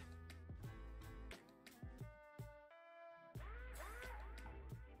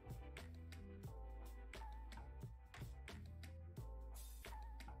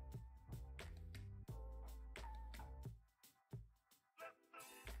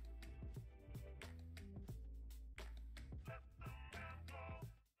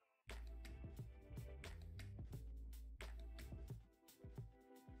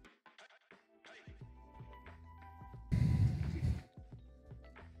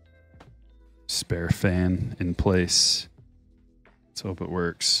 Spare fan in place. Let's hope it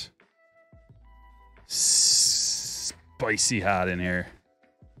works. Spicy hot in here.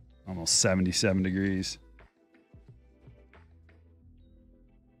 Almost 77 degrees.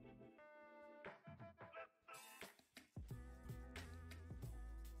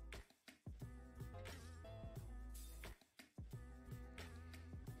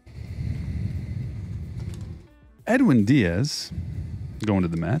 Edwin Diaz going to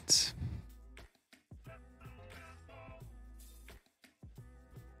the Mets.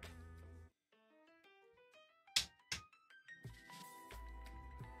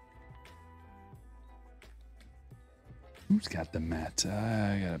 Who's got the Mets?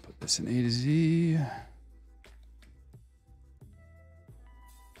 I gotta put this in A to Z.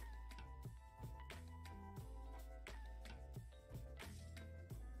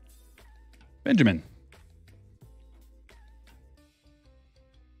 Benjamin.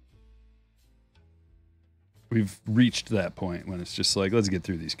 We've reached that point when it's just like, let's get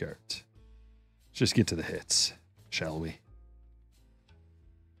through these cards. Let's just get to the hits, shall we?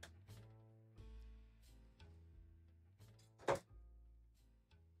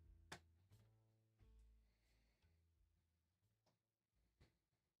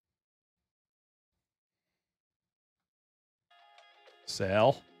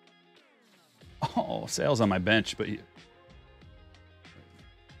 Sal. Oh, Sal's on my bench, but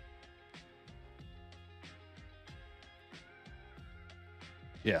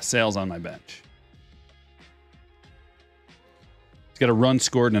yeah, Sal's on my bench. He's got a run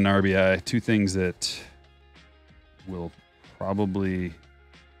scored and an RBI. Two things that will probably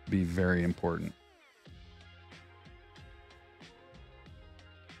be very important.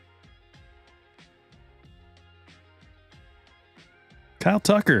 Kyle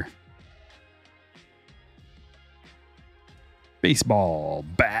Tucker. Baseball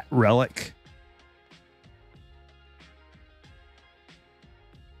bat relic.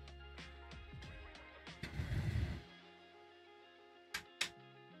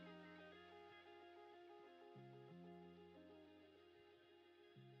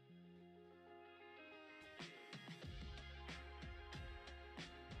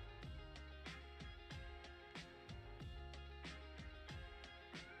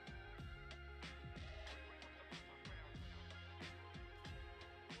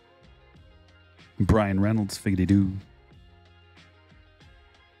 Brian Reynolds, figgity doo.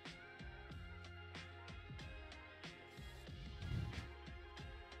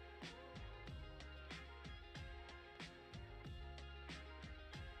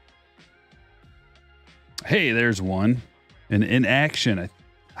 Hey, there's one. And in action,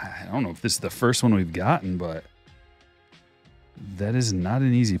 I don't know if this is the first one we've gotten, but that is not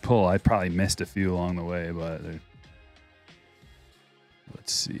an easy pull. I probably missed a few along the way, but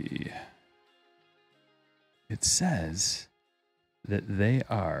let's see. It says that they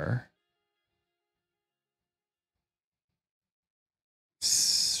are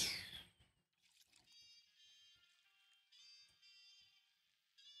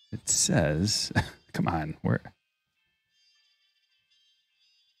it says come on, where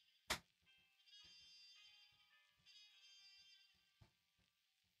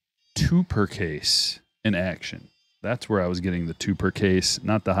 2 per case in action. That's where I was getting the 2 per case,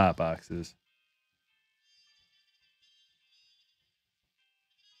 not the hot boxes.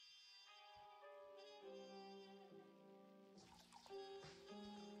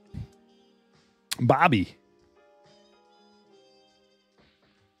 Bobby.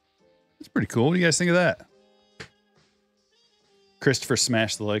 That's pretty cool. What do you guys think of that? Christopher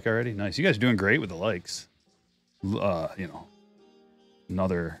smashed the like already. Nice. You guys are doing great with the likes. You know,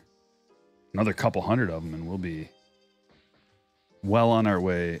 another couple hundred of them and we'll be well on our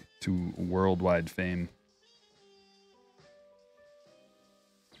way to worldwide fame.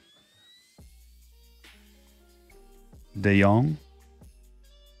 De Jong.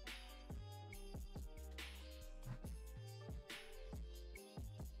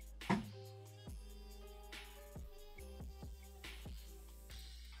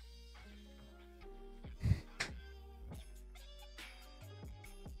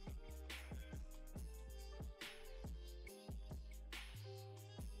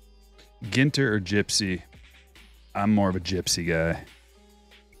 Ginter or Gypsy? I'm more of a Gypsy guy.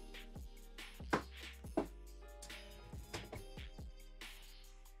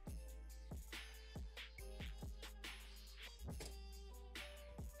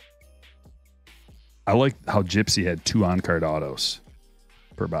 I like how Gypsy had 2 on-card autos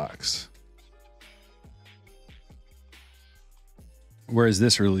per box. Whereas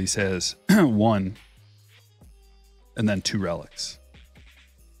this release has 1 and then 2 relics.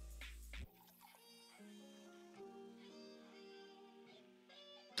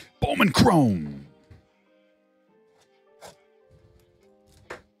 Bowman Chrome.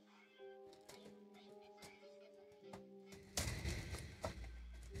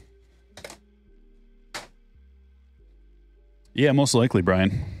 Yeah, most likely,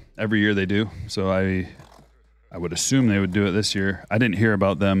 Brian. Every year they do. So I would assume they would do it this year. I didn't hear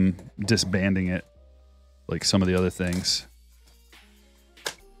about them disbanding it like some of the other things.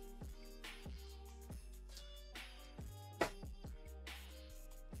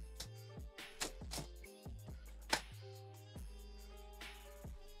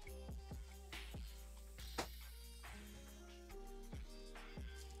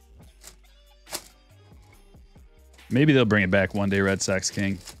 Maybe they'll bring it back one day, Red Sox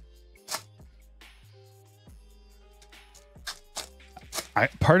King.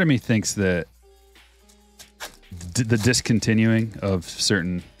 Part of me thinks that the discontinuing of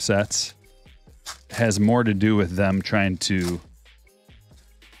certain sets has more to do with them trying to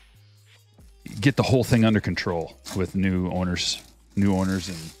get the whole thing under control with new owners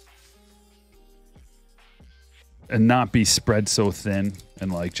and not be spread so thin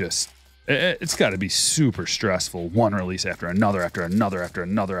and like just it's got to be super stressful. One release after another, after another, after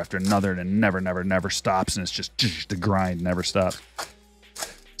another, after another, and it never stops. And it's just the grind never stops.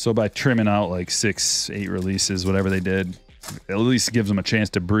 So by trimming out like 6-8 releases, whatever they did, at least gives them a chance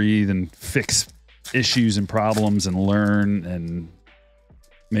to breathe and fix issues and problems and learn. And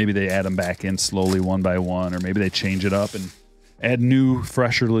maybe they add them back in slowly one by one, or maybe they change it up and add new,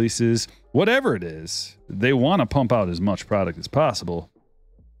 fresh releases, whatever it is. They want to pump out as much product as possible.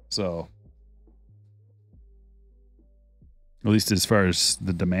 So, at least as far as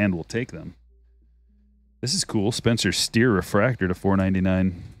the demand will take them. This is cool. Spencer Steer refractor to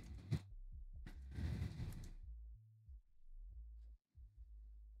 $4.99.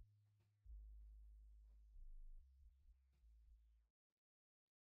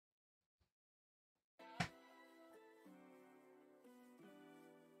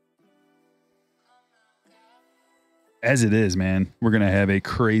 As it is, man, we're going to have a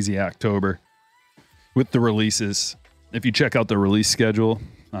crazy October with the releases. If you check out the release schedule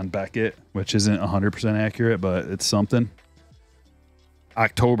on Beckett, which isn't 100% accurate, but it's something,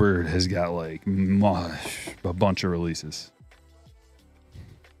 October has got like a bunch of releases.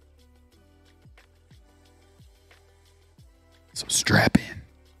 So strap in.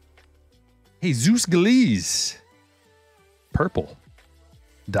 Hey, Zeus Galees. Purple.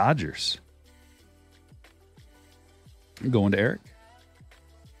 Dodgers. I'm going to Eric.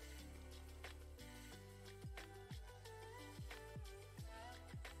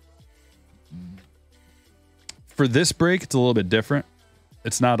 For this break, it's a little bit different.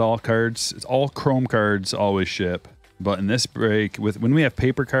 It's not all cards. It's all chrome cards always ship. But in this break, when we have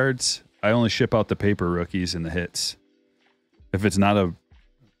paper cards, I only ship out the paper rookies and the hits. If it's not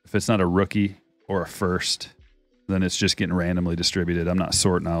a rookie or a first, then it's just getting randomly distributed. I'm not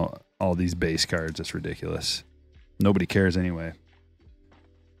sorting out all these base cards. It's ridiculous. Nobody cares anyway.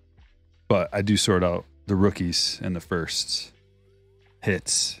 But I do sort out the rookies and the firsts,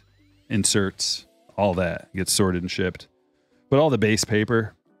 hits, inserts, all that gets sorted and shipped. But all the base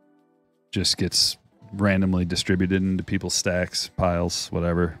paper just gets randomly distributed into people's stacks, piles,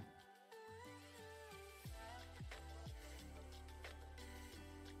 whatever.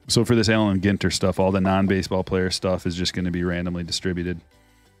 So for this Allen Ginter stuff, all the non-baseball player stuff is just going to be randomly distributed.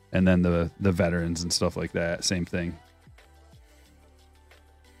 And then the veterans and stuff like that, same thing.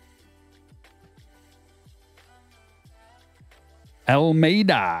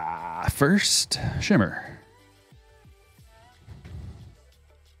 Almeida, first shimmer.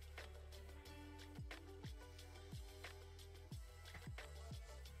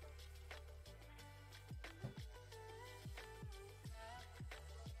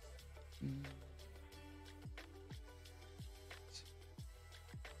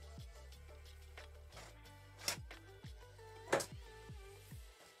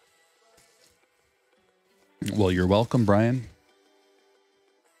 Well, you're welcome, Brian.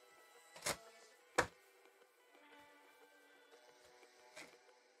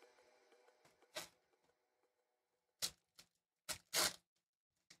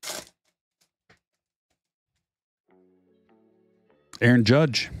 Aaron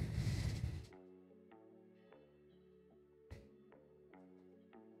Judge.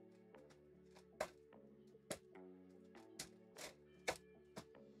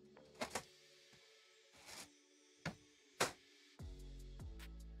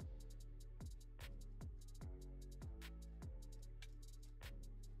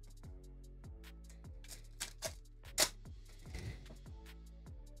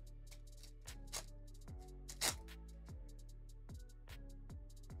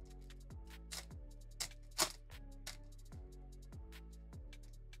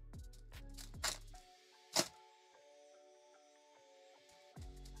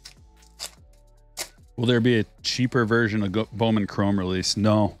 Will there be a cheaper version of Bowman Chrome release?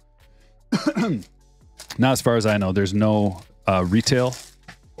 No. Not as far as I know. There's no retail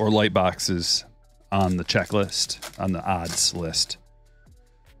or light boxes on the checklist, on the odds list.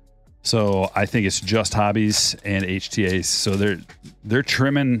 So I think it's just hobbies and HTAs. So they're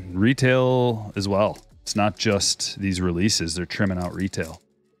trimming retail as well. It's not just these releases. They're trimming out retail.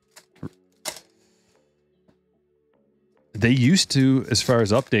 They used to, as far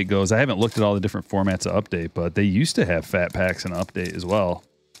as update goes, I haven't looked at all the different formats of update, but they used to have fat packs and update as well.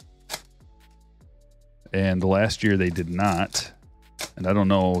 And the last year they did not. And I don't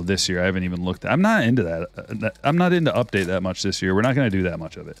know this year. I haven't even looked. I'm not into that. I'm not into update that much this year. We're not going to do that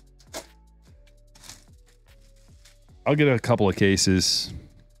much of it. I'll get a couple of cases.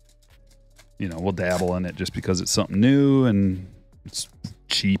 You know, we'll dabble in it just because it's something new and it's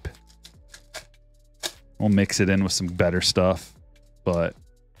cheap. We'll mix it in with some better stuff, but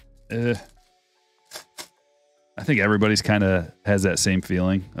I think everybody's kind of has that same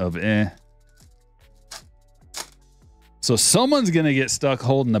feeling of So someone's going to get stuck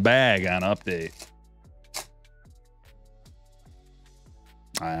holding the bag on update.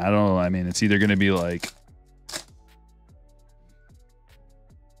 I don't know. I mean, it's either going to be like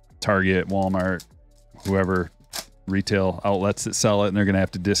Target, Walmart, whoever retail outlets that sell it, and they're going to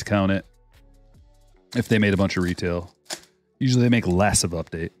have to discount it if they made a bunch of retail. Usually they make less of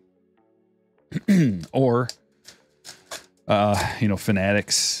update. Or,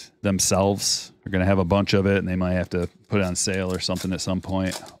 Fanatics themselves are going to have a bunch of it, and they might have to put it on sale or something at some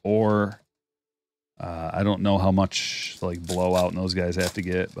point. Or I don't know how much like blowout those guys have to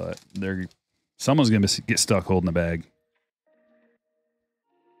get, but someone's going to get stuck holding the bag.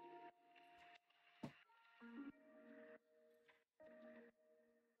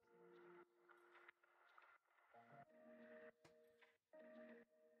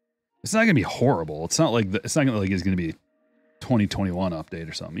 It's not going to be horrible. It's not like it's going to be 2021 update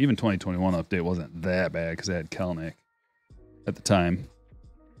or something. Even 2021 update wasn't that bad because I had Kelnick at the time.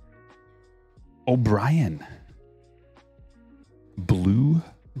 O'Brien. Blue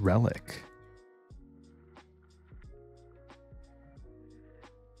Relic.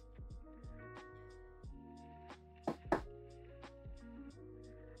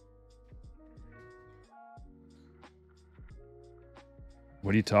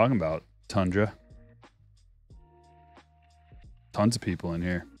 What are you talking about, Tundra? Tons of people in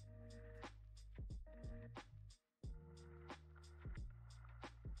here.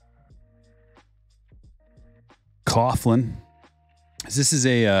 Coughlin. This is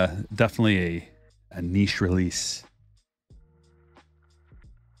definitely a niche release.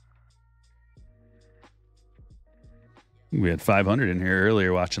 We had 500 in here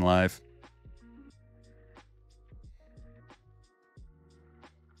earlier watching live.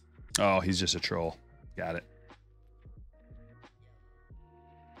 Oh, he's just a troll. Got it.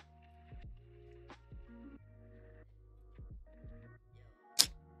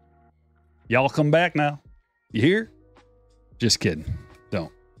 Y'all come back now. You hear? Just kidding.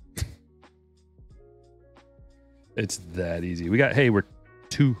 Don't. It's that easy. We're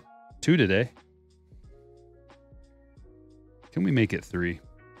two today. Can we make it 3?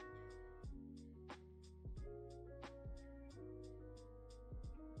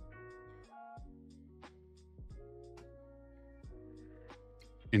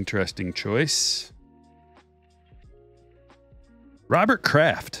 Interesting choice. Robert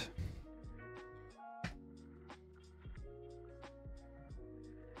Kraft.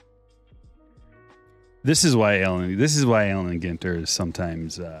 This is why Allen and Ginter is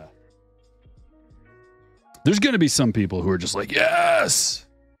sometimes there's going to be some people who are just like, yes.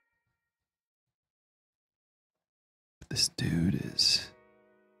 This dude is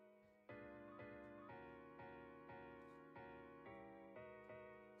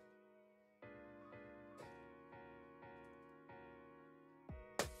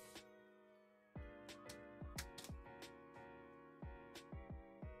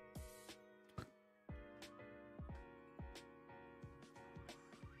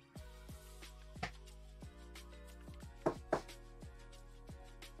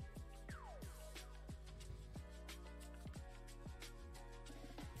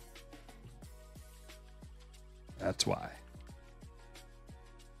that's why.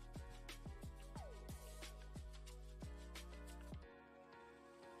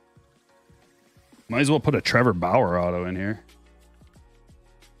 Might as well put a Trevor Bauer auto in here.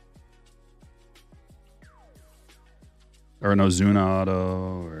 Or an Ozuna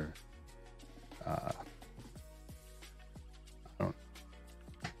auto, or I don't.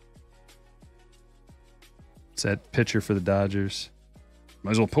 It's that pitcher for the Dodgers.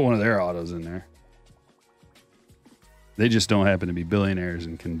 Might as well put one of their autos in there. They just don't happen to be billionaires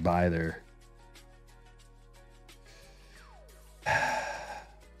and can buy their.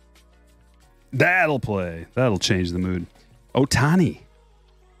 That'll play. That'll change the mood. Ohtani.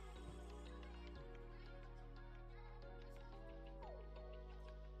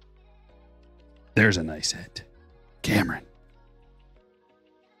 There's a nice hit. Cameron.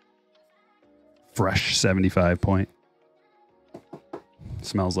 Fresh 75 point.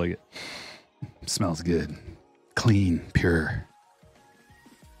 Smells like it. Smells good. Clean, pure.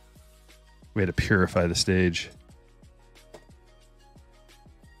 We had to purify the stage.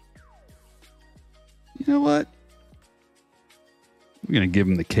 You know what? I'm going to give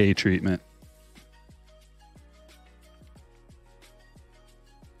him the K treatment.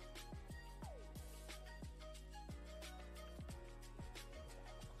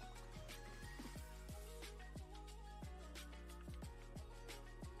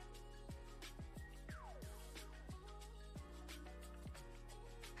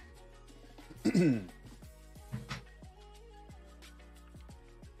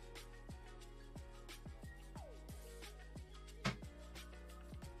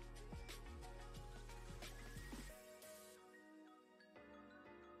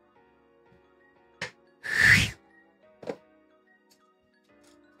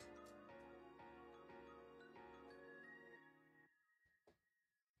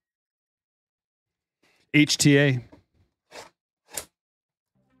 HTA.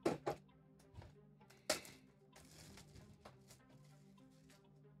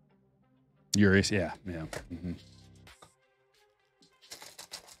 Urias, yeah. Mm-hmm.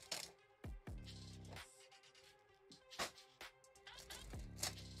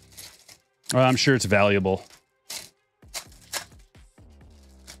 Well, I'm sure it's valuable.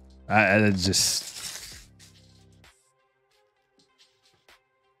 I just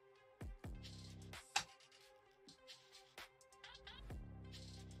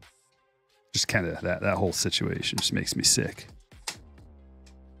kind of that whole situation just makes me sick.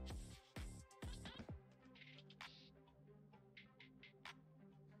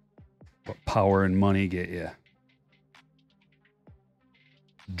 What power and money get you?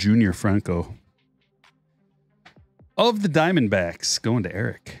 Junior Franco. Of the Diamondbacks, going to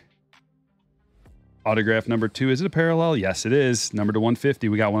Eric. Autograph number 2. Is it a parallel? Yes, it is. Number to 150.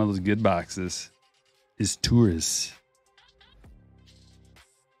 We got one of those good boxes. Is Torres.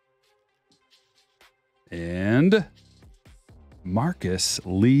 And Marcus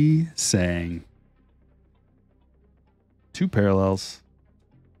Lee Sang. 2 parallels.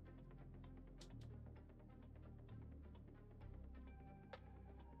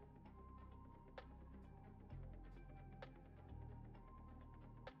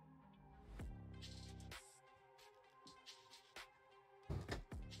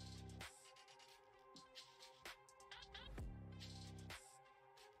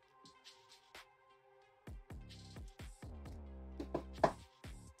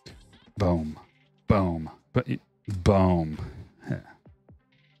 Boom. Boom. But boom. Yeah.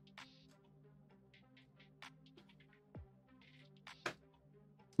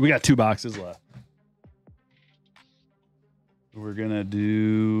 We got 2 boxes left. We're going to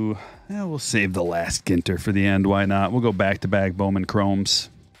do... we'll save the last Ginter for the end. Why not? We'll go back-to-back Bowman Chromes.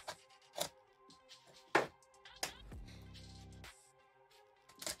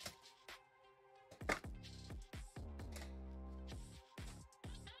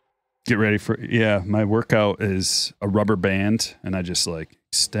 Get ready for... Yeah, my workout is a rubber band, and I just, like,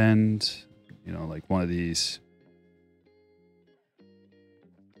 extend, you know, like one of these...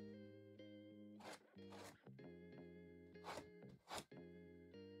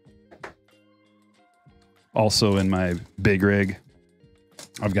 Also in my big rig,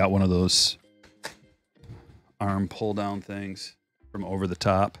 I've got one of those arm pull down things from over the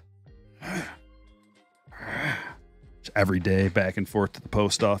top. Every day back and forth to the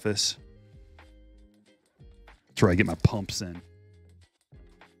post office. That's where I get my pumps in.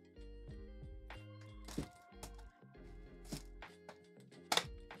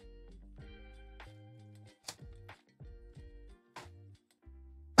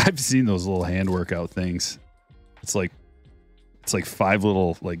 I've seen those little hand workout things. It's like 5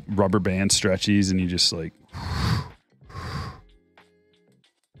 little like rubber band stretchies, and you just like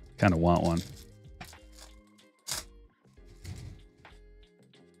kind of want one.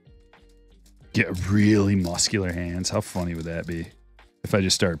 Get really muscular hands. How funny would that be if I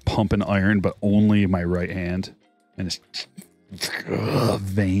just started pumping iron, but only my right hand, and it's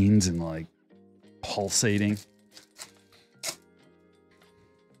veins and like pulsating.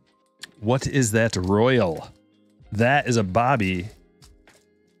 What is that Royal? That is a Bobby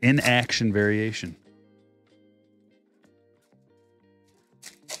in action variation.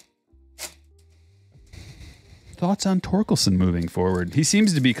 Thoughts on Torkelson moving forward? He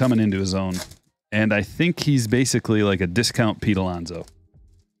seems to be coming into his own, and I think he's basically like a discount Pete Alonso.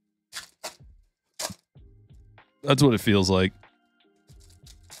 That's what it feels like.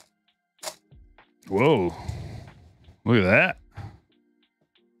 Whoa. Look at that.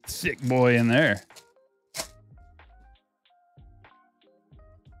 Thick boy in there.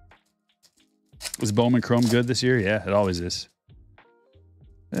 Was Bowman Chrome good this year? Yeah, it always is.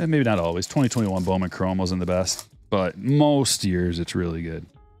 Maybe not always. 2021 Bowman Chrome wasn't the best, but most years it's really good.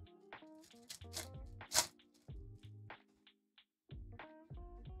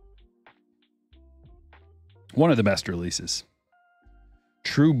 One of the best releases.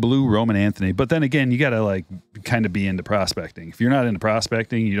 True blue Roman Anthony. But then again, you got to like kind of be into prospecting. If you're not into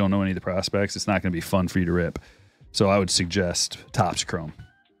prospecting, you don't know any of the prospects, it's not going to be fun for you to rip. So I would suggest Topps Chrome.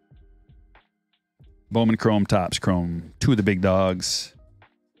 Bowman Chrome, Topps Chrome. 2 of the big dogs.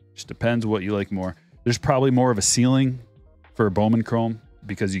 Just depends what you like more. There's probably more of a ceiling for Bowman Chrome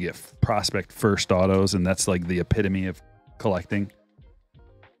because you get prospect first autos, and that's like the epitome of collecting.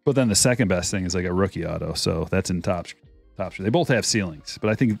 But then the second best thing is like a rookie auto. So that's in Topps. They both have ceilings, but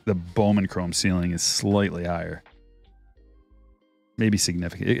I think the Bowman Chrome ceiling is slightly higher. Maybe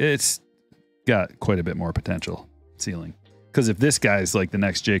significant. It's got quite a bit more potential ceiling. Because if this guy's like the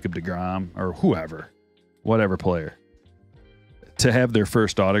next Jacob deGrom or whoever, whatever player, to have their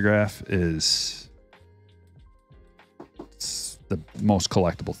first autograph is the most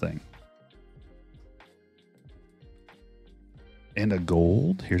collectible thing. And a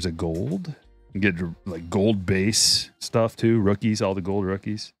gold. Here's a gold. You get like gold base stuff too. Rookies, all the gold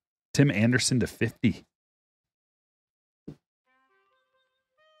rookies. Tim Anderson to 50.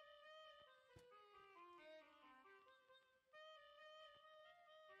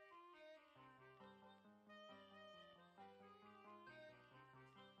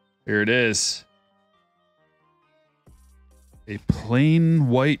 Here it is. A plain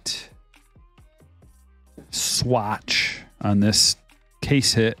white swatch on this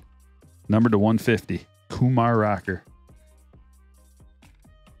case hit, numbered to 150. Kumar Rocker.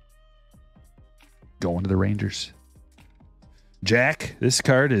 Going to the Rangers. Jack, this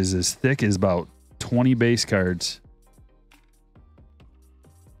card is as thick as about 20 base cards.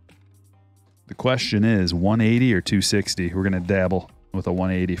 The question is 180 or 260. We're going to dabble with a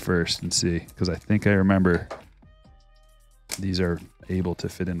 180 first and see, because I think I remember these are able to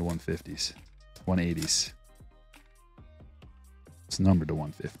fit into 150s, 180s. It's numbered to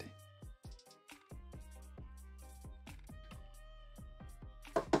 150.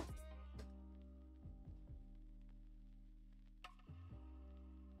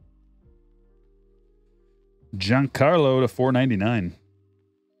 Giancarlo to 499.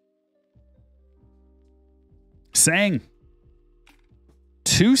 Sang.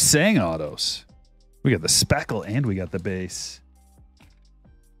 2 Sang autos. We got the speckle and we got the base.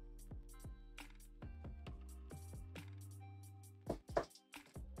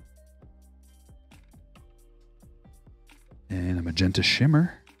 And a magenta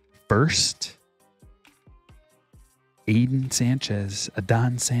shimmer. First. Aiden Sanchez.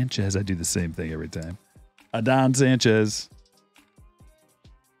 Adon Sanchez. I do the same thing every time. Adon Sanchez.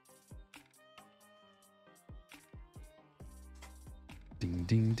 Ding,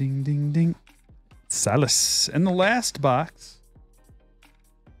 ding, ding, ding, ding. Salas. And the last box.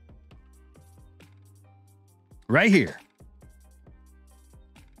 Right here.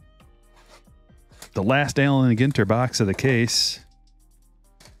 The last Allen and Ginter box of the case.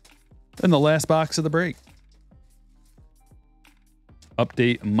 And the last box of the break.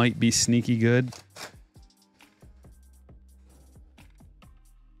 Update might be sneaky good.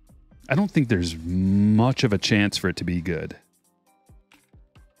 I don't think there's much of a chance for it to be good.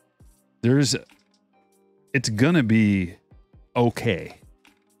 It's gonna be okay.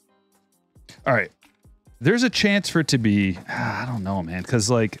 All right. There's a chance for it to be, I don't know, man. Cause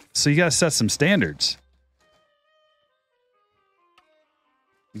so you gotta set some standards.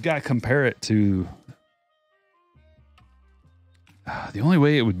 You gotta compare it to, the only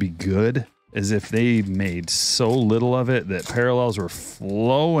way it would be good is if they made so little of it that parallels were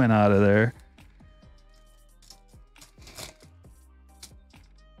flowing out of there.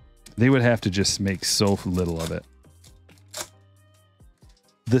 They would have to just make so little of it.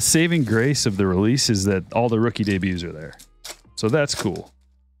 The saving grace of the release is that all the rookie debuts are there. So that's cool.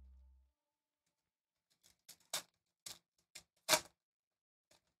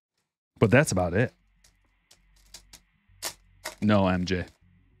 But that's about it. No, MJ.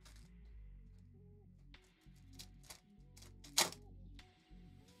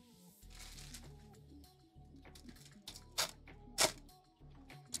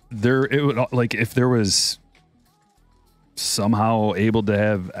 It would, like, if there was somehow able to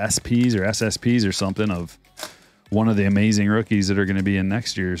have SPs or SSPs or something of one of the amazing rookies that are going to be in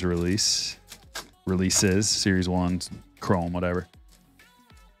next year's releases, Series 1, Chrome, whatever.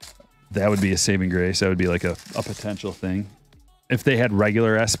 That would be a saving grace. That would be like a potential thing. If they had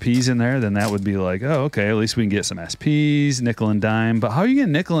regular SPs in there, then that would be like, oh, okay, at least we can get some SPs, nickel and dime. But how are you going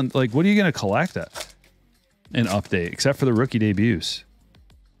to nickel and, like, what are you going to collect at an update, except for the rookie debuts?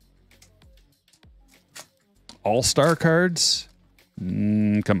 All-star cards?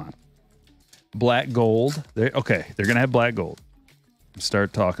 Come on. Black gold. They're going to have black gold.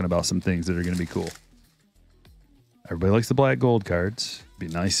 Start talking about some things that are going to be cool. Everybody likes the black gold cards. Be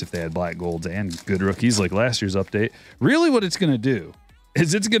nice if they had black golds and good rookies like last year's update. Really what it's going to do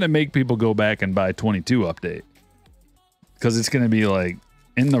is it's going to make people go back and buy 22 update. Because it's going to be like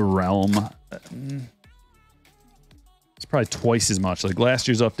in the realm. It's probably twice as much. Like last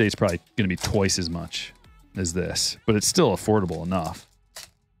year's update is probably going to be twice as much as this, but it's still affordable enough.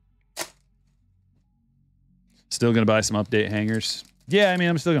 Still gonna buy some update hangers. Yeah, I mean,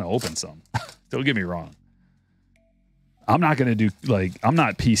 I'm still gonna open some. Don't get me wrong. I'm not gonna do, like, I'm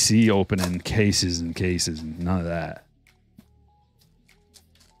not PC opening cases and cases and none of that.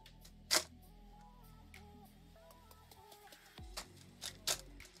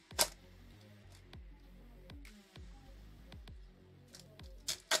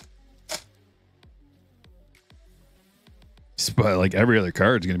 But like every other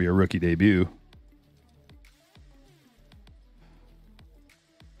card is going to be a rookie debut.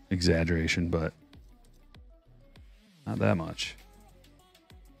 Exaggeration, but not that much.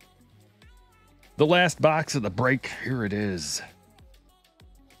 The last box of the break. Here it is.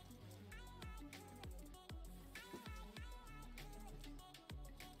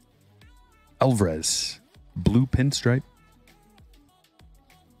 Alvarez, blue pinstripe.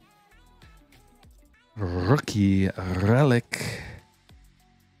 Rookie relic.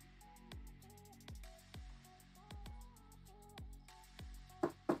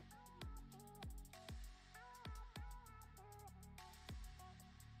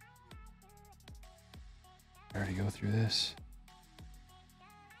 I already go through this.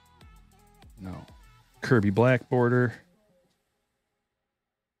 No. Kirby black border.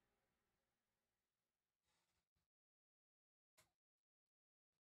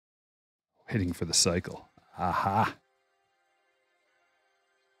 Hitting for the cycle. Aha.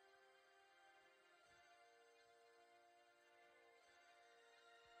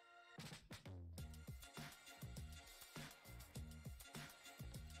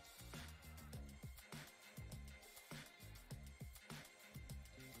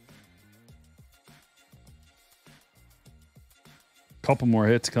 Couple more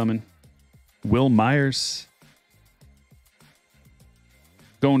hits coming. Will Myers.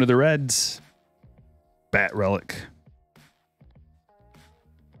 Going to the Reds. Bat relic.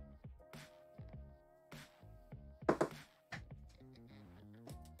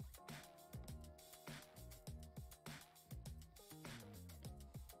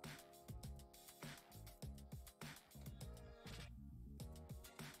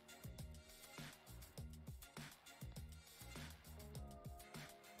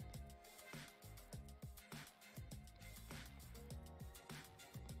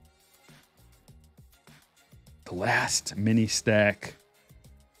 The last mini stack.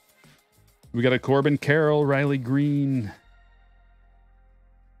 We got a Corbin Carroll, Riley Green.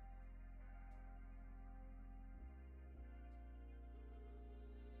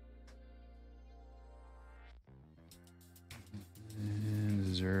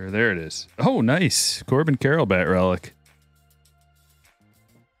 There it is. Oh, nice. Corbin Carroll bat relic.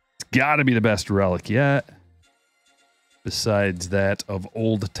 It's got to be the best relic yet. Besides that of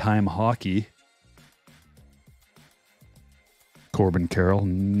old-time hockey. Corbin Carroll,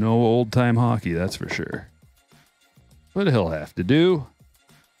 no old-time hockey, that's for sure. But he'll have to do.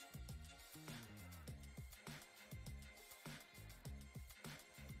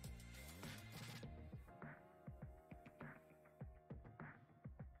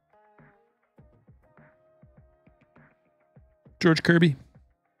 George Kirby.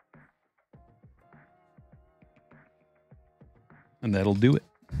 And that'll do it.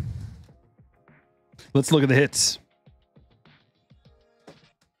 Let's look at the hits.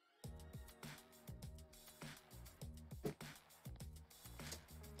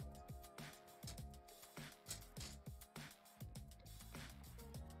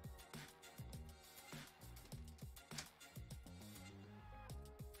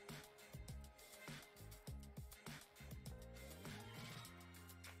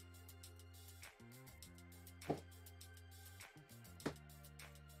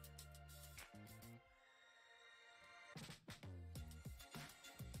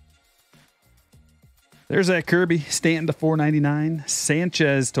 There's that Kirby. Stanton to $4.99.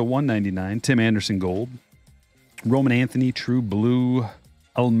 Sanchez to $1.99. Tim Anderson gold. Roman Anthony true blue.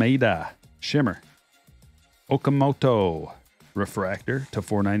 Almeida shimmer. Okamoto refractor to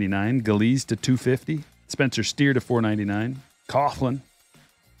 $4.99. Galees to $2.50. Spencer Steer to $4.99. Coughlin.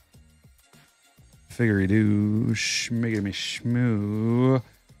 Figure-doo. Schmiggity schmoo.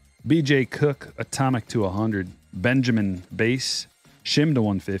 BJ Cook atomic to 100. Benjamin base. Shim to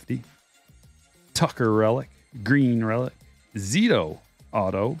 $150. Tucker relic, green relic, Zito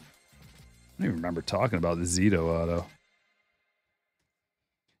auto. I don't even remember talking about the Zito auto.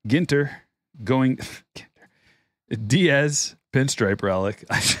 Ginter going Diaz pinstripe relic.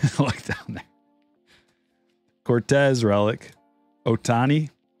 I should look down there. Cortez relic, Otani,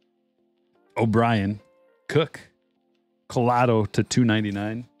 O'Brien, Cook, Collado to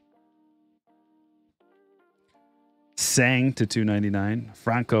 $2.99. Sang to $2.99.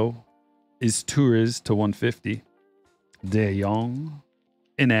 Franco is Torres to $150. De Jong.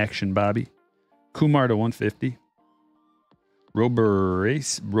 In action, Bobby. Kumar to $150.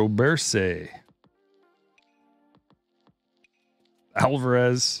 Roberse.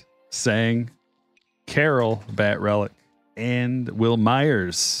 Alvarez. Sang. Carroll, bat relic. And Will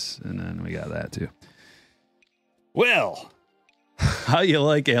Myers. And then we got that too. Well, how you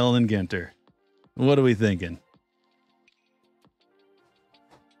like Allen and Ginter? What are we thinking?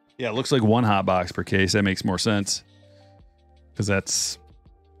 Yeah, it looks like one hot box per case. That makes more sense. Because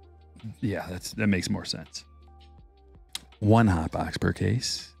that makes more sense. One hot box per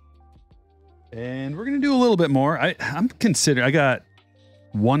case. And we're going to do a little bit more. I got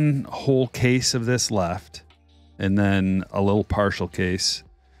one whole case of this left. And then a little partial case,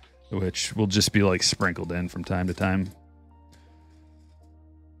 which will just be like sprinkled in from time to time.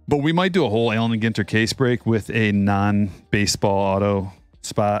 But we might do a whole Allen and Ginter case break with a non-baseball auto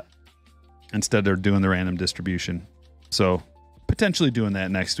spot instead of doing the random distribution. So potentially doing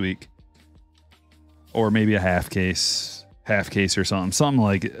that next week. Or maybe a half case or something. Something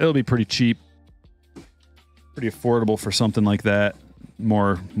like it. It'll be pretty cheap. Pretty affordable for something like that.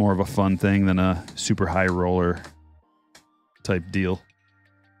 More of a fun thing than a super high roller type deal.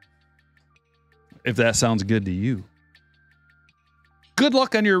 If that sounds good to you. Good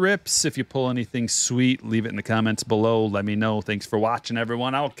luck on your rips. If you pull anything sweet, leave it in the comments below. Let me know. Thanks for watching,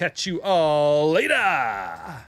 everyone. I'll catch you all later.